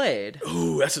you played?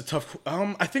 Ooh, that's a tough.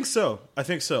 I think so. I'd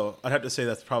have to say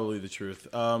that's probably the truth.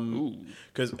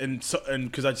 Because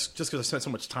I just because I spent so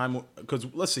much time. Because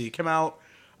let's see, it came out.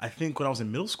 I think when I was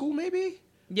in middle school, maybe.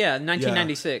 Yeah,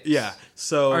 1996. Yeah.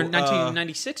 So Or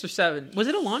 1996 or 7. Was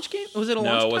it a launch game? Was it a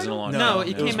launch No, it wasn't title? a launch. No,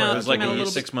 game. it came out. It was like came out a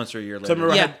little 6 months or a year So I later.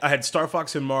 remember Yeah. I had Star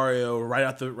Fox and Mario right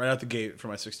out the gate for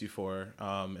my 64,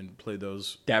 and played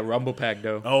those. That Rumble Pack,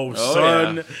 though. Oh, Oh,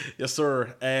 son, yeah. yes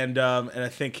sir. And I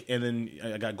think, and then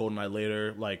I got GoldenEye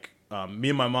later. Like me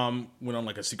and my mom went on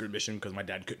like a secret mission because my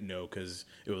dad couldn't know because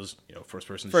it was first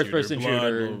person First-person shooter, blood,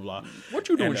 shooter. blah blah blah. What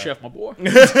you doing, And, Chef, my boy?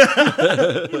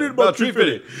 About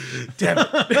 350. Damn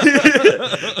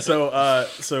it.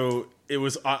 So it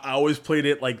was. I always played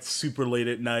it like super late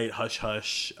at night, hush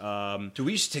hush. Dude,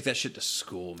 we used to take that shit to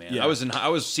school, man. Yeah. I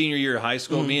was senior year of high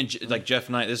school. Me and Jeff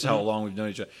and I. This is how long we've known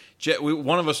each other.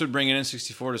 One of us would bring an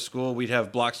N64 to school. We'd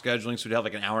have block scheduling, so we'd have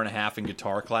like an hour and a half in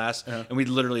guitar class, and we'd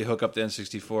literally hook up the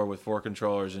N64 with 4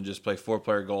 controllers and just play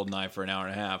 4-player GoldenEye for an hour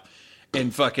and a half. In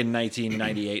fucking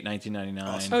 1998,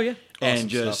 1999. Oh, yeah. And Awesome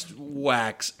just stuff.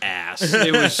 wax ass.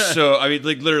 It was so. I mean,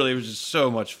 like literally, it was just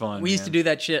so much fun. We used to do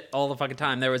that shit all the fucking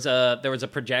time. There was a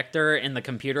projector in the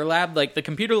computer lab. Like, the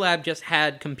computer lab just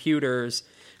had computers.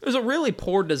 It was a really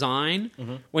poor design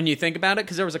when you think about it,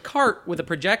 because there was a cart with a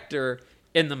projector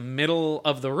in the middle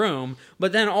of the room,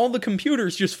 but then all the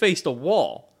computers just faced a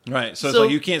wall. Right, so it's So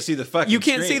like you can't see the fucking. You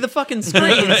can't screen. see the fucking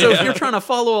screen. So if you're trying to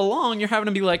follow along, you're having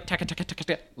to be like, taka, taka, taka,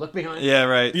 taka. Look behind. Yeah,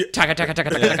 right. Taka, taka, taka,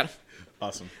 taka, taka.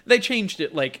 Awesome. They changed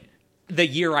it like the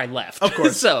year I left. Of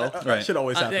course. So Right. Shit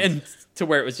always happens. and to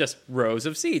where it was just rows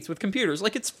of seats with computers,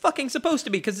 like it's fucking supposed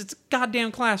to be, because it's a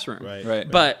goddamn classroom.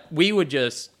 Right. But we would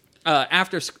just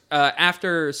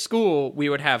after school we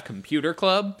would have computer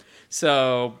club.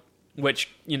 So which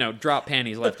drop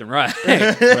panties left and right.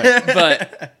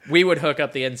 But we would hook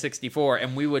up the N64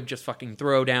 and we would just fucking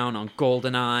throw down on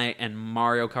GoldenEye and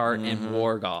Mario Kart and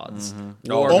War Gods.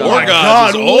 Oh my my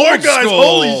God, God, War Gods,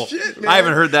 holy shit, man. I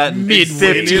havenn't heard that in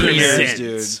Midway 15 years,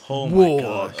 cents. dude. Oh my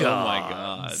War god. Oh my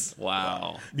God!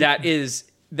 Wow.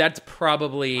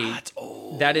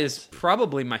 That's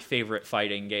probably my favorite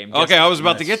fighting game. Okay, I was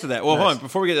about to Nice. get to that. Well, hold Nice. on.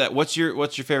 Before we get to that, what's your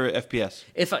favorite FPS?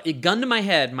 If gun to my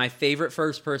head, my favorite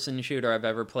first-person shooter I've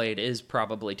ever played is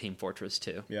probably Team Fortress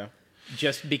 2. Yeah.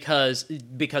 Just because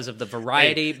of the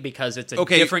variety, because it's a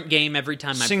Okay. different game every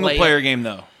time I play Single player game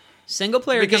though. Single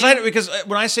player Because game. because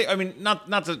when I say, I mean,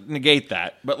 not to negate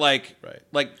that, but like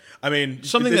I mean,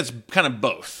 something it- that's kind of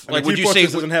both. I mean, Like, would Team you say?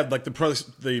 Fortress doesn't have like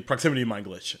the proximity mine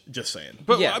glitch? Just saying.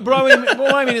 But Yeah. I mean,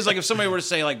 what I mean is like if somebody were to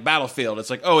say like Battlefield, it's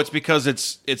like, oh, it's because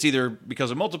it's either because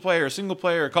of multiplayer or single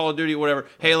player or Call of Duty, whatever,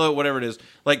 Halo, whatever it is.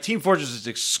 Like Team Fortress is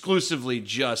exclusively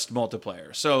just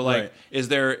multiplayer. So like, Right. is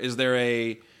there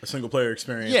a A single player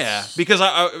experience. yeah? Because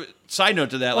I side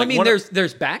note to that, Well, like I mean, one-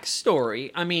 there's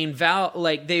backstory. I mean,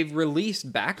 they've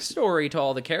released backstory to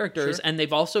all the characters, and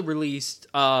they've also released.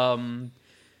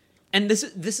 And this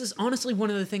is honestly one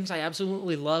of the things I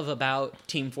absolutely love about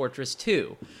Team Fortress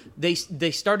 2. They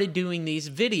started doing these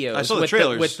videos I saw the with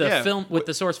trailers, with the yeah. film with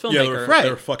the source Yeah, filmmaker.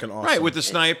 they're fucking awesome. right with the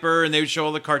sniper, and they would show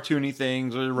all the cartoony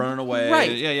things, or running away.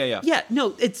 Right. Yeah. Yeah,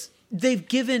 no, they've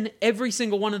given every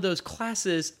single one of those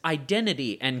classes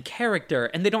identity and character,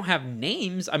 and they don't have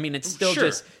names. I mean, it's still Sure.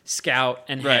 just scout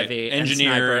and Right. heavy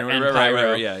Engineer and sniper and right,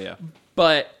 pyro. yeah.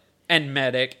 But and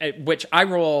medic, which I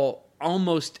roll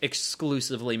almost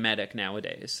exclusively medic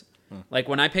nowadays. Like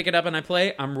when I pick it up and I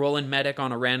play, I'm rolling medic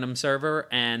on a random server,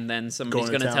 and then somebody's Going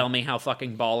to going to town. tell me how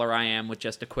fucking baller I am with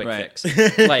just a quick Right.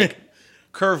 fix. Like,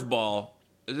 Curveball.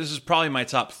 This is probably my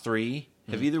top 3.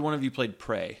 Have either one of you played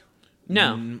Prey?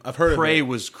 no. I've heard Prey of it.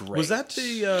 was great. Was that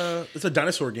the? It's a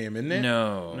dinosaur game, isn't it?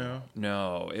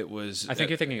 No. It was. I think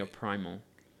you're thinking of Primal.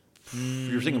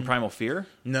 you're thinking Primal Fear.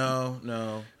 No.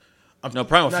 No,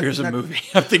 Primal Not- Fear is a not- movie.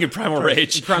 I'm thinking Primal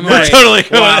Rage. Primal We're Rage. totally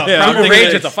Wow. yeah, I'm Primal thinking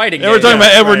Rage that- is a fighting Yeah, game. we're talking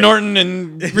about Edward right. Norton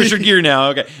and Richard Gere now.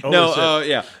 Okay, no, shit.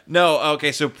 yeah, no.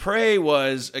 Okay, so Prey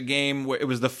was a game where it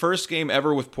was the first game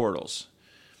ever with portals.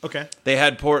 Okay. They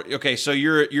had Okay, so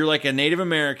you're like a Native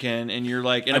American, and you're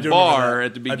like in I a do remember bar that.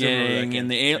 at the I do remember that beginning,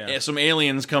 game. and some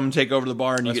aliens come take over the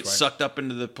bar, and you That's get right. sucked up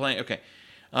into the plane. Okay,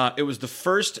 it was the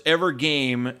first ever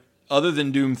game other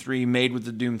than Doom 3 made with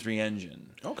the Doom 3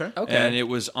 engine. Okay. Okay. And it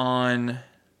was on.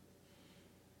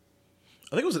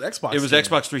 I think it was an Xbox. It was game.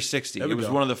 Xbox 360. There we It was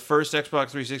go. one of the first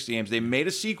Xbox 360 games. They made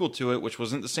a sequel to it, which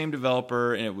wasn't the same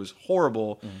developer, and it was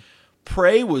horrible.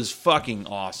 Prey was fucking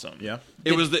awesome. Yeah.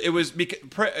 It was because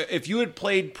if you had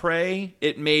played Prey,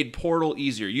 it made Portal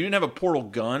easier. You didn't have a Portal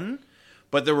gun,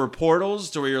 but there were portals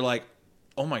to where you're like,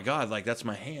 oh my god, like that's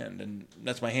my hand, and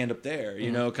that's my hand up there, you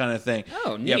know, kind of thing.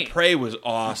 Oh, yeah. neat. Prey was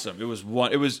awesome. It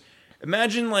was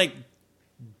imagine like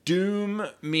Doom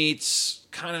meets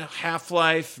kind of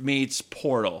Half-Life meets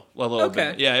Portal a little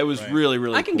Okay. bit. Yeah, it was Right. really,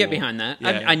 really I can get cool. behind that.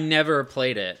 Yeah. I never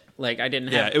played it. Like I didn't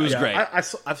have. Yeah, it was Yeah, great.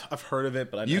 I've heard of it,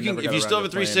 but I You can, never if got you still around have a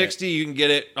to playing 360, you can get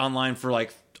it online for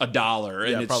like $1,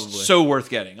 and Yeah, it's probably. so worth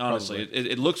getting. Honestly,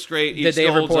 Probably. it looks great. It Did they still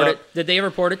ever holds port up. it? Did they ever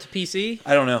port it to PC?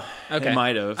 I don't know. Okay, They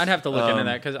might have. I'd have to look into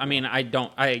that because I mean I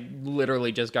don't. I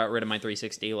literally just got rid of my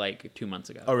 360 like 2 months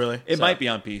ago. Oh, really? It might be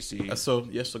on PC. So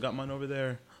yes, I got mine over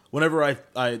there. Whenever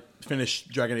I finish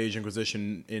Dragon Age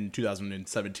Inquisition in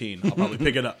 2017, I'll probably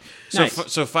pick it up. So,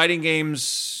 Nice. so fighting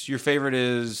games, your favorite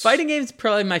is Fighting games,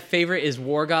 probably my favorite is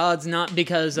War Gods, not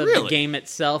because of the Really? game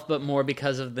itself, but more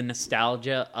because of the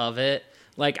nostalgia of it.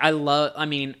 Like I loved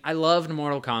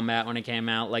Mortal Kombat when it came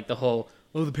out. Like the whole,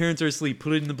 oh, the parents are asleep,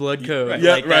 put it in the blood code,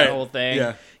 Yeah, like right. that whole thing.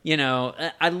 Yeah. You know,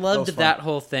 I loved fun. that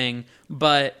whole thing.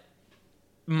 But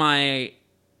my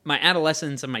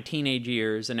adolescence and my teenage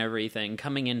years and everything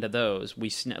coming into those,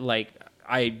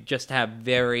 I just have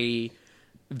very,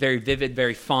 very vivid,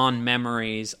 very fond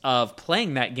memories of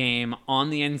playing that game on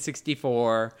the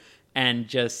N64, and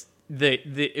just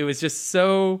it was just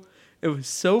so. It was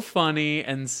so funny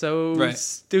and so Right.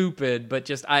 stupid, but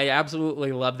just I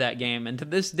absolutely love that game. And to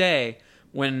this day,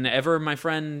 whenever my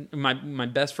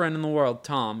best friend in the world,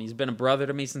 Tom, he's been a brother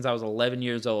to me since I was 11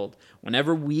 years old.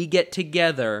 Whenever we get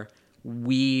together,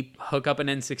 we hook up an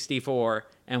N64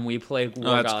 and we play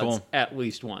War that's Gods cool. at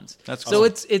least once. That's so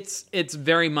awesome. it's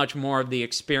very much more of the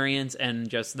experience and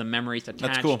just the memories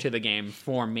attached cool. to the game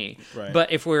for me. Right. But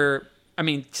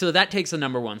so that takes the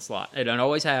number one slot. It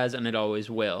always has and it always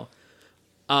will.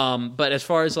 But as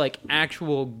far as like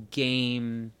actual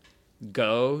game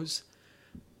goes,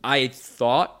 I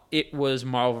thought it was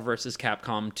Marvel vs.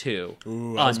 Capcom 2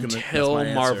 Ooh, I was gonna- that's until my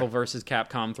answer. Marvel vs.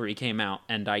 Capcom 3 came out,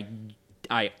 and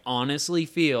I honestly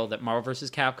feel that Marvel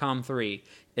vs. Capcom 3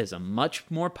 is a much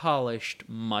more polished,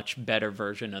 much better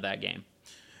version of that game.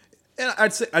 And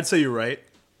I'd say you're right,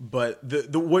 but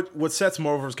the what sets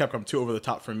Marvel vs. Capcom 2 over the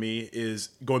top for me is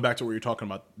going back to what you're talking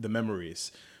about, the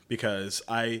memories, because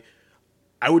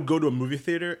I would go to a movie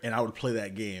theater and I would play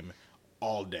that game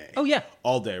all day. Oh, yeah.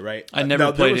 all day, right? I never Now,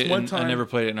 there played was it. one I time- never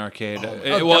played it in arcade. that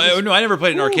Well, was- no, I never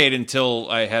played it in arcade until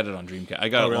I had it on Dreamcast. I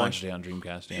got it really? launch day on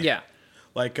Dreamcast. Yeah. Yeah.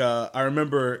 Like I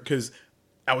remember because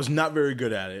I was not very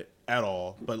good at it at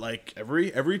all, but like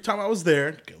every time I was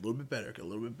there, get a little bit better, get a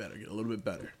little bit better, get a little bit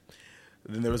better.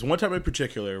 And then there was one time in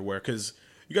particular where, because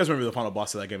you guys remember the final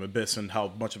boss of that game, Abyss, and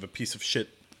how much of a piece of shit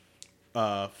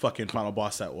fucking final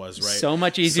boss that was, right? So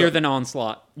much easier So- than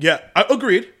Onslaught. Yeah, I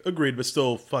agreed, but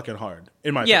still fucking hard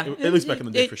in my Yeah. at least back in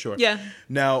the day for sure. Yeah.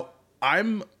 Now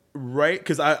I'm right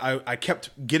because I kept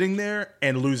getting there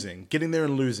and losing, getting there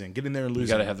and losing, getting there and losing.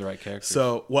 You got to have the right character.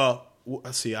 So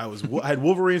let's see. I had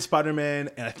Wolverine,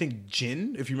 Spider-Man, and I think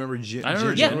Jin. If you remember Jin, I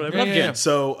remember Jin, Jin. whatever. Yeah, yeah, yeah.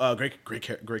 So great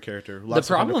character. The Lots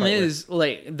of fun to problem fight with. is,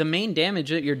 like, the main damage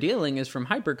that you're dealing is from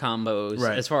hyper combos,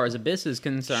 Right. as far as Abyss is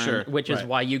concerned, Sure. which is Right.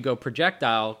 why you go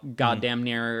projectile goddamn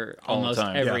near All the almost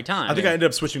time. every Yeah. time. I think I ended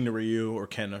up switching to Ryu or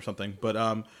Ken or something. But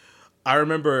I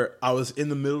remember I was in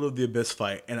the middle of the Abyss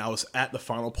fight and I was at the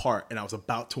final part and I was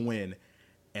about to win,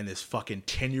 and this fucking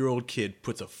 10-year-old kid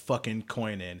puts a fucking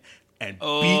coin in and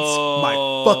beats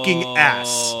my fucking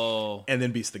ass and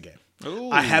then beats the game.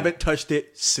 Ooh. I haven't touched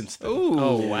it since then.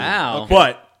 Oh, wow.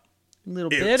 But A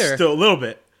little it's bitter. still a little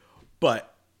bit, but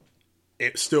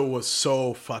it still was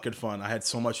so fucking fun. I had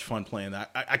so much fun playing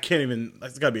that. I can't even.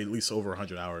 It's got to be at least over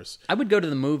 100 hours. I would go to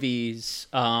the movies,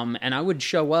 and I would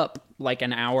show up like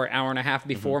an hour and a half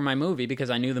before my movie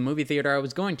because I knew the movie theater I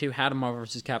was going to had a Marvel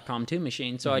vs. Capcom 2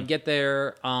 machine. So I'd get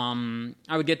there. I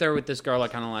would get there with this girl I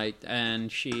kind of liked, and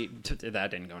that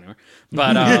didn't go anywhere.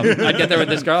 But I'd get there with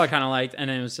this girl I kind of liked, and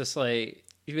it was just like.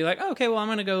 You'd be like, oh, okay, well, I'm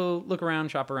going to go look around,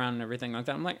 shop around, and everything like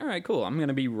that. I'm like, all right, cool. I'm going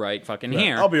to be right fucking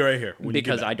here. I'll be right here when you get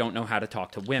Because back. I don't know how to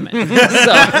talk to women.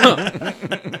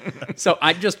 So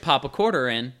I'd just pop a quarter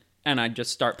in, and I'd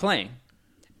just start playing.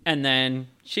 And then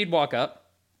she'd walk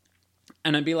up,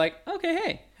 and I'd be like, okay,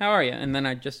 hey, how are you? And then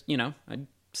I'd just, I'd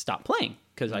stop playing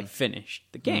because I finished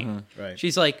the game. Right.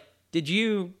 She's like,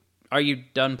 are you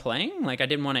done playing? Like, I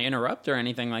didn't want to interrupt or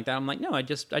anything like that. I'm like, no, I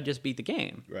just beat the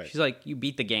game. Right. She's like, you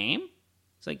beat the game?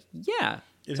 It's like, yeah.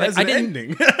 It It's has like, an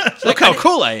ending. Look how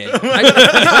cool I am.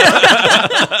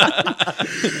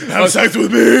 Have sex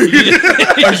with me.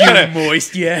 Are you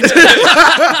moist yet?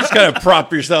 Just kind of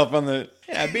prop yourself on the.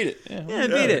 Yeah, I beat it. Yeah, Yeah, I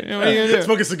beat it. what are you gonna do?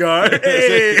 Smoke a cigar.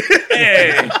 Hey.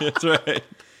 That's right.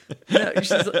 No,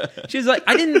 she's like,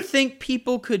 I didn't think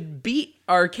people could beat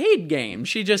arcade games.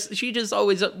 She just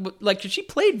always like, she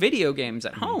played video games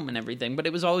at home and everything, but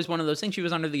it was always one of those things. She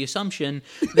was under the assumption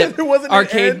that There wasn't an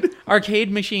end.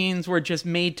 arcade machines were just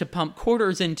made to pump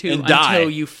quarters into And until die.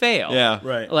 you fail. Yeah.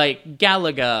 Right. Like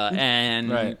Galaga and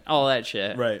Right. all that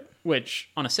shit. Right. Which,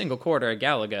 on a single quarter at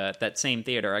Galaga at that same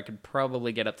theater, I could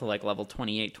probably get up to like level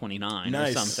 28, 29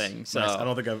 Nice. or something. So Nice. I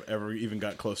don't think I've ever even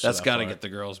got close to That's that got to far. get the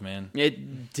girls, man.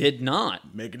 it did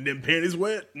not. Making them panties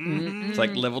wet. It's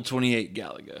like level 28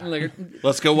 Galaga. Like,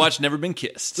 Let's go watch Never Been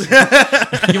Kissed. you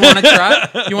want to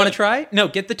try? You want to try? No,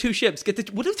 get the two ships.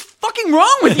 What is fucking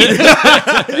wrong with you?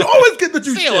 You always get the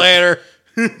two See you shit. later.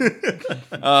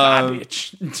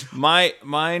 Bitch.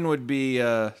 Mine would be.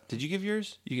 Did you give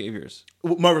yours? You gave yours.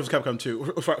 Marvel vs. Capcom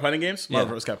 2. Fighting games?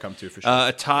 Marvel vs. Capcom 2 for sure.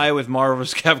 A tie with Marvel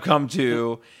vs. Capcom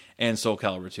 2 and Soul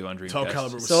Calibur 2 on Dreamcast. Soul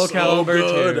Calibur was Soul so Calibur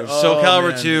good. 2. Oh, Soul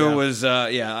Calibur man, 2 yeah. was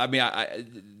I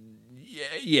mean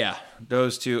yeah,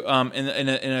 those two.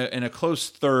 In a close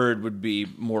third would be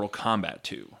Mortal Kombat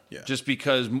 2. Yeah. Just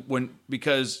because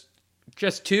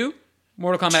Just two?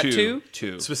 Mortal Kombat 2?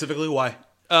 two. Specifically, why?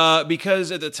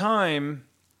 Because at the time,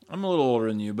 I'm a little older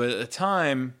than you, but at the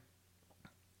time,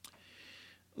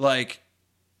 like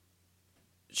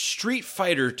Street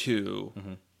Fighter 2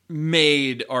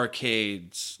 made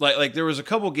arcades like there was a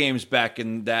couple games back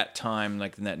in that time,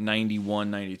 like in that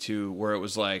 91, 92, where it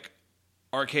was like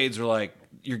arcades were like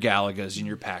your Galagas and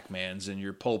your Pac-Mans and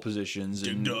your pole positions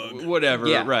and Doug. whatever,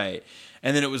 Yeah. right?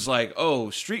 And then it was like, oh,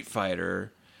 Street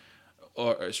Fighter.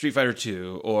 Or Street Fighter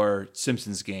 2, or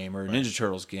Simpsons game, or Ninja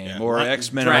Turtles game, Yeah. or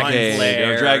X-Men Dragon Arcade,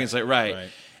 Slayer. or Dragon Slayer, right? Right.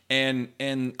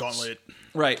 And Gauntlet.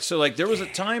 right. So like there was a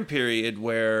time period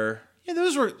where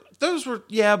those were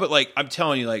but like I'm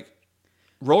telling you, like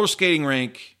roller skating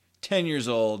rink, 10 years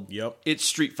old. Yep. It's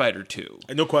Street Fighter 2.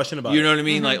 No question about it. You know what I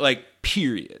mean? Like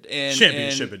period. And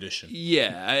Championship edition.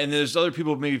 Yeah, and there's other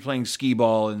people maybe playing skee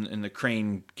ball and the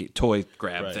crane toy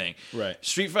grab Right, thing. right.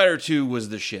 Street Fighter 2 was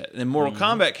the shit. And then Mortal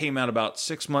Kombat came out about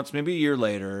 6 months, maybe a year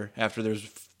later, after there's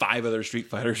 5 other Street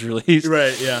Fighters released.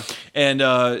 Right, yeah. And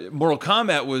Mortal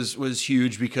Kombat was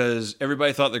huge because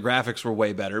everybody thought the graphics were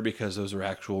way better because those were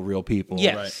actual real people.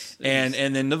 Yes. And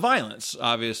then the violence,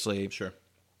 obviously. Sure.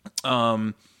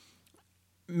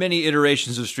 Many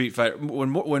iterations of Street Fighter. When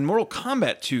Mortal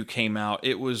Kombat 2 came out,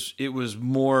 it was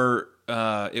more.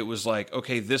 It was like,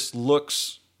 okay, this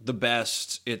looks the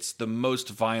best. It's the most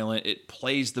violent. It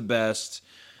plays the best.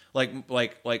 Like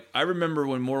I remember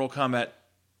when Mortal Kombat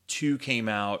 2 came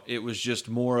out, it was just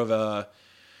more of a.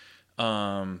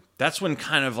 That's when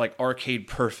kind of like arcade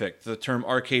perfect, the term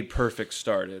arcade perfect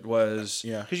started, was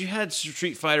because you had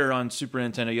Street Fighter on Super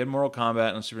Nintendo, you had Mortal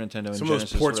Kombat on Super Nintendo, and Some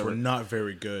Genesis, of those ports whatever. were not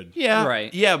very good. Yeah,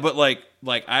 Right. Yeah, but like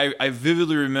I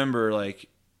vividly remember like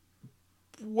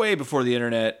way before the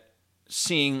internet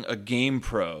seeing a Game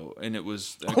Pro, and it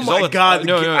was my God,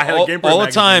 I had a Game Pro all the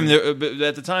magazine. time. But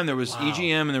at the time, there was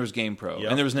EGM and there was Game Pro, Yep.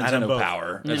 and there was I had them Nintendo both.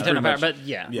 Power. That's Nintendo pretty Power, much- but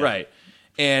yeah. Yeah. right.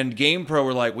 And Game Pro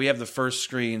were like, we have the first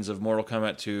screens of Mortal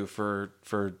Kombat 2 for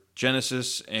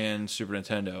Genesis and Super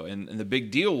Nintendo. And the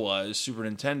big deal was Super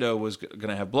Nintendo was going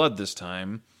to have blood this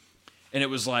time. And it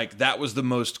was like, that was the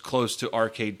most close to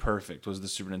arcade perfect, was the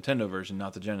Super Nintendo version,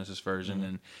 not the Genesis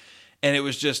version. And it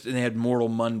was just, and they had Mortal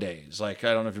Mondays. Like,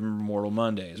 I don't know if you remember Mortal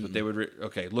Mondays, but they would,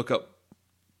 look up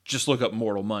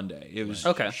Mortal Monday. It was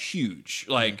huge.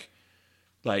 Like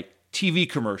TV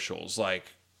commercials, like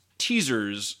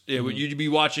teasers. You'd be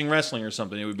watching wrestling or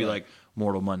something. It would be like,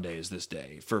 Mortal Monday is this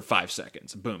day for 5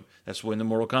 seconds. Boom. That's when the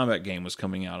Mortal Kombat game was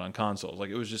coming out on consoles. Like,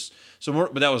 it was just so.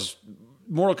 But that was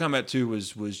Mortal Kombat 2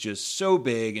 was just so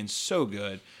big and so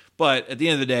good. But at the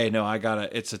end of the day, no,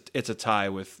 it's a tie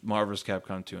with Marvel vs.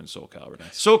 Capcom 2 and Soul Calibur.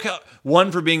 Nice.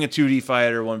 One for being a 2D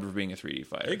fighter, one for being a 3D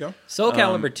fighter. There you go. Soul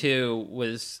Calibur 2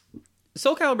 was...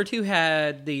 Soul Calibur 2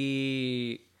 had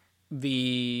the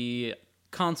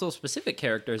console-specific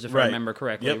characters, if I Right. remember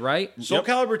correctly, Yep. right? Soul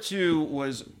Calibur 2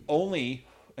 was only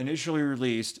initially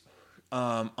released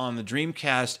on the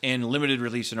Dreamcast and limited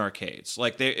release in arcades.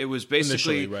 Like it was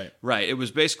basically Initially, right. It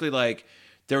was basically like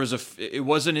there was it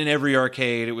wasn't in every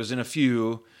arcade. It was in a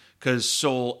few because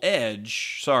Soul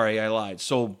Edge. Sorry, I lied.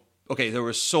 Soul there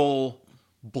was Soul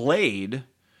Blade.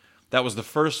 That was the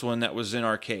first one that was in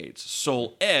arcades.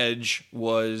 Soul Edge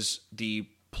was the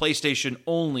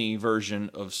PlayStation-only version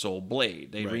of Soul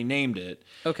Blade. They renamed it.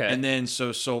 Okay. And then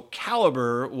Soul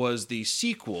Calibur was the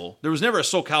sequel. There was never a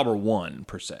Soul Calibur 1,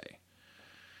 per se.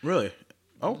 Really?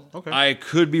 Oh, okay. I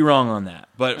could be wrong on that.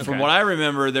 But from what I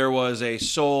remember, there was a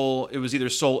Soul... It was either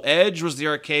Soul Edge was the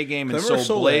arcade game and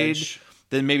Soul Blade. Edge.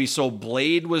 Then maybe Soul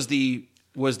Blade was the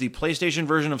PlayStation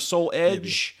version of Soul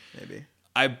Edge. Maybe.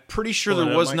 I'm pretty sure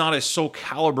there was not a Soul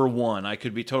Calibur 1. I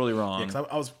could be totally wrong. Yeah, 'cause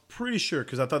I was pretty sure,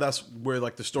 because I thought that's where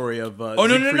like the story of no,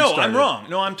 Siegfried I'm started. wrong.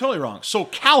 No, I'm totally wrong. Soul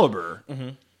Calibur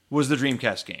was the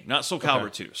Dreamcast game, not Soul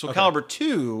Calibur 2. Soul Calibur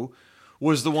 2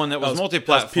 was the one that was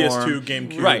multi-platform. That was PS2,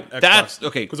 GameCube, right? Xbox. That's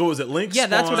okay. Because what was it? Link? Yeah,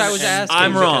 that's what I was Spawn, and- asking.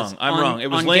 I'm wrong. because on-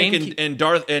 It was on Link GameCube-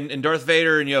 and Darth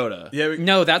Vader and Yoda. Yeah,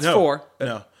 No, that's 4.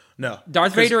 No.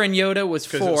 Darth Vader and Yoda was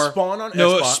 4. Spawn on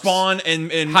No, Xbox. Spawn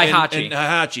and Heihachi. and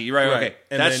Heihachi. Right. Okay,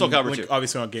 And that's then Soul Calibur Link, 2.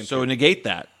 obviously on GameCube. So negate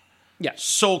that. Yeah.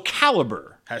 Soul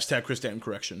Calibur. Hashtag Chris Stanton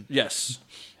correction. Yes,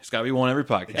 it's got to be one every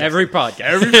podcast. Every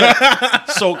podcast.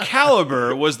 Soul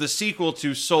Calibur was the sequel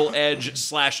to Soul Edge /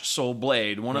 Soul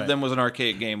Blade. One of Right. them was an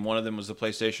arcade game. One of them was the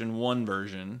PlayStation 1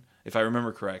 version, if I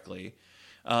remember correctly.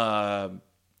 Yeah,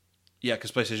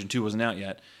 because PlayStation 2 wasn't out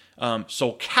yet.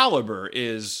 Soul Calibur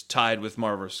is tied with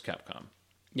Marvel vs. Capcom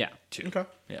Yeah. 2. Okay.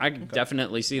 I can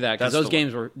definitely see that because That's those the one.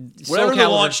 games were Whatever Soul the Calibur-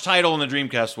 launch title in the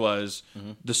Dreamcast was,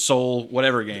 the Soul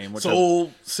whatever game.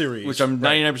 Soul series. Which I'm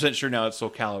Right. 99% sure now it's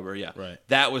Soul Calibur, yeah. Right.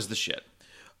 That was the shit.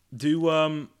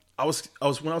 I was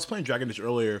when I was playing Dragon Age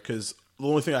earlier, because the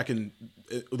only thing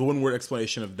the one word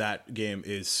explanation of that game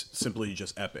is simply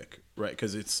just epic, right?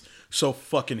 Because it's so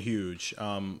fucking huge.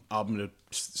 I'm gonna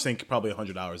sink probably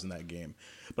 100 hours in that game.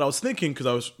 But I was thinking,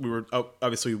 because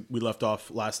obviously we left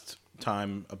off last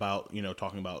time about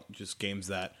talking about just games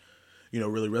that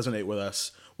really resonate with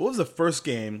us. What was the first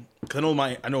game? Because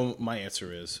I know my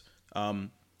answer is. The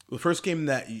first game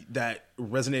that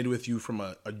resonated with you from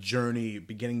a journey,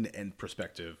 beginning to end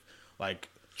perspective, like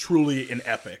truly an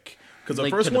epic. Because the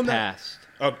Link first to the one Past.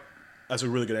 that's a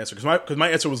really good answer. Because my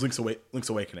answer was Link's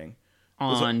Awakening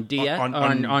On DS?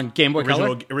 On Game Boy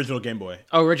Color? original Game Boy.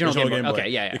 Oh, original Game Boy. Okay,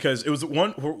 yeah. Because it was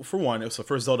one, it was the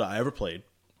first Zelda I ever played.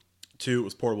 2, it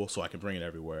was portable, so I could bring it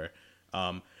everywhere.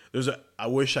 I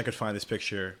wish I could find this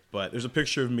picture, but there's a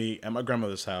picture of me at my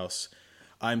grandmother's house.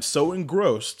 I'm so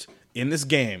engrossed in this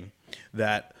game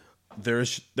that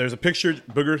there's a picture,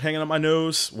 booger hanging on my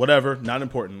nose, whatever, not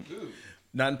important.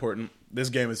 Not important. This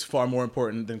game is far more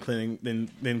important than cleaning,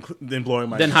 than blowing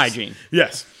my Than nose. hygiene.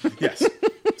 Yes.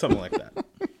 Something like that.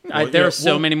 There are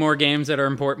so many more games that are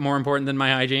more important than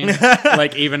my hygiene.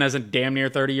 Like even as a damn near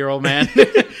 30-year-old man.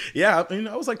 Yeah, I mean,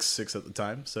 I was like 6 at the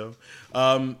time, so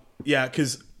yeah,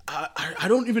 because I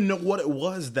don't even know what it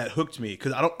was that hooked me,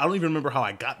 because I don't even remember how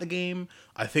I got the game.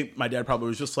 I think my dad probably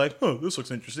was just like, "Oh, this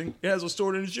looks interesting. It has a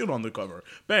sword and a shield on the cover.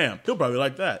 Bam, he'll probably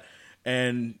like that."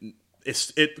 And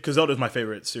it's because Zelda is my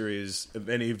favorite series of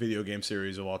any video game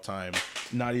series of all time.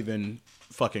 Not even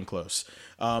fucking close.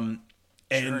 And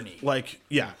Journey.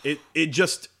 It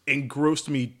just engrossed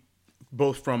me,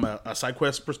 both from a side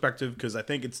quest perspective, because I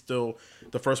think it's still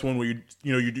the first one where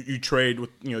you trade with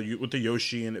with the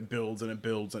Yoshi, and it builds and it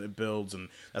builds and it builds, and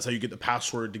that's how you get the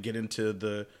password to get into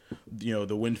the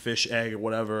the Windfish egg or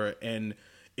whatever. And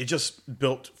it just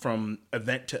built from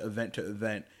event to event to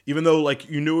event. Even though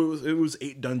you knew it was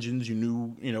 8 dungeons, you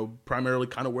knew primarily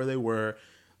kind of where they were,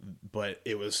 but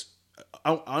it was,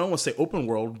 I don't want to say open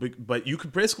world, but you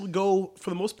could basically go for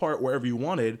the most part wherever you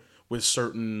wanted, with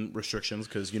certain restrictions,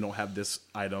 because you don't have this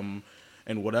item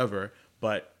and whatever.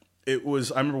 But it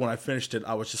was, I remember when I finished it,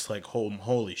 I was just like,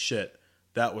 holy shit.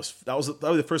 That was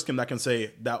the first game that I can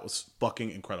say that was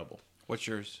fucking incredible. What's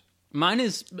yours? Mine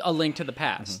is A Link to the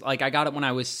Past. Mm-hmm. Like I got it when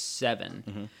I was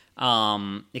 7.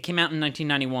 It came out in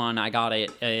 1991. I got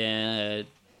it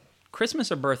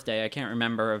Christmas or birthday, I can't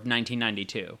remember, of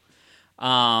 1992.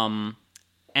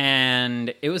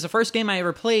 And it was the first game I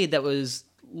ever played that was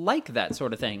like that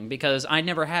sort of thing, because I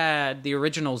never had the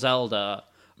original Zelda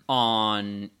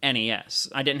on NES.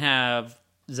 I didn't have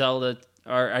Zelda,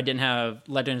 or I didn't have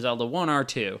Legend of Zelda 1 or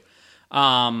 2.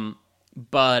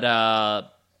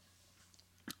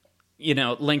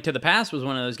 Link to the Past was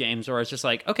one of those games where it's just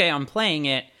like, okay, I'm playing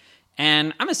it,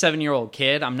 and I'm a 7-year-old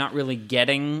kid. I'm not really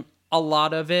getting a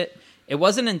lot of it. It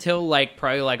wasn't until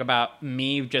probably about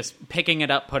me just picking it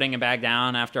up, putting it back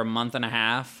down after a month and a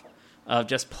half of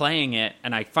just playing it,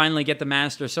 and I finally get the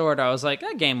Master Sword. I was like,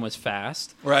 that game was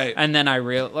fast, Right. And then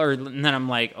and then I'm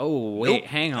like, oh wait, Nope,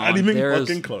 hang not on, even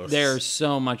fucking close. there's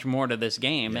so much more to this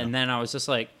game. And then I was just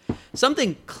like,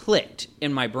 something clicked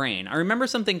in my brain. I remember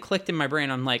something clicked in my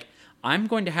brain. I'm like, I'm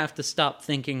going to have to stop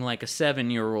thinking like a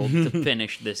 7-year-old to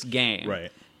finish this game.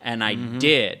 Right. And I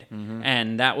did.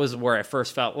 And that was where I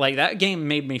first felt like that game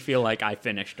made me feel like I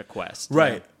finished a quest.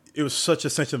 Right. It was such a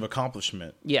sense of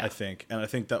accomplishment, Yeah. I think. And I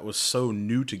think that was so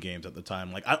new to games at the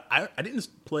time. Like, I didn't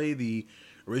play the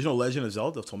original Legend of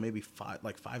Zelda until maybe 5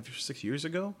 or 6 years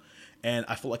ago. And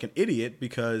I felt like an idiot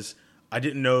because I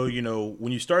didn't know,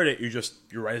 when you start it,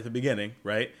 you're right at the beginning,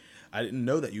 right? I didn't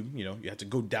know that you had to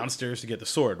go downstairs to get the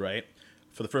sword, right?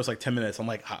 For the first 10 minutes, I'm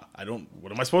like,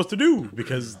 what am I supposed to do?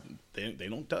 Because they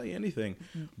don't tell you anything.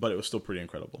 But it was still pretty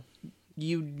incredible.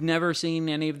 You never seen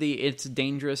any of the "It's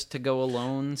dangerous to go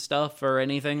alone" stuff or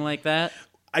anything like that?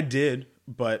 I did,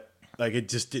 but it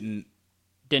just didn't.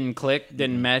 Didn't click,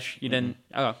 didn't mesh. You didn't.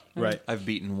 Oh, Right. I've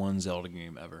beaten one Zelda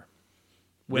game ever.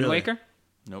 Wind Really? Waker.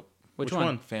 Nope. Which one?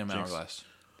 one? Phantom Jinx. Hourglass.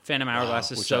 Phantom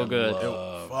Hourglass is which so I good.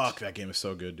 love. Fuck, that game is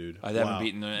so good, dude. I haven't Wow.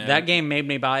 beaten That game made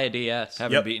me buy a DS.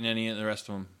 Haven't Yep. beaten any of the rest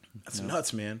of them. That's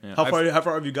nuts, man. Yeah. How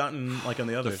far have you gotten on the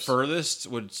The others? furthest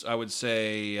I would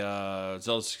say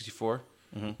Zelda 64,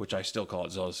 which I still call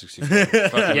it Zelda 64. Fuck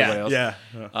everybody else.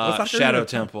 yeah. Shadow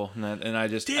Temple, and I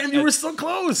just Damn, you were so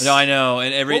close. No, I know.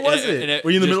 And What was it?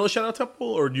 Were you in the just, middle of Shadow Temple,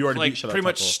 or did you already beat Shadow pretty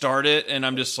Temple? much start it, and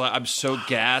I'm just like I'm so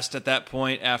gassed at that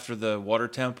point after the Water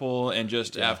Temple, and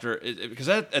just after because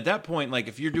at that point,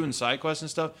 if you're doing side quests and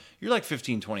stuff, you're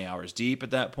 15, 20 hours deep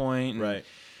at that point, and, Right.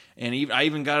 And I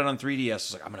even got it on 3DS. I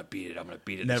was like, I'm gonna beat it. I'm gonna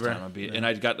beat it Never. this time. I'm gonna beat it. And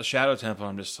I got the Shadow Temple.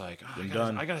 I'm just like,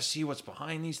 done. I gotta see what's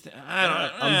behind these things.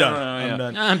 I'm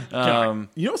done. I'm done.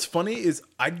 You know what's funny is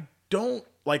I don't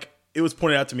it was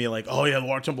pointed out to me oh yeah, the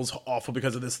Water Temple's awful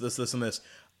because of this, and this.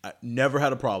 I never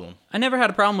had a problem. I never had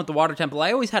a problem with the Water Temple.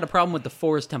 I always had a problem with the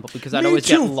Forest Temple because I'd Me always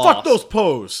too. get lost. Fuck those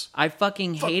pose. I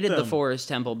fucking hated the them. Forest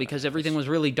Temple because everything was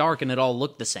really dark and it all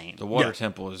looked the same. The Water Yeah.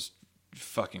 Temple is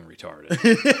fucking retarded.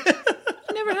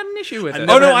 I never had an issue with it.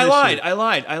 never Oh no, had I an lied. issue.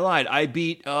 I lied. I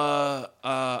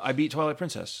beat Twilight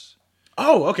Princess.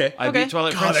 Oh, okay. I Okay. beat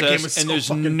Twilight God, that Princess, game is and so there's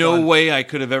fucking no fun. way I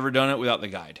could have ever done it without the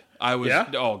guide. I was Yeah?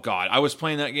 oh god, I was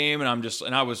playing that game, and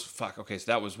I was fuck. Okay,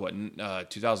 so that was what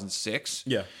 2006.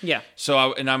 Yeah. Yeah. So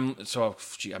I'm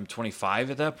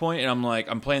 25 at that point, and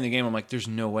I'm playing the game. I'm like, there's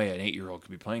no way an 8-year-old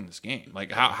could be playing this game.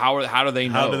 How do they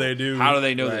know? How do they do- How do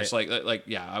they know right. this?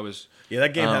 Yeah, I was. Yeah,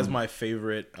 that game has my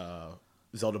favorite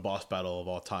Zelda boss battle of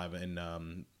all time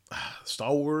in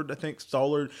Stalwart, I think.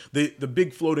 Stalwart. The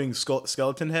big floating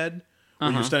skeleton head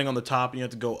where you're standing on the top and you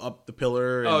have to go up the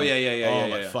pillar. And, Oh, yeah. Oh,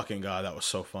 my yeah. fucking God, that was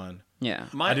so fun. Yeah.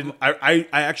 I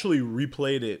actually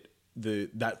replayed it,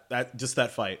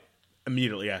 that fight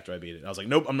immediately after I beat it. I was like,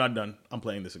 nope, I'm not done. I'm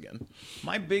playing this again.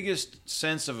 My biggest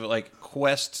sense of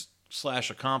quest /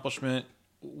 accomplishment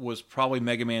was probably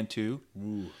Mega Man 2.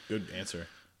 Ooh, good answer.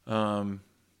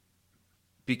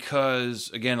 Because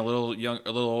again, a little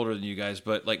older than you guys,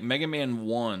 but Mega Man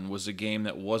 1 was a game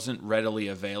that wasn't readily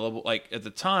available. At the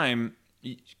time,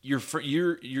 you're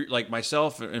like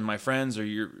myself and my friends or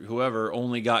whoever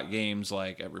only got games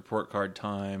at report card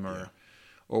time or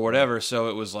whatever. So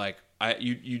it was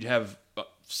you'd have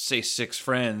say 6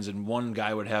 friends, and one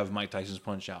guy would have Mike Tyson's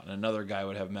Punch Out, and another guy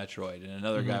would have Metroid, and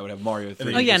another guy would have Mario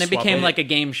 3. Oh yeah, and it just swap became it. like a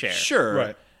game share. Sure.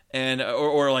 Right. And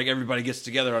or everybody gets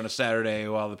together on a Saturday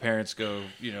while the parents go,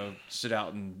 sit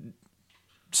out and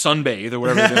sunbathe or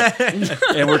whatever they're doing.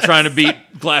 And we're trying to beat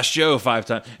Glass Joe 5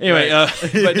 times. Anyway,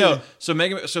 but no. So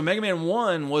Mega Man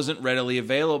 1 wasn't readily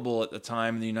available at the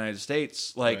time in the United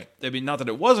States. Right. I mean, not that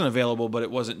it wasn't available, but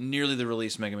it wasn't nearly the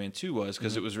release Mega Man 2 was,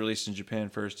 because it was released in Japan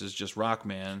first as just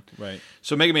Rockman. Right.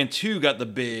 So Mega Man 2 got the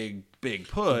big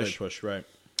push. Big push, right.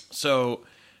 So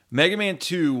Mega Man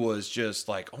 2 was just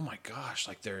oh my gosh,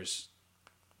 there's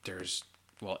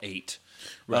 8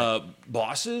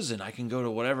 bosses, and I can go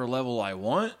to whatever level I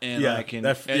want, and Yeah, I can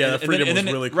that freedom was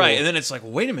really cool. Right, and then it's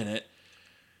wait a minute,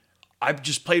 I've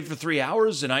just played for 3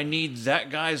 hours, and I need that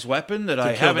guy's weapon that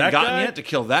I kill haven't that gotten guy? yet to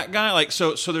kill that guy.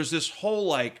 So there's this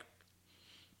whole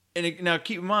now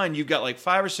keep in mind you've got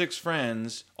 5 or 6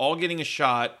 friends all getting a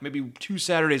shot, maybe 2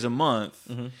 Saturdays a month,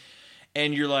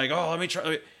 and you're oh, let me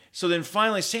try. So then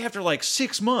finally, say after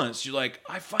 6 months, you're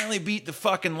I finally beat the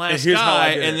fucking last here's how I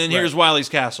guy, did and it. then Right. here's Wily's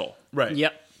Castle. Right.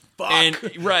 Yep. Fuck. And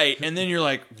then you're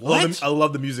what? I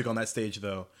love the music on that stage,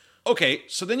 though. Okay,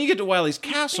 so then you get to Wily's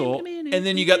Castle, and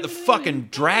then you got the fucking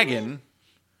dragon,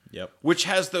 Yep. which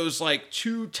has those like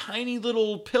two tiny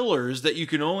little pillars that you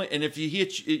can only, and if he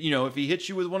hits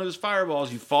you with one of his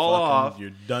fireballs, you fall off.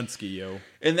 You're Dunsky, yo.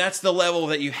 And that's the level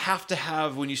that you have to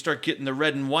have when you start getting the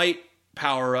red and white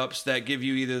power-ups that give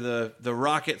you either the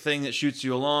rocket thing that shoots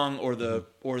you along or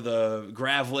the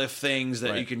grav lift things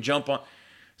that you can jump on.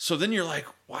 So then you're like,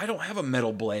 well, I don't have a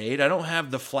metal blade. I don't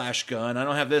have the flash gun. I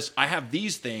don't have this. I have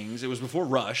these things. It was before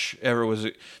Rush ever was.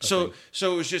 So it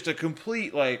was just a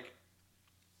complete like.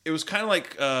 It was kind of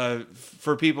like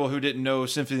for people who didn't know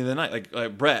Symphony of the Night,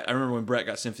 like Brett. I remember when Brett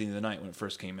got Symphony of the Night when it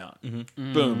first came out.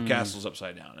 Mm-hmm. Boom, Castle's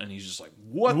upside down, and he's just like,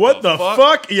 "What the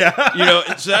fuck?"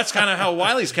 Yeah, So that's kind of how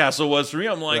Wily's Castle was for me.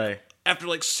 I'm like, after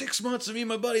like 6 months of me and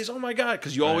my buddies, oh my god,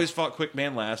 because you always fought Quick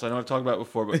Man last. I know I've talked about it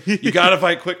before, but you got to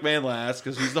fight Quick Man last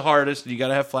because he's the hardest, and you got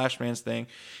to have Flash Man's thing,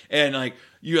 and like.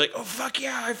 You're like, oh, fuck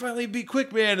yeah, I finally beat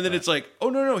Quick Man. And then it's like, oh,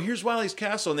 no, here's Wily's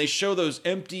Castle. And they show those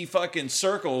empty fucking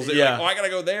circles. That you're like, oh, I got to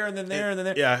go there and then there and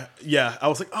then there. Yeah. I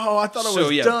was like, oh, I thought I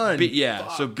was done.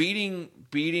 So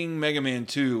beating Mega Man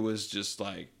 2 was just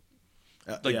like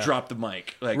drop the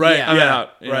mic. Like, I'm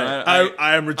out.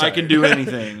 I am retired. I can do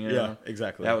anything. Yeah,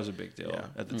 exactly. That was a big deal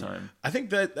at the time. I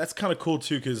think that's kind of cool,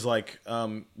 too, because, like,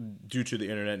 due to the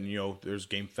internet and, there's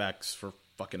game facts for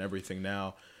fucking everything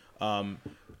now.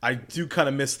 I do kind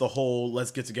of miss the whole let's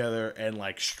get together and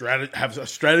like have a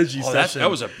strategy session.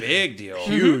 That was a big deal.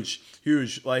 Huge.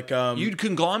 Like you'd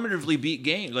conglomeratively beat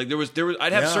games. Like there was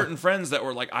I'd have certain friends that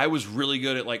were like I was really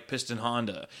good at like Piston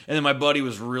Honda, and then my buddy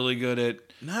was really good at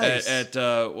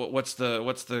what's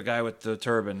the guy with the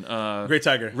turban? Great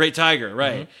Tiger,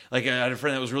 right? Mm-hmm. Like I had a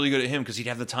friend that was really good at him because he'd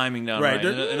have the timing down right.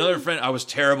 Another friend, I was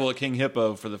terrible at King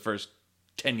Hippo for the first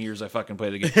 10 years I fucking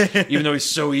played the game, even though he's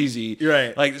so easy.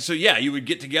 Right. Like, so yeah, you would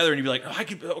get together and you'd be like,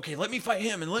 let me fight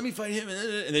him, and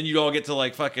then you'd all get to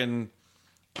like fucking,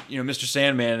 Mr.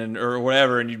 Sandman or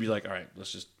whatever, and you'd be like, all right,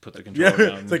 let's just put the controller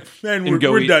down. It's like, man, we're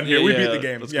done here. We beat the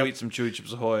game. Let's go eat some Chewy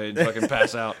Chips Ahoy and fucking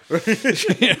pass out.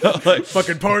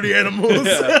 Fucking party animals.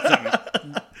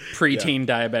 Preteen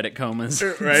diabetic comas.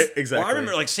 Right, exactly. Well, I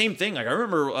remember, like, same thing. Like, I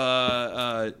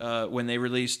remember when they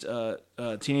released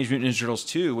Teenage Mutant Ninja Turtles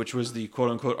 2, which was the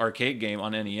quote-unquote arcade game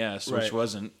on NES, which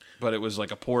wasn't, but it was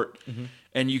like a port,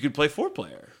 and you could play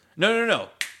 4-player. No.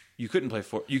 You couldn't play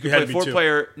 4. You could play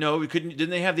 4-player. No, we couldn't.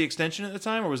 Didn't they have the extension at the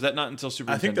time, or was that not until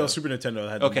Super Nintendo? I think that was Super Nintendo that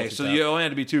had okay, so you only had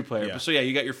to be 2-player. Yeah. So,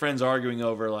 you got your friends arguing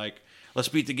over, like, let's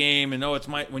beat the game, and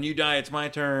when you die, it's my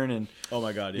turn, and oh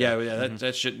my god,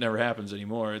 that shit never happens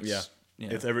anymore. It's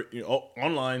it's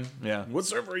online. Yeah, what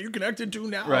server are you connected to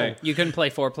now? Right, you couldn't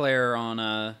play 4-player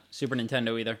on Super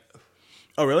Nintendo either.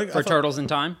 Oh really? For Turtles in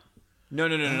Time? No,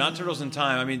 not Turtles in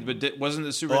Time. I mean, but wasn't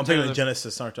the Super Nintendo? I'm thinking the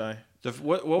Genesis, aren't I?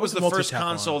 What was the first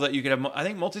console that you could have? I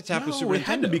think multi-tap was Super Nintendo. It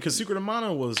had to be because Secret of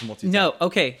Mana was multi-tap. No,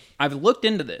 okay. I've looked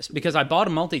into this because I bought a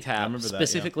multi-tap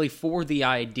specifically for the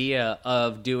idea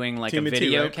of doing like a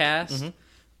video cast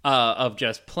of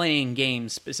just playing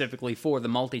games specifically for the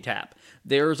multi-tap.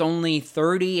 There's only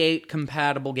 38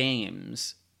 compatible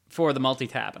games for the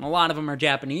multi-tap, and a lot of them are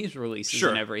Japanese releases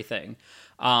and everything.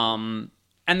 And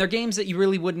they're games that you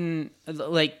really wouldn't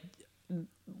like.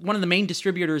 One of the main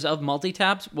distributors of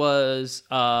multi-taps was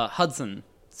Hudson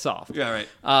Soft. Yeah,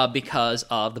 right. Because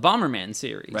of the Bomberman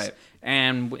series. Right.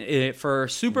 And for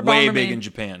Super Bomberman... Way big in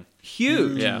Japan.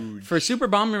 Huge. Yeah. For Super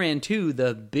Bomberman 2,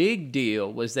 the big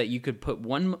deal was that you could put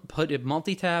a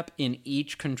multi-tap in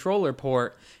each controller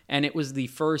port, and it was the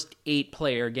first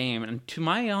 8-player game. And to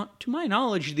my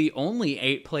knowledge, the only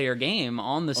 8-player game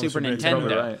on the Super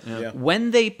Nintendo. Right. Yeah.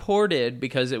 When they ported,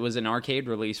 because it was an arcade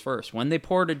release first, when they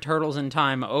ported Turtles in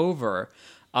Time over...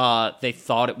 they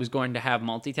thought it was going to have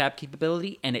multi-tap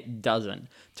capability, and it doesn't.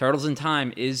 Turtles in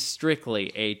Time is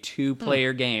strictly a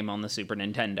 2-player game on the Super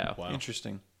Nintendo. Wow.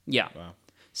 Interesting. Yeah. Wow.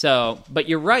 So, but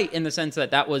you're right in the sense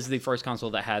that was the first console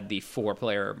that had the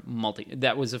 4-player multi.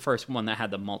 That was the first one that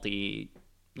had the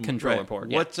multi-controller port.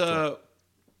 What? All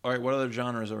right. What other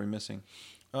genres are we missing?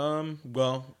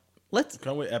 Well. Let's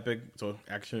come with epic, so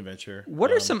action adventure.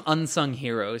 What are some unsung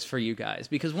heroes for you guys?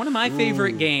 Because one of my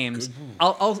favorite games,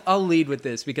 I'll lead with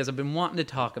this because I've been wanting to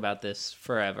talk about this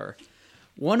forever.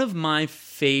 One of my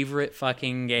favorite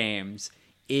fucking games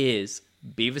is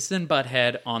Beavis and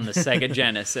Butthead on the Sega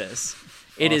Genesis.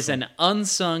 It is an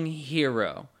unsung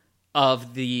hero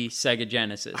of the Sega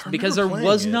Genesis because there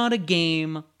was not a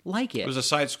game like it. It was a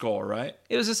side scroller, right?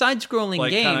 It was a side-scrolling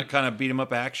game, kind of beat 'em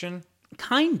up action.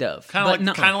 Kind of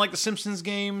like the Simpsons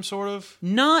game, sort of.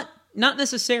 Not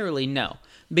necessarily, no,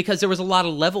 because there was a lot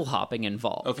of level hopping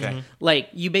involved. Okay, like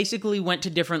you basically went to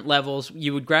different levels.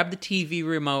 You would grab the TV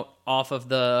remote off of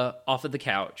the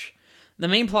couch. The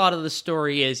main plot of the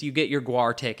story is you get your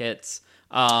GWAR tickets.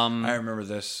 I remember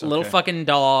this. Little Okay. fucking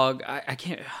dog. I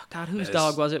can't. Oh God, whose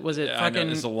dog was it? Was it I know,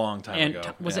 fucking? it's a long time ago.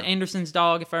 Was it Yeah. Anderson's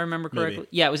dog? If I remember correctly. Maybe.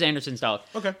 Yeah, it was Anderson's dog.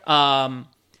 Okay.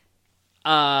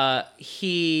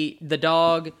 The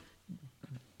dog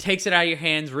takes it out of your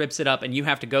hands, rips it up, and you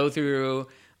have to go through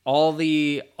all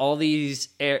these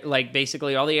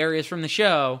basically all the areas from the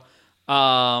show,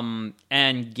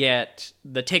 and get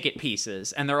the ticket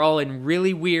pieces, and they're all in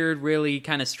really weird, really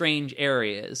kind of strange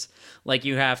areas. Like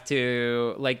you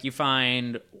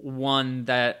find one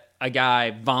that a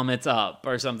guy vomits up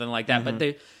or something like that, but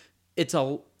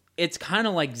it's kind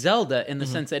of like Zelda in the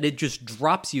sense that it just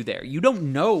drops you there. You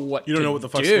don't know what You don't know what the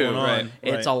fuck's do. going on. Right.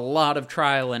 It's a lot of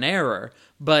trial and error,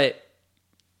 but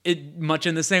it much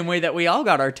in the same way that we all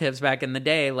got our tips back in the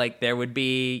day. Like there would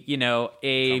be,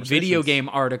 a video game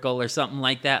article or something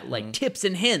like that, like tips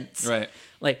and hints. Right.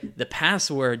 Like the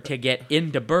password to get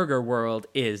into Burger World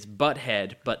is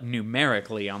Butthead, but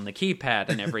numerically on the keypad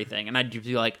and everything. And I'd just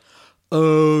be like,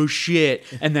 oh shit,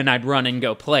 and then I'd run and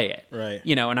go play it. Right.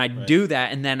 And I'd do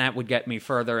that, and then that would get me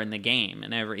further in the game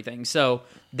and everything. So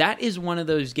that is one of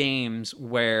those games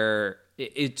where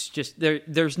it's just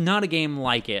there's not a game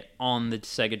like it on the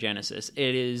Sega Genesis.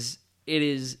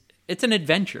 It's an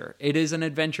adventure. It is an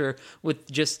adventure with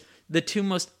just the two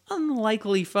most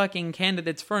unlikely fucking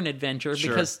candidates for an adventure,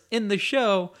 because in the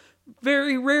show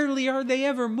very rarely are they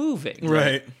ever moving.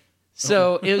 Right.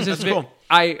 So it was just cool.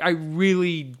 I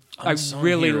really Unsung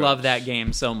love heroes. that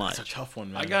game so much. It's a tough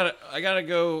one, man. I gotta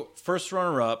go. First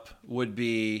runner up would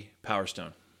be Power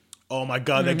Stone. Oh my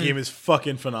god, that game is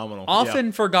fucking phenomenal.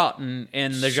 Often forgotten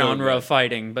in the So genre of good.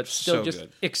 fighting, but still So just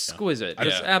good. exquisite. Yeah.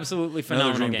 Just absolutely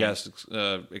Another phenomenal game.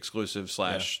 Dreamcast exclusive /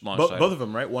 launch Both title. of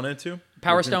them, right? 1 and 2?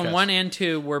 Power Or Stone Dreamcast? 1 and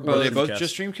 2 were Were both. they both Dreamcast.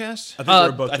 just Dreamcast? I think they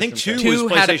were both. I think just 2 Dreamcast.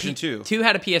 was had a PlayStation 2. 2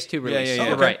 had a PS2 release. yeah,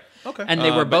 You're okay. right. Okay. And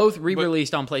they were but- both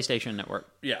re-released on PlayStation Network.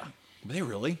 Yeah. Were they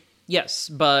really? Yes,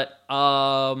 but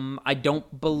I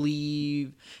don't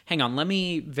believe. Hang on, let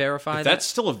me verify If that. that's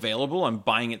still available, I'm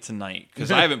buying it tonight because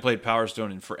I haven't played Power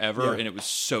Stone in forever, Yeah. and it was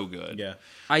so good. Yeah.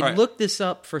 I All right. looked this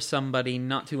up for somebody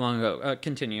not too long ago.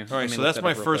 Continue. All right, so that's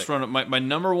my first run. My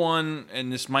number one,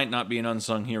 and this might not be an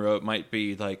unsung hero. It might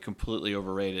be like completely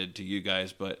overrated to you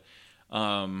guys, but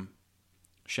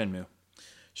Shenmue.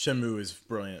 Shenmue is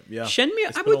brilliant. Yeah. Shenmue.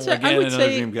 It's I been a would say. long- I Again, would another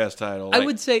say. Dreamcast title. I like,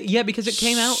 would say, yeah, because it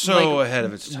came out so like, ahead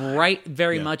of its time. right,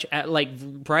 very Yeah. much at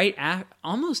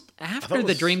almost after it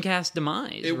the was- Dreamcast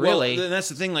demise. Well, really, and that's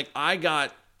the thing. Like,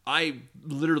 I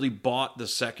literally bought the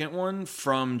second one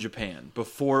from Japan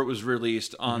before it was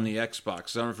released on the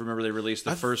Xbox. I don't know if you remember they released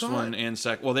the first thought- one and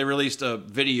second. Well, they released a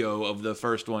video of the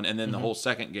first one and then the whole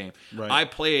second game. Right. I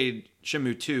played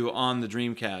Shenmue 2 on the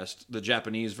Dreamcast, the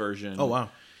Japanese version. Oh wow.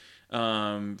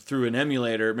 Through an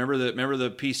emulator. Remember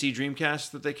the PC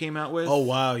Dreamcast that they came out with? Oh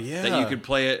wow. Yeah. That you could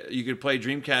play it. You could play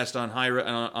Dreamcast on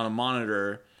on a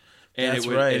monitor, and That's it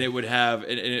would right. and it would have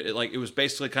it was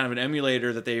basically kind of an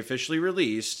emulator that they officially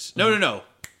released. No,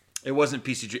 it wasn't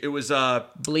PC. It was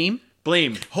Bleem.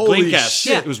 Bleem. Holy Bleemcast.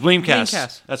 shit. It was Bleemcast.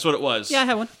 Bleemcast. That's what it was. Yeah, I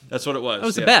had one. That's what it was. That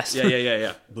was the Yeah. best.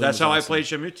 Yeah. That's was how I awesome. played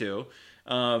Shenmue 2.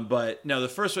 But no, the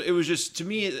first one, it was just, to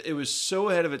me, it was so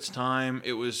ahead of its time.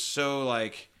 It was so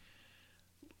like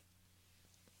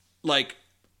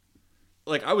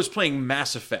I was playing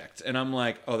Mass Effect, and I'm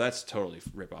like, oh, that's totally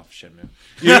rip off Shenmue.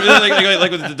 You know,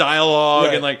 like with the dialogue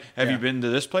Right. and like, have you Yeah. been to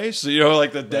this place? You know,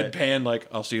 like the deadpan, like,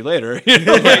 I'll see you later. You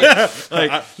know,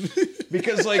 like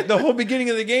because like the whole beginning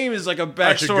of the game is like a should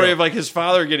backstory go. of like his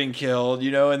father getting killed,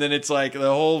 you know, and then it's like the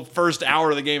whole first hour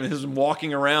of the game is him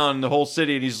walking around the whole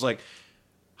city, and he's like,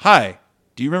 "Hi,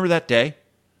 do you remember that day?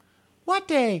 What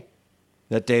day?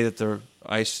 That day that the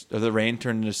ice or the rain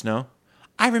turned into snow?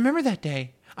 I remember that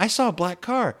day. I saw a black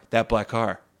car. That black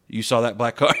car. You saw that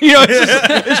black car. You know,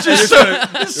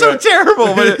 it's so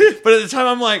terrible. But at the time,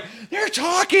 I'm like, they're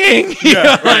talking. You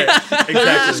know, Right. this is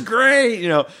Exactly. great. You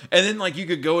know, and then like you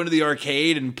could go into the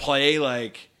arcade and play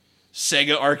like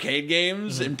Sega arcade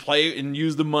games and play and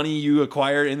use the money you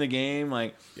acquired in the game.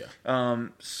 Like,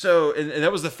 so and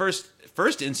that was the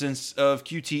first instance of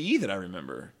QTE that I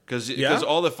remember because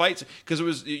all the fights, because it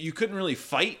was, you couldn't really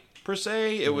fight per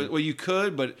se. It was, well, you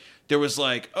could, but there was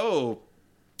like,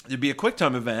 there'd be a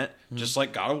QuickTime event, just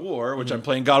like God of War, which I'm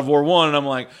playing God of War 1, and I'm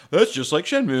like, that's just like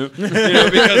Shenmue. You know,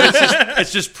 because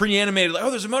it's just pre-animated, like, oh,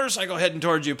 there's a motorcycle heading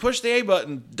towards you, push the A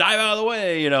button, dive out of the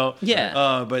way, you know.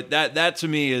 Yeah. But that to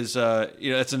me is,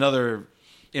 that's another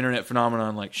internet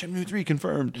phenomenon, like Shenmue 3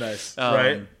 confirmed. Nice.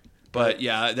 Right. But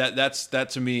yeah, that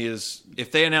to me is,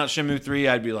 if they announced Shenmue 3,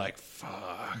 I'd be like, fuck.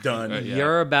 Done. Yeah.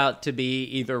 You're about to be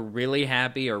either really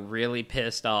happy or really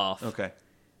pissed off. Okay.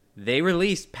 They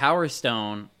released Power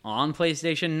Stone on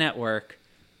PlayStation Network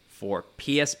for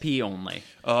PSP only.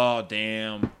 Oh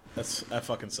damn, That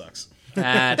fucking sucks.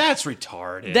 that's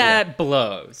retarded. That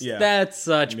blows. Yeah. That's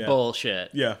such bullshit.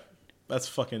 Yeah, that's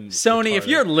fucking Sony, if retarded.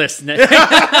 you're listening,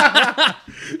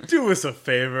 do us a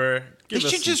favor. They Give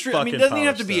us should some just. I mean, it fucking doesn't even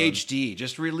have Power to be Stone. HD.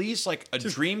 Just release like a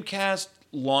Dreamcast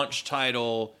launch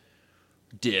title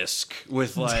disc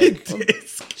with like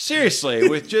seriously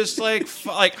with just like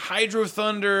Hydro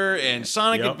Thunder and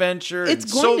Sonic Yep. Adventure it's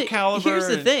and going Soul to. Calibur. Here's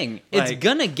the and, thing: it's like,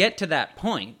 gonna get to that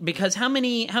point because how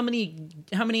many fucking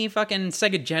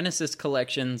Sega Genesis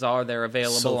collections are there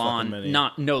available So fucking on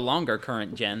many. no longer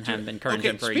current gen? Haven't been current Okay,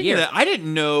 gen for a speaking year. of that, I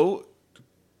didn't know.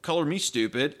 Color me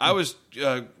stupid. I was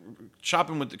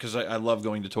shopping with because I love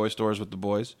going to toy stores with the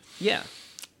boys Yeah.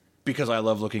 because I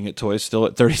love looking at toys still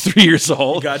at 33 years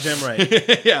old. Goddamn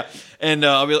right. Yeah, and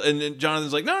and then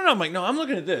Jonathan's like, no. I'm like, no, I'm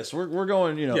looking at this. We're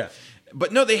going, Yeah.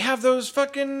 But no, they have those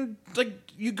fucking like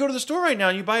you go to the store right now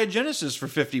and you buy a Genesis for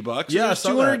 $50. Yeah, I and there's saw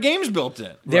 200 that. games built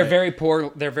in. They're Right. very poor.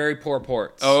 They're very poor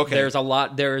ports. Oh, okay.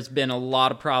 There's been a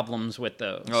lot of problems with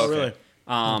those. Oh, okay. Really?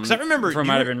 Because I remember from do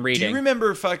what you- I've been reading. Do you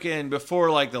remember fucking before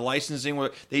like the licensing? Where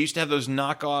they used to have those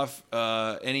knockoff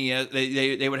NES.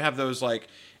 They would have those like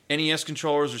NES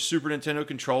controllers or Super Nintendo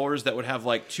controllers that would have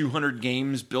like 200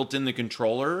 games built in the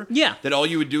controller. Yeah. That all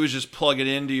you would do is just plug it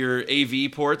into your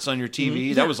AV ports on your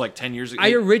TV. That was like 10 years ago.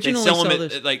 I originally They'd sell saw them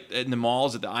those- at, like in the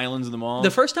malls, at the islands of the mall. The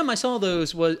first time I saw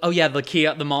those was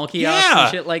the mall kiosks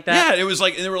and shit like that. Yeah, it was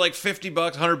like they were like $50,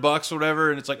 $100, whatever,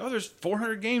 and it's like, oh, there's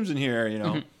 400 games in here, you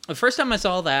know. The first time I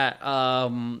saw that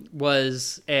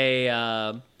was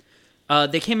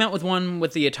they came out with one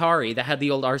with the Atari that had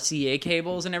the old RCA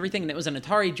cables and everything, and it was an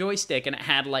Atari joystick, and it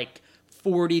had like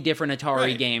 40 different Atari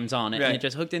Right. games on it, and Right. it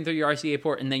just hooked in through your RCA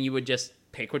port, and then you would just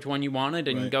pick which one you wanted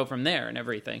and Right. go from there and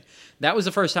everything. That was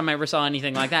the first time I ever saw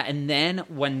anything like that, and then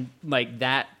when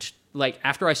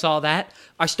after I saw that,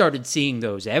 I started seeing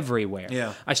those everywhere.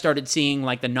 Yeah. I started seeing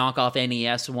like the knockoff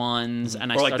NES ones,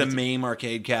 and I Or like the started MAME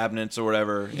arcade cabinets or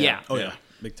whatever. Yeah. Oh yeah,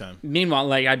 big time. Meanwhile,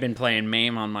 like I'd been playing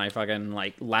MAME on my fucking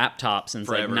like laptop since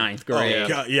Forever. like 9th Oh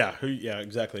grade. yeah,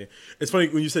 exactly. It's funny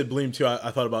when you said Bleem too.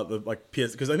 I thought about the like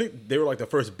PS because I think they were like the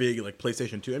first big like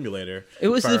PlayStation 2 emulator. It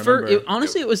was if I the first. remember.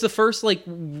 Honestly, it was the first like.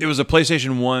 It was a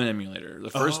PlayStation 1 emulator. The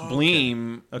first Oh,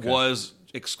 Bleem okay. was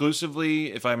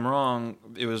exclusively, if I'm wrong,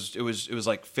 it was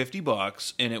like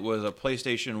 $50, and it was a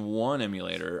PlayStation 1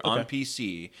 emulator on Okay.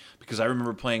 PC because I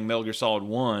remember playing Metal Gear Solid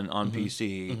 1 on Mm-hmm.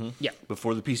 PC Yeah.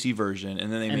 before the PC version,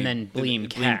 and then they And made then Bleem Bleem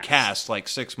Cast. Cast like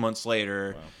 6 months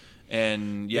later.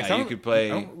 And yeah, 'Cause I you don't- could play.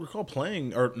 I don't recall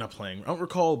playing or not playing. I don't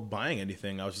recall buying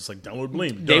anything. I was just like download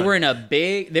Bleem. They done. were in a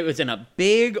big. It was in a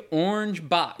big orange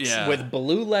box Yeah. with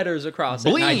blue letters across it.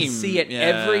 And I'd Bleem, see it yeah.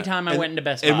 every time I went into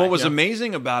Best Buy. And what was Yep.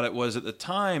 amazing about it was at the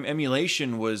time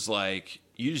emulation was like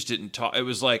you just didn't talk. It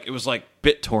was like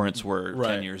BitTorrents were 10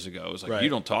 Right. years ago. It was like Right. you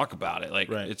don't talk about it, like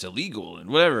Right. it's illegal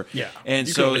and whatever. Yeah. and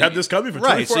You so could have this coming for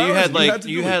right. 24 So you hours had and you like had to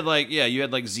do it. you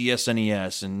had like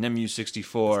ZSNES and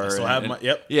NEMU64. I still and, have my-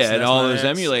 yep. Yeah, and all those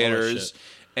SNES, all that emulators. shit.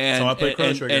 And So I played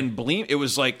Chrono Trigger. and Bleem. It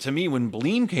was like to me when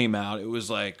Bleem came out, it was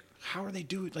like, how are they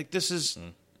doing? Like this is.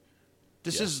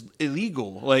 This is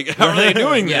illegal. Like, how are they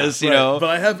doing Yeah, this? You Right. know,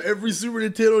 But I have every Super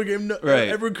Nintendo game Right.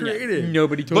 ever created.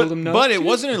 Nobody told them no. but it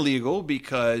wasn't illegal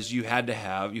because you had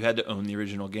to own the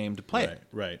original game to play it.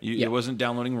 Right. Yeah. It wasn't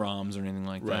downloading ROMs or anything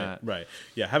like Right, that. right.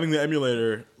 Yeah, having the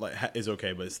emulator like is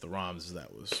okay, but it's the ROMs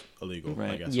that was illegal, I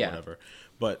Right. guess, Yeah. or whatever.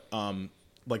 But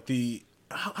like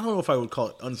I don't know if I would call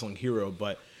it unsung hero,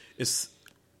 but it's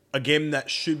a game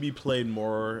that should be played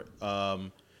more.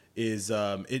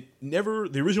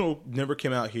 The original never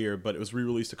came out here, but it was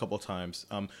re-released a couple of times.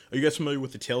 Are you guys familiar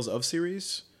with the Tales of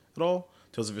series at all?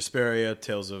 Tales of Vesperia,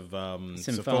 Tales of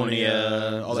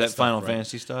Symphonia, all Is that that stuff, Final right?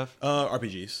 Fantasy stuff?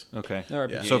 RPGs. Okay.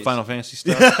 RPGs. So Final Fantasy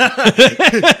stuff.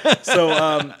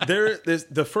 So there's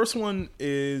the first one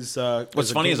is.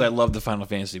 What's funny is I loved the Final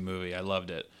Fantasy movie. I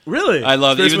loved it. Really? I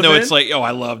loved it, Spirits even though Within? it's like, I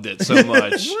loved it so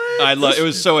much. It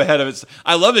was so ahead of its.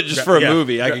 I loved it just for a Yeah,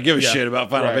 movie. I yeah, could give a yeah. shit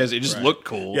about Final Right, Fantasy. It just right. looked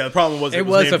cool. Yeah, the problem was It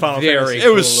was was named a Final very Fantasy. It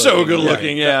was cool so looking. good Yeah.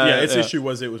 looking. Yeah, Its yeah. issue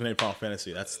was it was named Final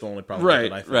Fantasy. That's the only problem. with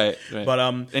it, I think. Right. But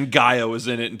and Gaia was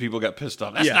in it, and people got pissed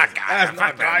off. That's yeah, not Gaia. That's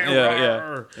not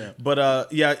Gaia. Yeah. But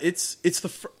it's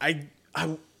the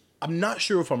I'm not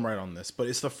sure if I'm right on this, but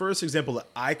it's the first example that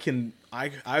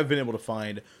I've been able to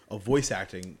find of voice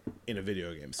acting in a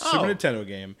video game, Super Nintendo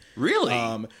game. Really?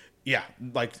 Yeah,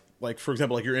 like for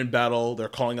example, like you're in battle, they're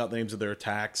calling out the names of their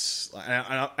attacks.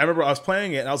 I remember I was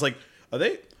playing it and I was like, are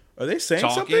they saying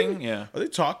Talking? something? Yeah. Are they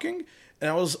talking? And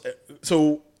I was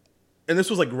so, and this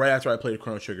was like right after I played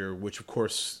Chrono Trigger, which of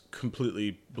course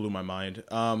completely blew my mind.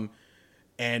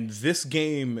 And this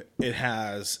game, it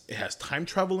has time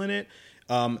travel in it.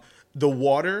 The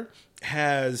water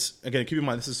has, again, keep in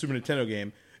mind this is a Super Nintendo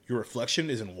game. Your reflection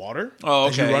is in water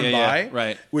as you run by,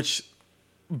 right? Which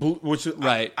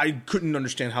Right. I couldn't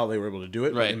understand how they were able to do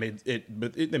it. Right.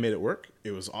 But they made it work.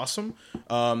 It was awesome.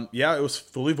 It was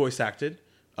fully voice acted.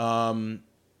 Well,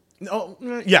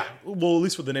 at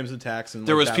least with the names of attacks and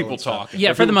There like, was people battle and stuff. talking. Yeah,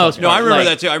 There for were the people most talking. No, I remember Like-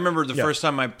 that too. I remember the Yeah. first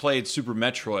time I played Super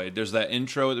Metroid. There's that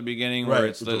intro at the beginning where Right.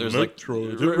 it's The there's like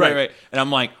Metroid. right, and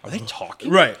I'm like, are they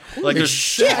talking? Right. Like there's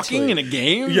Exactly. talking in a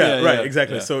game. Yeah, right,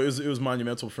 exactly. Yeah. So it was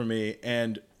monumental for me,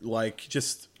 and like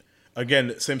just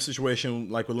again, same situation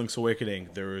like with Link's Awakening.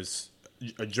 There is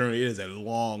a journey. It is a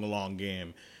long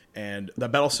game, and the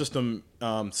battle system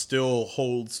still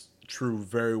holds true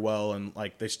very well, and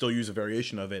like they still use a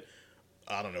variation of it.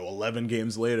 I don't know, 11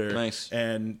 games later. Nice.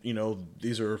 And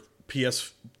these are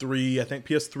PS3. I think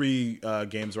PS3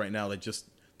 games right now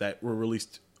that were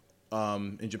released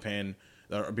in Japan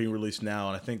that are being released now,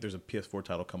 and I think there's a PS4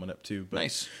 title coming up too. But,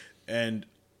 Nice. And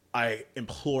I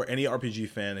implore any RPG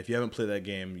fan, if you haven't played that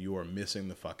game, you are missing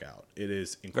the fuck out. It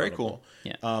is incredible. cool.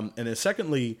 Yeah. And then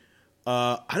secondly,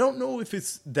 I don't know if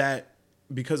it's that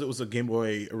because it was a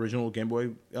original Game Boy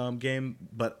game,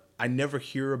 but I never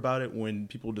hear about it when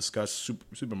people discuss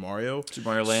Super Mario. Super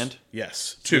Mario Land.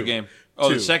 Yes, Good game.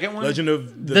 Oh, the second one? Legend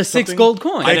of The six something? gold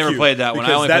coins. Thank I never you. played that one. I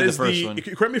Because only that played the is first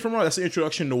one. Correct me if I'm wrong. That's the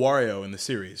introduction to Wario in the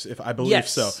series, if I believe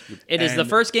Yes, so. it is the And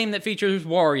first game that features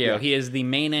Wario. Yeah. He is the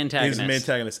main He's antagonist. the main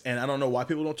antagonist, and I don't know why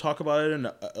people don't talk about it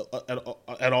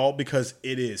at all because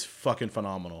it is fucking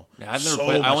phenomenal. Yeah, I've never So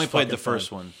played. I much only played fucking the first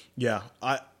fun. one, Yeah,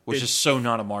 which is so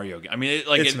not a Mario game. I mean,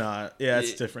 it's not. Yeah,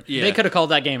 it's different. Yeah. They could have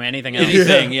called that game anything else.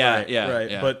 Anything. Yeah, right, yeah,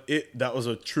 right. yeah. But that was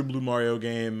a true blue Mario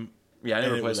game. Yeah, I never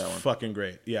and it played was that one. fucking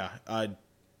great. Yeah,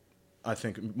 I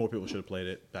think more people should have played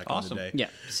it back Awesome. in the day. Yeah,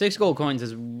 6 gold coins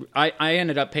is. I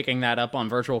ended up picking that up on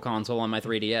Virtual Console on my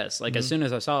 3DS. Like as soon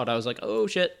as I saw it, I was like, "Oh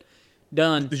shit,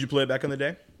 done." Did you play it back in the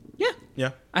day? Yeah,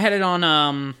 Yeah. I had it on.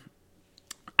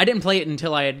 I didn't play it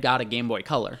until I had got a Game Boy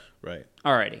Color. Right.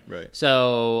 Alrighty. Right.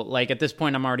 So, like, at this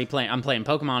point, I'm playing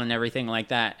Pokemon and everything like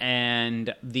that.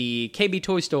 And the KB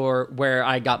Toy Store, where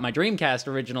I got my Dreamcast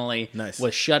originally, Nice.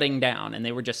 was shutting down. And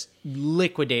they were just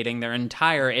liquidating their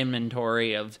entire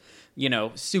inventory of,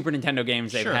 Super Nintendo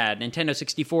games they've Sure. had, Nintendo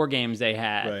 64 games they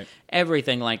had, Right.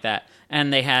 everything like that.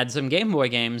 And they had some Game Boy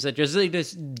games that they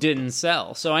just didn't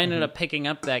sell. So I ended up picking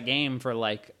up that game for,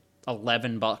 like,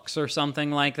 $11 or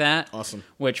something like that. Awesome.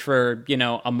 Which for,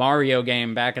 a Mario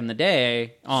game back in the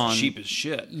day on cheap as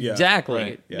shit. Yeah. Exactly.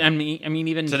 Right. Yeah. I mean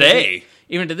even Today.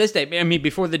 even to this day, I mean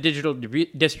before the digital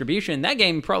distribution, that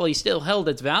game probably still held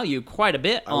its value quite a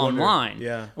bit wonder. online.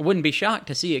 Yeah. I wouldn't be shocked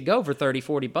to see it go for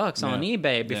 $30-$40 on Yeah.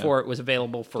 eBay before it was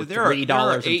available for There are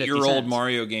 $3.50. 8-year-old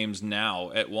Mario games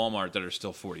now at Walmart that are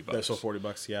still $40. That's still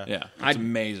 $40. Yeah. Yeah, it's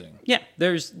amazing. Yeah,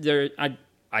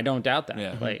 I don't doubt that.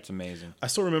 Yeah, Like, it's amazing. I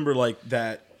still remember like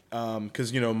that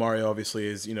because Mario obviously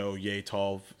is yay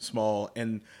tall, small,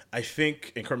 and I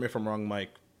think, and correct me if I'm wrong, Mike,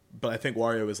 but I think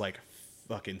Wario is like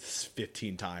fucking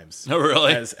 15 times. Oh,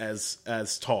 really?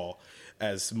 As tall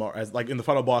as like in the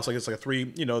final boss, like it's like a 3,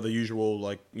 the usual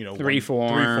like Three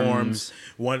forms.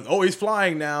 One, oh, he's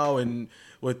flying now, and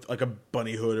with like a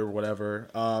bunny hood or whatever,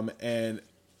 and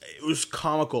it was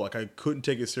comical. Like I couldn't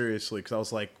take it seriously because I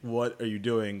was like, "What are you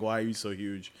doing? Why are you so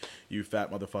huge, you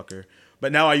fat motherfucker?"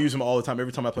 But now I use him all the time.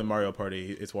 Every time I play Mario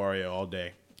Party, it's Wario all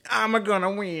day. I'm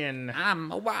gonna win.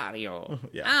 I'm a Wario.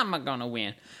 Yeah. I'm gonna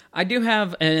win. I do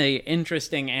have an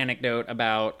interesting anecdote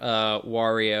about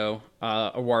Wario,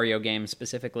 a Wario game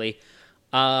specifically.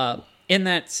 In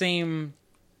that same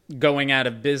going out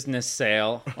of business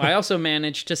sale, I also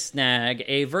managed to snag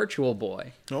a Virtual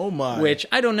Boy, Oh my! which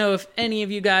I don't know if any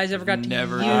of you guys ever got to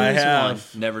Never use done I it.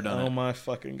 have Never done Oh it. my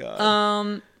fucking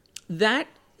god! That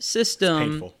system,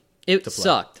 painful it to play.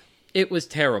 sucked. It was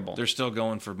terrible. They're still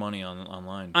going for money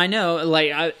online. I know,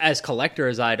 like as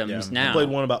collector's items I now. played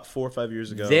one about 4 or 5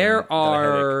 years ago. There and got a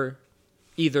headache. are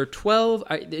either 12,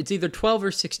 it's either 12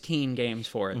 or 16 games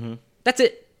for it. Mm-hmm. That's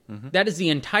it. That is the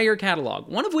entire catalog,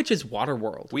 one of which is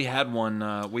Waterworld. We had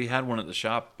one. We had one at the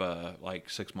shop like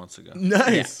 6 months ago.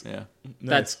 Nice. Yeah,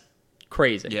 That's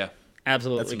crazy. yeah.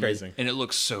 Absolutely That's crazy. amazing. And it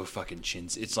looks so fucking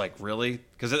chins. It's like really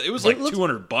because it was like looks-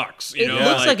 $200. It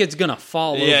looks like it's gonna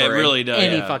fall over Yeah, it really does.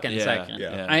 any Yeah, fucking yeah, second.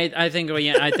 yeah. I think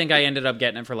I ended up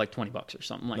getting it for like $20 or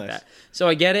something like Nice. that. So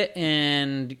I get it,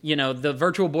 and the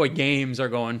Virtual Boy games are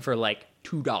going for like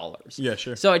 $2. Yeah,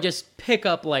 sure. So I just pick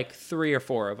up like 3 or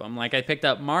 4 of them. Like I picked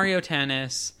up Mario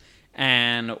Tennis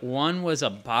and one was a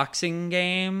boxing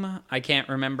game. I can't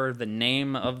remember the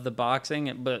name of the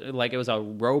boxing, but like it was a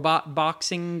robot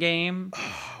boxing game.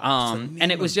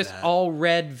 And it was just all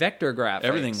red vector graphics.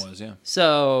 Everything was, yeah.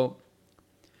 So,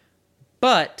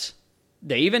 but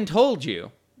they even told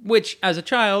you, which as a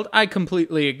child I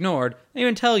completely ignored, they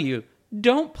even tell you,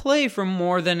 don't play for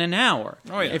more than an hour.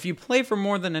 Oh, yeah. If you play for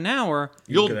more than an hour,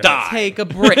 You'll die. take a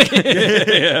break.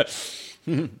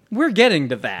 We're getting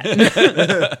to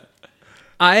that.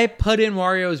 I put in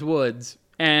Wario's Woods,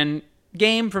 and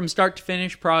game from start to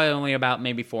finish, probably only about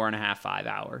maybe 4.5, 5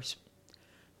 hours.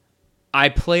 I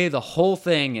play the whole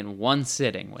thing in one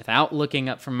sitting without looking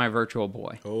up from my Virtual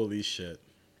Boy. Holy shit.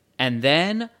 And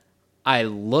then I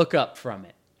look up from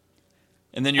it.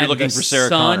 And then you're And looking the for Sarah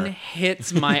sun Connor.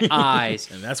 hits my eyes.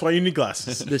 And that's why you need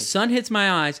glasses. The sun hits my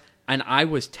eyes, and I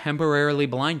was temporarily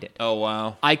blinded. Oh,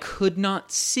 wow. I could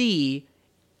not see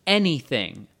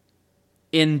anything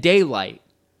in daylight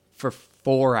for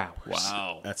 4 hours.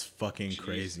 Wow. That's fucking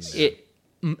crazy, man. It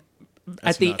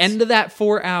at the nuts. end of that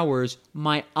 4 hours,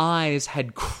 my eyes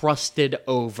had crusted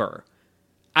over.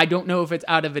 I don't know if it's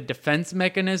out of a defense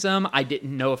mechanism. I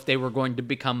didn't know if they were going to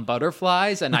become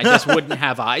butterflies and I just wouldn't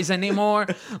have eyes anymore.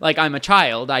 Like, I'm a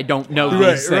child. I don't know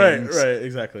these things. Right,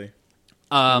 exactly.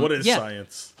 What is yeah.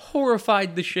 science?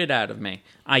 Horrified the shit out of me.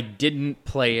 I didn't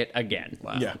play it again.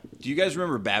 Wow. Yeah. Do you guys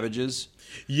remember Babbage's?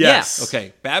 Yes.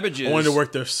 Okay, Babbage's. I wanted to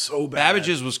work there so bad.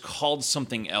 Babbage's was called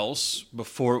something else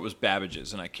before it was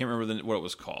Babbage's, and I can't remember what it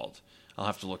was called. I'll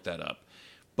have to look that up.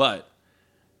 But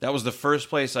that was the first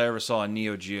place I ever saw a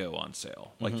Neo Geo on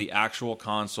sale, like the actual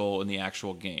console and the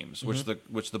actual games, which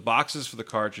the boxes for the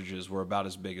cartridges were about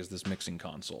as big as this mixing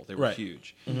console. They were Right.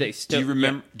 huge. They still, Do you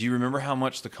remember? Do you remember how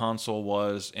much the console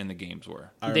was and the games were?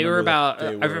 They were about,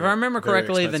 if I remember very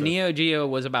correctly, the expensive. Neo Geo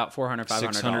was about $400,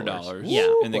 $500. $600.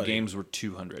 Yeah. and the buddy. games were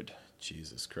 $200.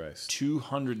 Jesus Christ.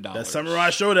 $200. That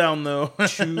Samurai Showdown, though.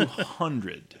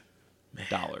 $200.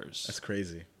 That's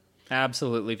crazy.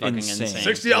 Absolutely fucking Insane.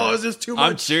 insane. $60 is too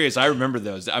I'm much. serious. I remember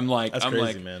those. I'm like, That's I'm crazy,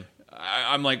 like, man.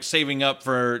 I'm like saving up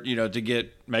for to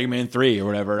get Mega Man 3 or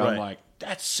whatever. And I'm Right. like,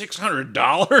 that's $600.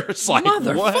 Like what?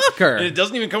 Motherfucker. And it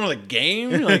doesn't even come with a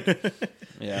game. Like,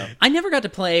 yeah. I never got to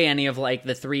play any of like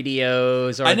the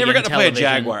 3DOs or I never got to play a Intellivision.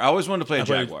 Jaguar. I always wanted to play a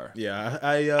Jaguar. Yeah,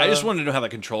 I just wanted to know how the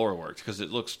controller worked because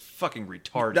it looks fucking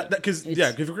retarded. Because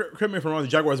correct me if I'm wrong, the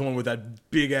Jaguar is the one with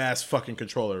that big ass fucking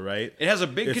controller, right? It has a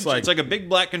big. It's It's like a big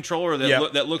black controller that Yeah.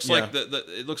 that looks Yeah. like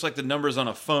it looks like the numbers on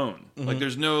a phone. Like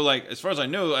there's no as far as I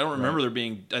know, I don't remember there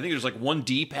being. I think there's like one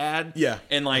D-pad. Yeah,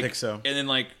 and like I think so. and then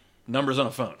like numbers on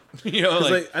a phone.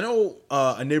 Like, I know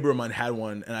a neighbor of mine had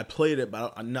one, and I played it,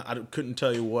 but I couldn't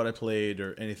tell you what I played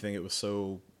or anything. It was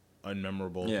so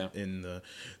unmemorable in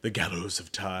the gallows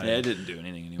of time. yeah, it didn't do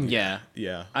anything anyway. Yeah.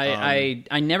 Yeah.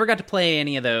 I never got to play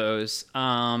any of those.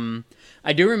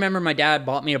 I do remember my dad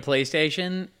bought me a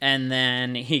PlayStation, and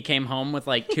then he came home with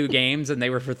like 2 games, and they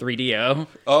were for 3DO.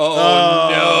 Oh,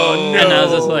 no. And I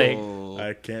was just like,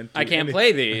 I can't. I can't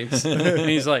play these. And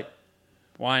he's like,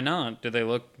 why not? Do they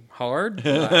look hard?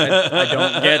 I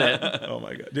don't get it. Oh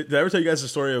my god! Did I ever tell you guys the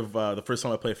story of the first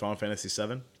time I played Final Fantasy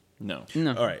VII? No.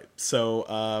 No. All right, so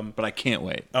But I can't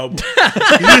wait. oh,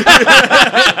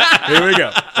 here we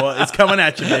go. Well, it's coming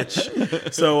at you,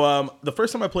 bitch. So the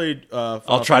first time I played,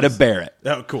 I'll try to bear it.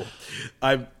 Oh, cool.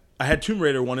 I had Tomb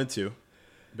Raider 1 and 2.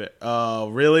 Oh,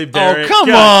 really? Barrett? come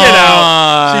God, on! Get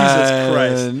out! Jesus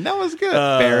Christ! That was good.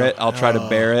 bear it. I'll try to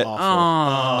bear it.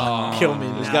 Awful. Kill me.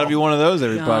 There's now. got to be one of those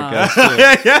every podcast.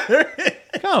 Too.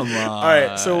 Come on. All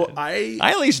right, so I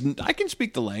at least I can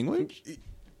speak the language.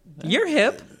 You're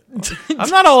hip. I'm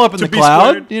not all up in the be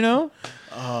cloud, squared.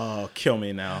 Oh, kill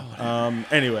me now.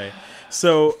 Anyway,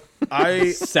 so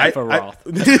I Sephiroth.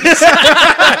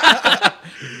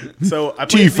 So I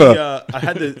played Tifa. I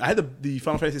had the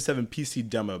Final Fantasy VII PC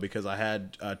demo because I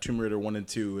had Tomb Raider 1 and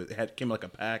 2. It came like a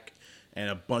pack and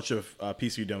a bunch of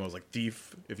PC demos like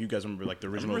Thief, if you guys remember like the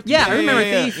original. Yeah, I remember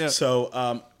yeah, Thief. yeah.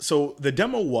 So the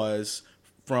demo was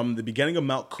from the beginning of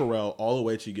Mount Corel all the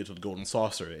way till you get to the Golden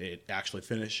Saucer. It actually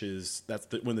finishes. That's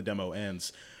when the demo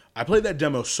ends. I played that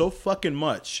demo so fucking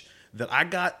much that I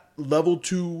got level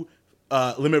 2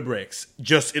 limit breaks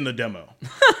just in the demo.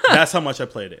 That's how much I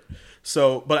played it.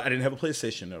 So, but I didn't have a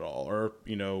PlayStation at all, or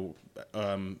the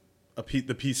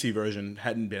PC version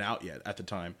hadn't been out yet at the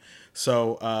time.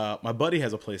 So my buddy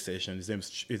has a PlayStation. His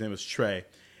name is Trey,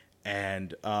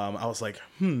 and I was like,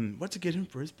 what to get him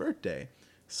for his birthday?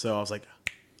 So I was like,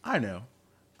 I know,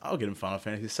 I'll get him Final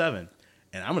Fantasy VII,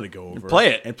 and I'm gonna go over play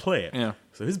it. and play it. Yeah.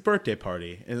 So his birthday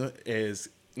party is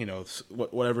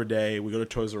whatever day we go to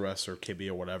Toys R Us or KB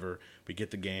or whatever. We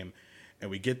get the game, and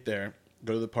we get there.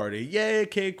 go to the party. Yay,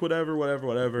 cake,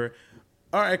 whatever.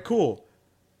 All right, cool.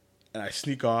 And I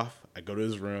sneak off. I go to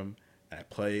his room and I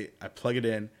plug it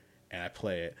in and I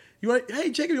play it. Hey,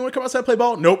 Jacob, you want to come outside and play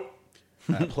ball? Nope.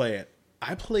 And I play it.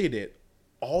 I played it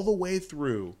all the way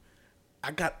through.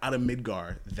 I got out of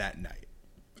Midgar that night.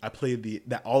 I played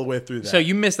that all the way through that. So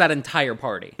you missed that entire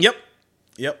party. Yep.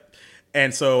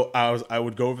 And so I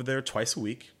would go over there twice a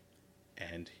week,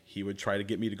 and he would try to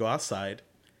get me to go outside.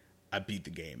 I beat the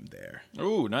game there.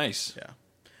 Ooh, nice. Yeah.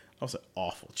 I was an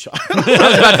awful child. I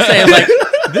was about to say,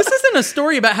 like, this isn't a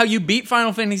story about how you beat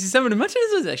Final Fantasy VII as much as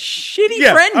it was a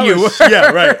shitty friend you were.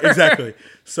 Yeah, right, exactly.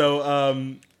 So,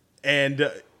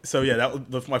 so yeah, that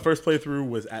was my first playthrough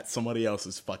was at somebody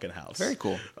else's fucking house. Very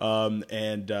cool. So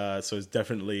it's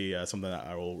definitely something that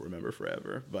I will remember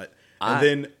forever. But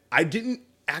then I didn't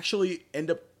actually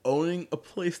end up owning a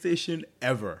PlayStation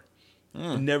ever.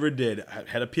 I never did. I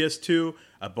had a PS2.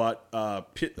 I bought I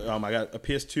got a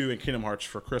PS2 and Kingdom Hearts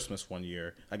for Christmas one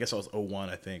year. I guess I was 01,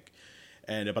 I think.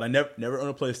 But I never owned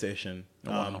a PlayStation.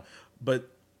 Wow.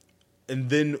 And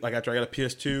then like after I got a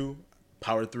PS2,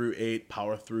 powered through 8,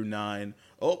 powered through 9.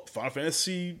 Oh, Final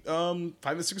Fantasy 5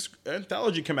 and 6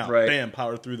 Anthology came out. Right. Bam,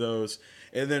 powered through those.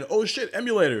 And then oh shit,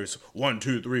 emulators. 1,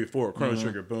 2, 3, 4, Chrono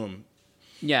Trigger, boom.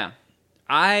 Yeah.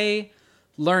 I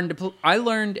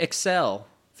learned Excel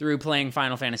through playing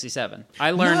Final Fantasy VII.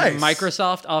 I learned Nice.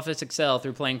 Microsoft Office Excel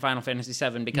through playing Final Fantasy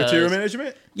VII because Material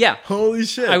management? yeah, Holy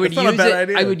shit. I would That's not use a bad it.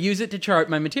 idea. I would use it to chart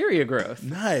my materia growth.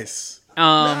 Nice.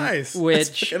 Nice. That's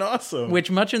Which fucking awesome.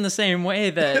 Which much in the same way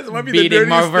that That might be the beating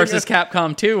Marvel nerdiest vs. thing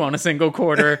Capcom 2 on a single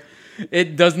quarter,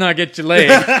 it does not get you laid.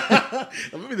 That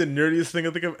might be the nerdiest thing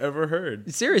I think I've ever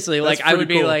heard. Seriously, That's like I would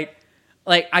pretty be cool.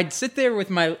 like I'd sit there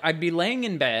with I'd be laying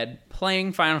in bed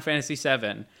playing Final Fantasy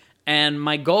VII, and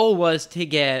my goal was to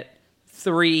get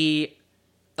 3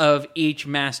 of each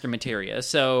master materia.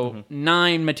 So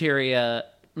 9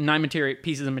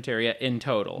 pieces of materia in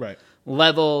total. Right.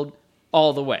 Leveled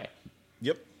all the way.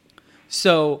 Yep.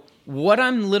 So what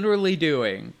I'm literally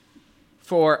doing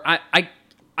for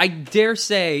I dare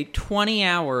say 20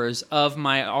 hours of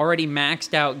my already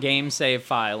maxed out game save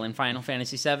file in Final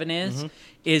Fantasy VII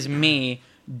is me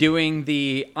doing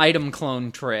the item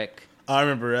clone trick I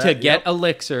remember that. to get Yep.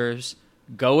 elixirs,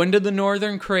 go into the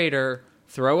northern crater,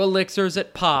 throw elixirs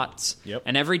at pots, Yep.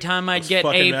 and every time I'd Those get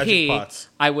fucking magic AP, pots.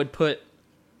 I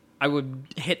would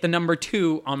hit the number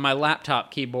 2 on my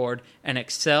laptop keyboard, and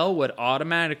Excel would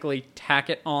automatically tack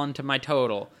it on to my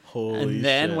total. Holy and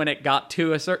then shit. when it got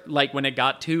to when it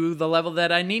got to the level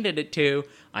that I needed it to,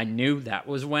 I knew that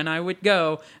was when I would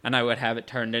go, and I would have it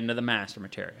turned into the master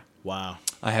materia. Wow.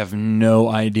 I have no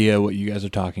idea what you guys are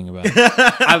talking about.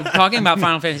 I'm talking about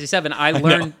Final Fantasy VII. I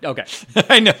learned. Okay.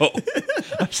 I know.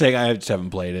 I'm saying I just haven't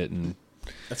played it, and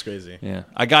That's crazy. yeah,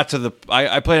 I got to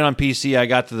I played it on PC. I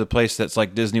got to the place that's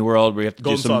like Disney World where you have to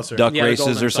Golden do some Saucer. duck Yeah, the races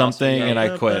Golden or something, Saucer, and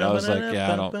yeah. I quit. I was like,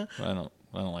 yeah, I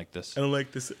don't like this. I don't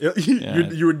like this.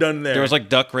 You were done there. There was like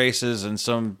duck races and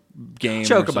some game or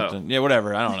Chocobo. something. Yeah,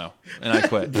 whatever. I don't know, and I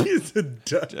quit. He's a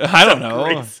duck. I don't know.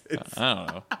 Races. I don't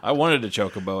know. I wanted a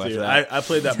chocobo Dude, after that. I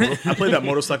played that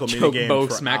motorcycle mini game Chocobo,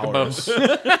 for Smackabo.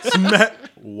 hours.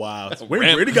 Wow. Where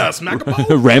do you got a Smackabo?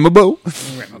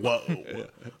 Ramabo. Whoa.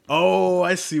 Oh,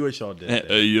 I see what y'all did there.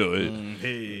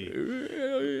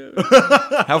 Hey.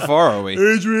 How far are we?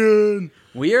 Adrian.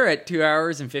 We are at 2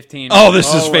 hours and 15 Oh,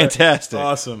 this is Oh, fantastic.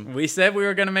 Awesome. We said we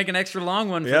were going to make an extra long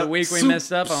one for Yep. the week we Sup-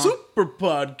 messed up on. Super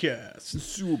podcast.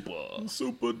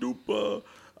 Super duper.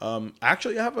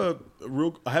 Actually, I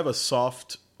have a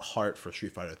soft heart for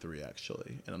Street Fighter 3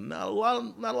 actually, and not a lot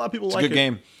of people It's a like good it.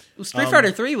 game. Street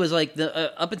Fighter 3 was like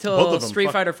the up Both until of them.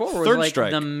 Street Fighter 4 was Third like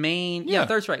Strike. the main. Yeah.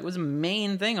 Third Strike was the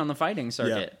main thing on the fighting Yeah,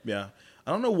 circuit. yeah.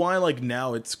 I don't know why. Like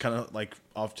now, it's kind of like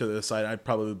off to the side. I'd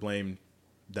probably blame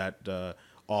that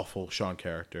awful Sean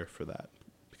character for that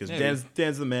because Yeah,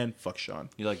 Dan's the man. Fuck Sean.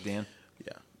 You like Dan?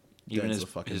 Yeah, Even Dan's his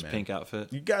the fucking his man. pink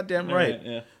outfit. You goddamn right.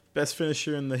 Yeah. Best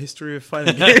finisher in the history of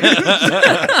fighting games.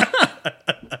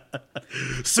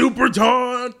 Super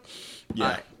taunt.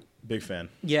 Yeah, big fan.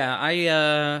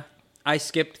 Yeah, I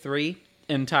skipped 3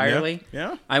 entirely.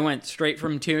 Yeah? I went straight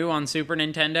from 2 on Super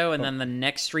Nintendo, and then the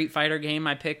next Street Fighter game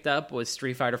I picked up was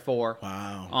Street Fighter 4.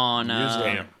 Wow. On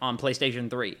Damn. on PlayStation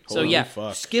 3. So Holy yeah,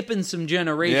 fuck. skipping some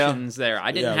generations there.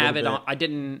 I didn't Yeah, a have it little on. bit. I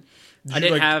didn't. Did I you,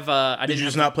 didn't like- have. I Did didn't you have,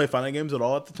 just not play fighting games at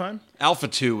all at the time? Alpha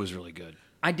 2 was really good.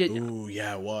 I did. Ooh,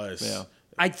 yeah, it was. Yeah.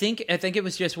 I think it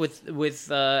was just with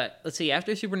let's see,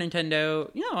 after Super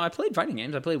Nintendo, I played fighting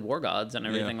games. I played War Gods and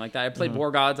everything Yeah. like that. I played War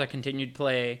Gods. I continued to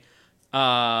play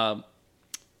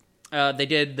they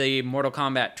did the Mortal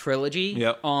Kombat trilogy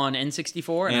Yep. on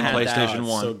N64 and And I had that. PlayStation it's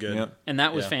 1. so good. Yep. And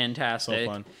that was Yeah. fantastic.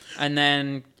 So fun. And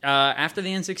then after the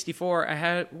N64, I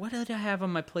had what did I have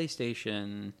on my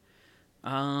PlayStation?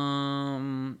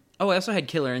 I also had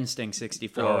Killer Instinct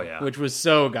 64, Oh, yeah. which was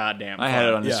so goddamn fun. I had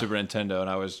it on the Yeah. Super Nintendo, and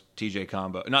I was TJ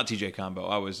Combo. Not TJ Combo.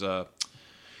 I was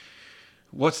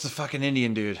what's the fucking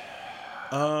Indian dude?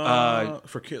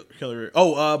 For Killer.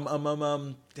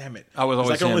 Damn it. I was 'Cause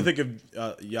always I can only him. think of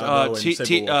Yago and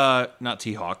Saber Wolf. Not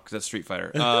T-Hawk. That's Street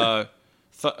Fighter.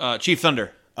 Chief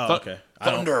Thunder. Oh, okay.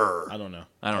 Thunder. I don't know.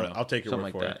 I don't know. I'll take your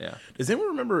Something word like for that, it. yeah. Does anyone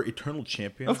remember Eternal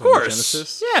Champions? Of on the course.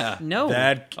 Genesis? Yeah. No.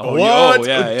 That Oh, what?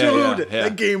 yeah, yeah, Dude, yeah.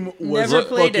 that game was Never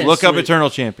played fucking it. Look up sweet. Eternal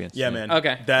Champions. Yeah, man.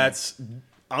 Okay. That's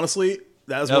honestly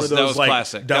that was That one was, of those that was like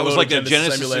classic. That was download like a the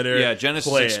Genesis. emulator, Yeah,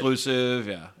 Genesis play it. exclusive.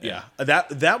 Yeah. Yeah,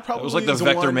 that probably was like the is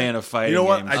Vector one- Man of fighting You know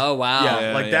what? games. Oh, wow. Yeah,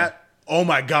 Yeah, like yeah. that. Oh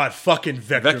my god, fucking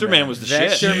Vector Man was the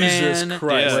Vector shit. Jesus Man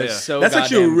Christ. Yeah, was yeah. so That's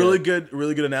actually a goddamn really good.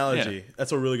 good analogy. Yeah.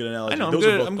 That's a really good analogy. I know, I'm Those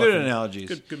good- are both I'm good at fucking-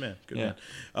 analogies. Good man. Good Yeah.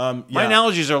 man. My Yeah.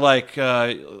 analogies are like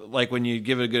when you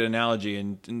give it a good analogy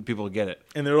and people get it.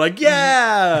 And they're like,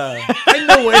 yeah, I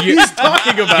know what he's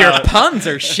talking about. Your puns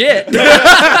are shit.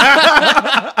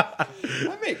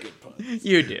 I make good puns.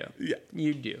 You do. Yeah.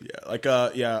 You do. Yeah, like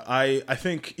I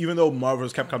think even though Marvel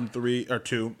vs. Capcom 3 or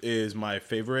 2 is my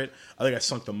favorite, I think I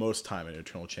sunk the most time in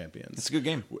Eternal Champions. It's a good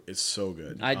game. It's so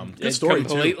good. It good story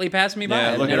completely passed me by.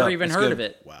 Yeah, I've look it never up. even It's heard good. of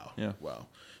it. too. Wow. Yeah. Wow.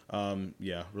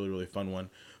 Yeah, really fun one.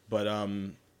 But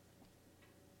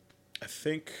I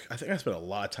think I spent a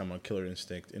lot of time on Killer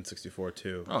Instinct in 64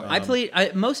 too. Oh, I played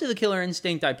most of the Killer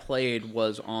Instinct I played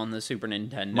was on the Super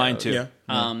Nintendo. Mine too. Yeah.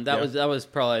 That was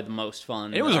probably the most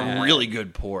fun. It was that I a had. really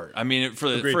good port. I mean,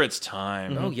 Agreed. for its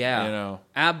time. Oh yeah, You know.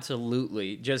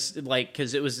 absolutely. Just like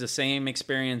because it was the same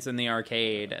experience in the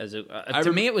arcade as it, to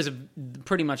rem- me, it was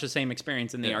pretty much the same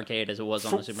experience in the arcade as it was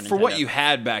on the Super Nintendo. For what you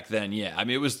had back then, yeah. I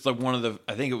mean, it was like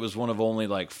I think it was one of only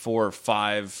like 4 or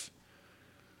 5.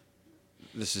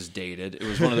 This is dated. It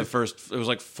was one of the first. It was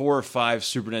like 4 or 5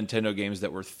 Super Nintendo games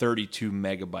that were 32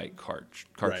 megabyte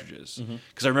cartridges.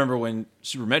 Because I remember when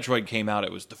Super Metroid came out,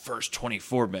 it was the first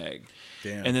 24 meg,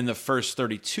 Damn. and then the first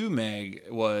 32 meg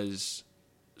was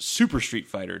Super Street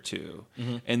Fighter 2.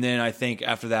 And then I think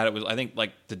after that, it was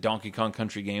like the Donkey Kong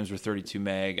Country games were 32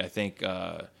 meg. I think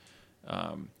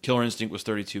Killer Instinct was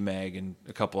 32 meg, and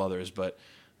a couple others, but.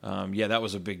 Yeah, that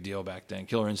was a big deal back then.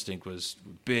 Killer Instinct was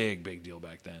big deal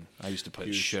back then. I used to play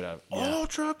the shit out.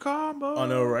 Ultra combo. I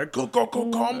know, right? Go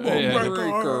combo Yeah.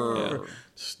 breaker.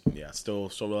 Yeah, still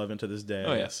so relevant to this day.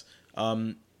 Oh, I yeah. guess.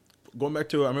 Going back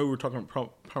to, I remember we were talking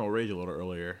about Primal Rage a little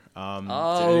earlier.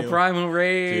 Oh, Primal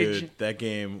Rage. Dude, that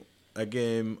game. I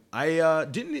didn't.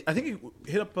 I think it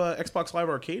hit up Xbox Live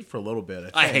Arcade for a little bit.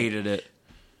 I think. hated it.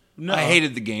 No. I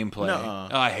hated the gameplay. Nuh-uh.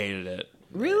 Oh, I hated it.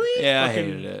 Really? Yeah, I Fucking-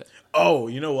 hated it. Oh,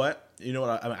 you know what? You know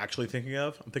what I'm actually thinking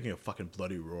of? I'm thinking of fucking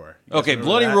Bloody Roar. You guys Okay, remember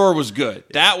Bloody that? Roar was good.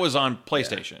 That was on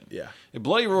PlayStation. Yeah.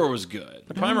 Bloody Roar was good.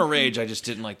 Primal Rage, I just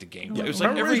didn't like the gameplay. It was like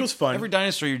Primal every Rage was fun. every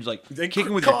dinosaur you're like They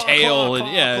kicking with claw, your tail, claw, and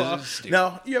claw, yeah, claw. it was stupid.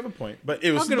 Now you have a point, but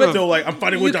it was How could still a- like I'm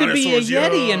fighting You with could be a dinosaurs.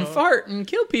 Yeti yeah. and fart and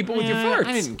kill people with your farts.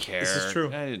 I didn't care. This is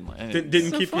true. I didn't.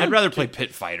 Didn't keep. I'd rather play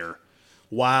Pit Fighter.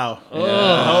 Wow.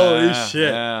 Holy Yeah,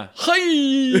 shit. Yeah.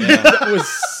 That was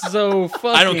so fucking.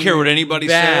 I don't care what anybody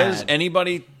bad. says.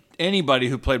 Anybody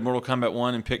who played Mortal Kombat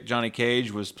 1 and picked Johnny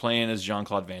Cage was playing as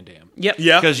Jean-Claude Van Damme. Yep.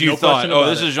 Yeah. Because you no thought, question oh, about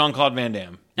this it. is Jean-Claude Van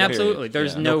Damme. Absolutely. Period.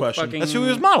 There's Yeah. no, No question. fucking. That's who he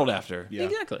was modeled after. Yeah.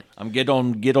 Exactly. I'm get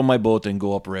on my boat and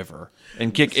go up river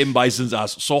and kick M. Bison's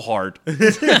ass so hard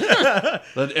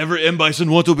that every M.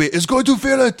 Bison want to be is going to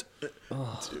feel it.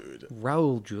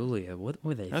 Raul Julia. What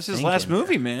were they? That's his thinking? last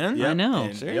movie, man. I know.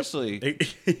 And- Seriously.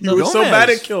 He was so bad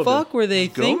it killed Fuck were they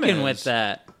thinking Gomez. with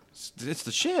that? It's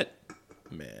the shit.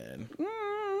 him. Man.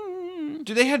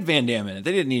 Dude, they had Van Damme in it.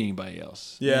 They didn't need anybody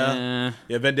else. Yeah.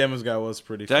 Yeah, Van Damme's guy was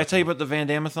pretty. Did I tell you about the Van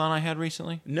Damme-a-thon I had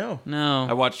recently? No. No.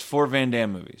 I watched 4 Van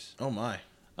Damme movies. Oh my.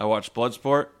 I watched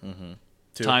Bloodsport,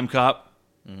 Two. Time Cop,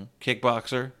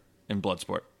 Kickboxer, and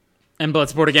Bloodsport. And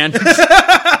Bloodsport again.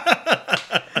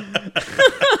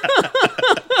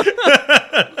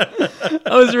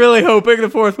 I was really hoping the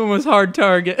fourth one was Hard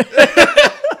Target.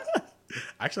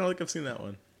 Actually, I don't think I've seen that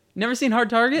one. Never seen Hard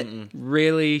Target?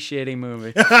 Really shitty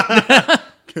movie.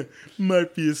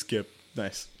 Might be a skip.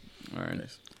 Nice. All right.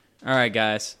 Nice. All right,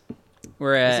 guys.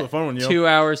 We're This at was a fun one, yo. 2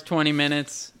 hours, 20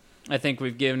 minutes. I think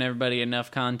we've given everybody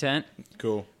enough content.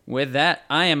 Cool. With that,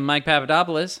 I am Mike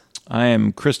Papadopoulos. I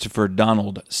am Christopher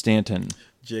Donald Stanton.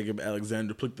 Jacob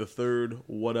Alexander Plick the Third.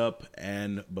 What up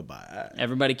and bye bye.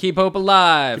 Everybody keep hope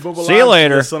alive. See you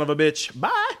later. Son of a bitch.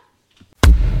 Bye.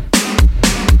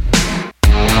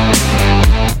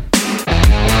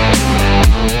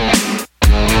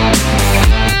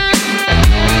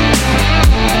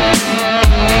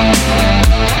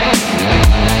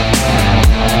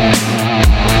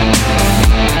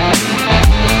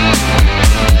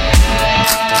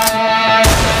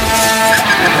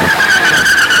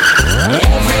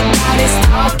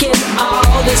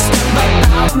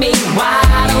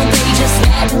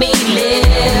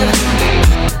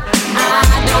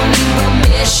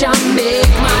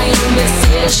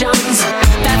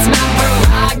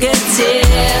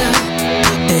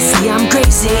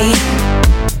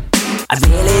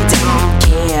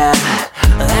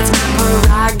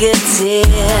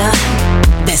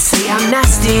 prerogative. They say I'm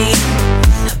nasty,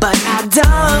 but I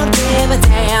don't give a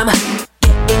damn.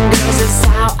 Getting girls is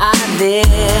how I live.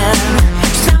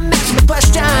 Some ask me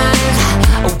questions,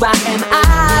 why am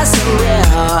I so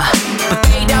real? But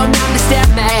they don't understand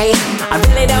me. I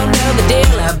really don't know the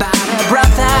deal about a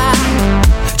brother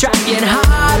trying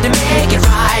hard to make it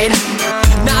right.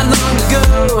 Not long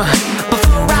ago,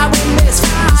 before I win this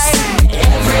fight,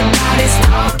 everybody's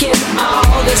talking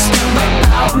all this stuff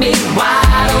about me. Why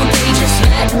don't they just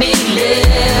let me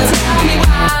live? Tell me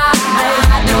why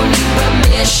I don't need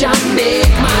permission,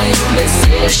 make my own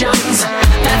decisions.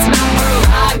 That's my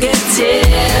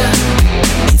prerogative.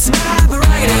 It's my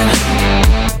prerogative.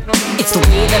 It's the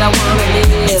way that I wanna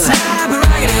live. It's my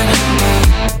prerogative.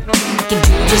 I can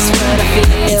do just what I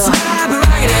feel. It's my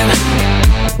prerogative.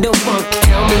 No one can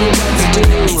tell me what to do.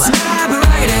 It's my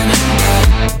prerogative.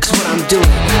 'Cause what I'm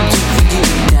doing for you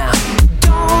now.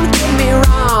 Don't get me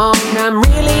wrong, I'm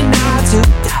really not too.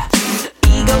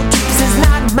 Ego trips is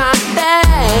not my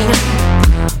thing.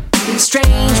 All these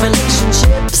strange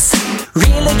relationships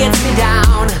really gets me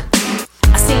down.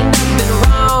 I see nothing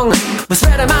wrong with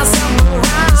spreading myself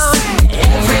around.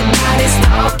 Everybody's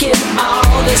talking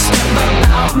all this stuff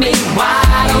about me. Why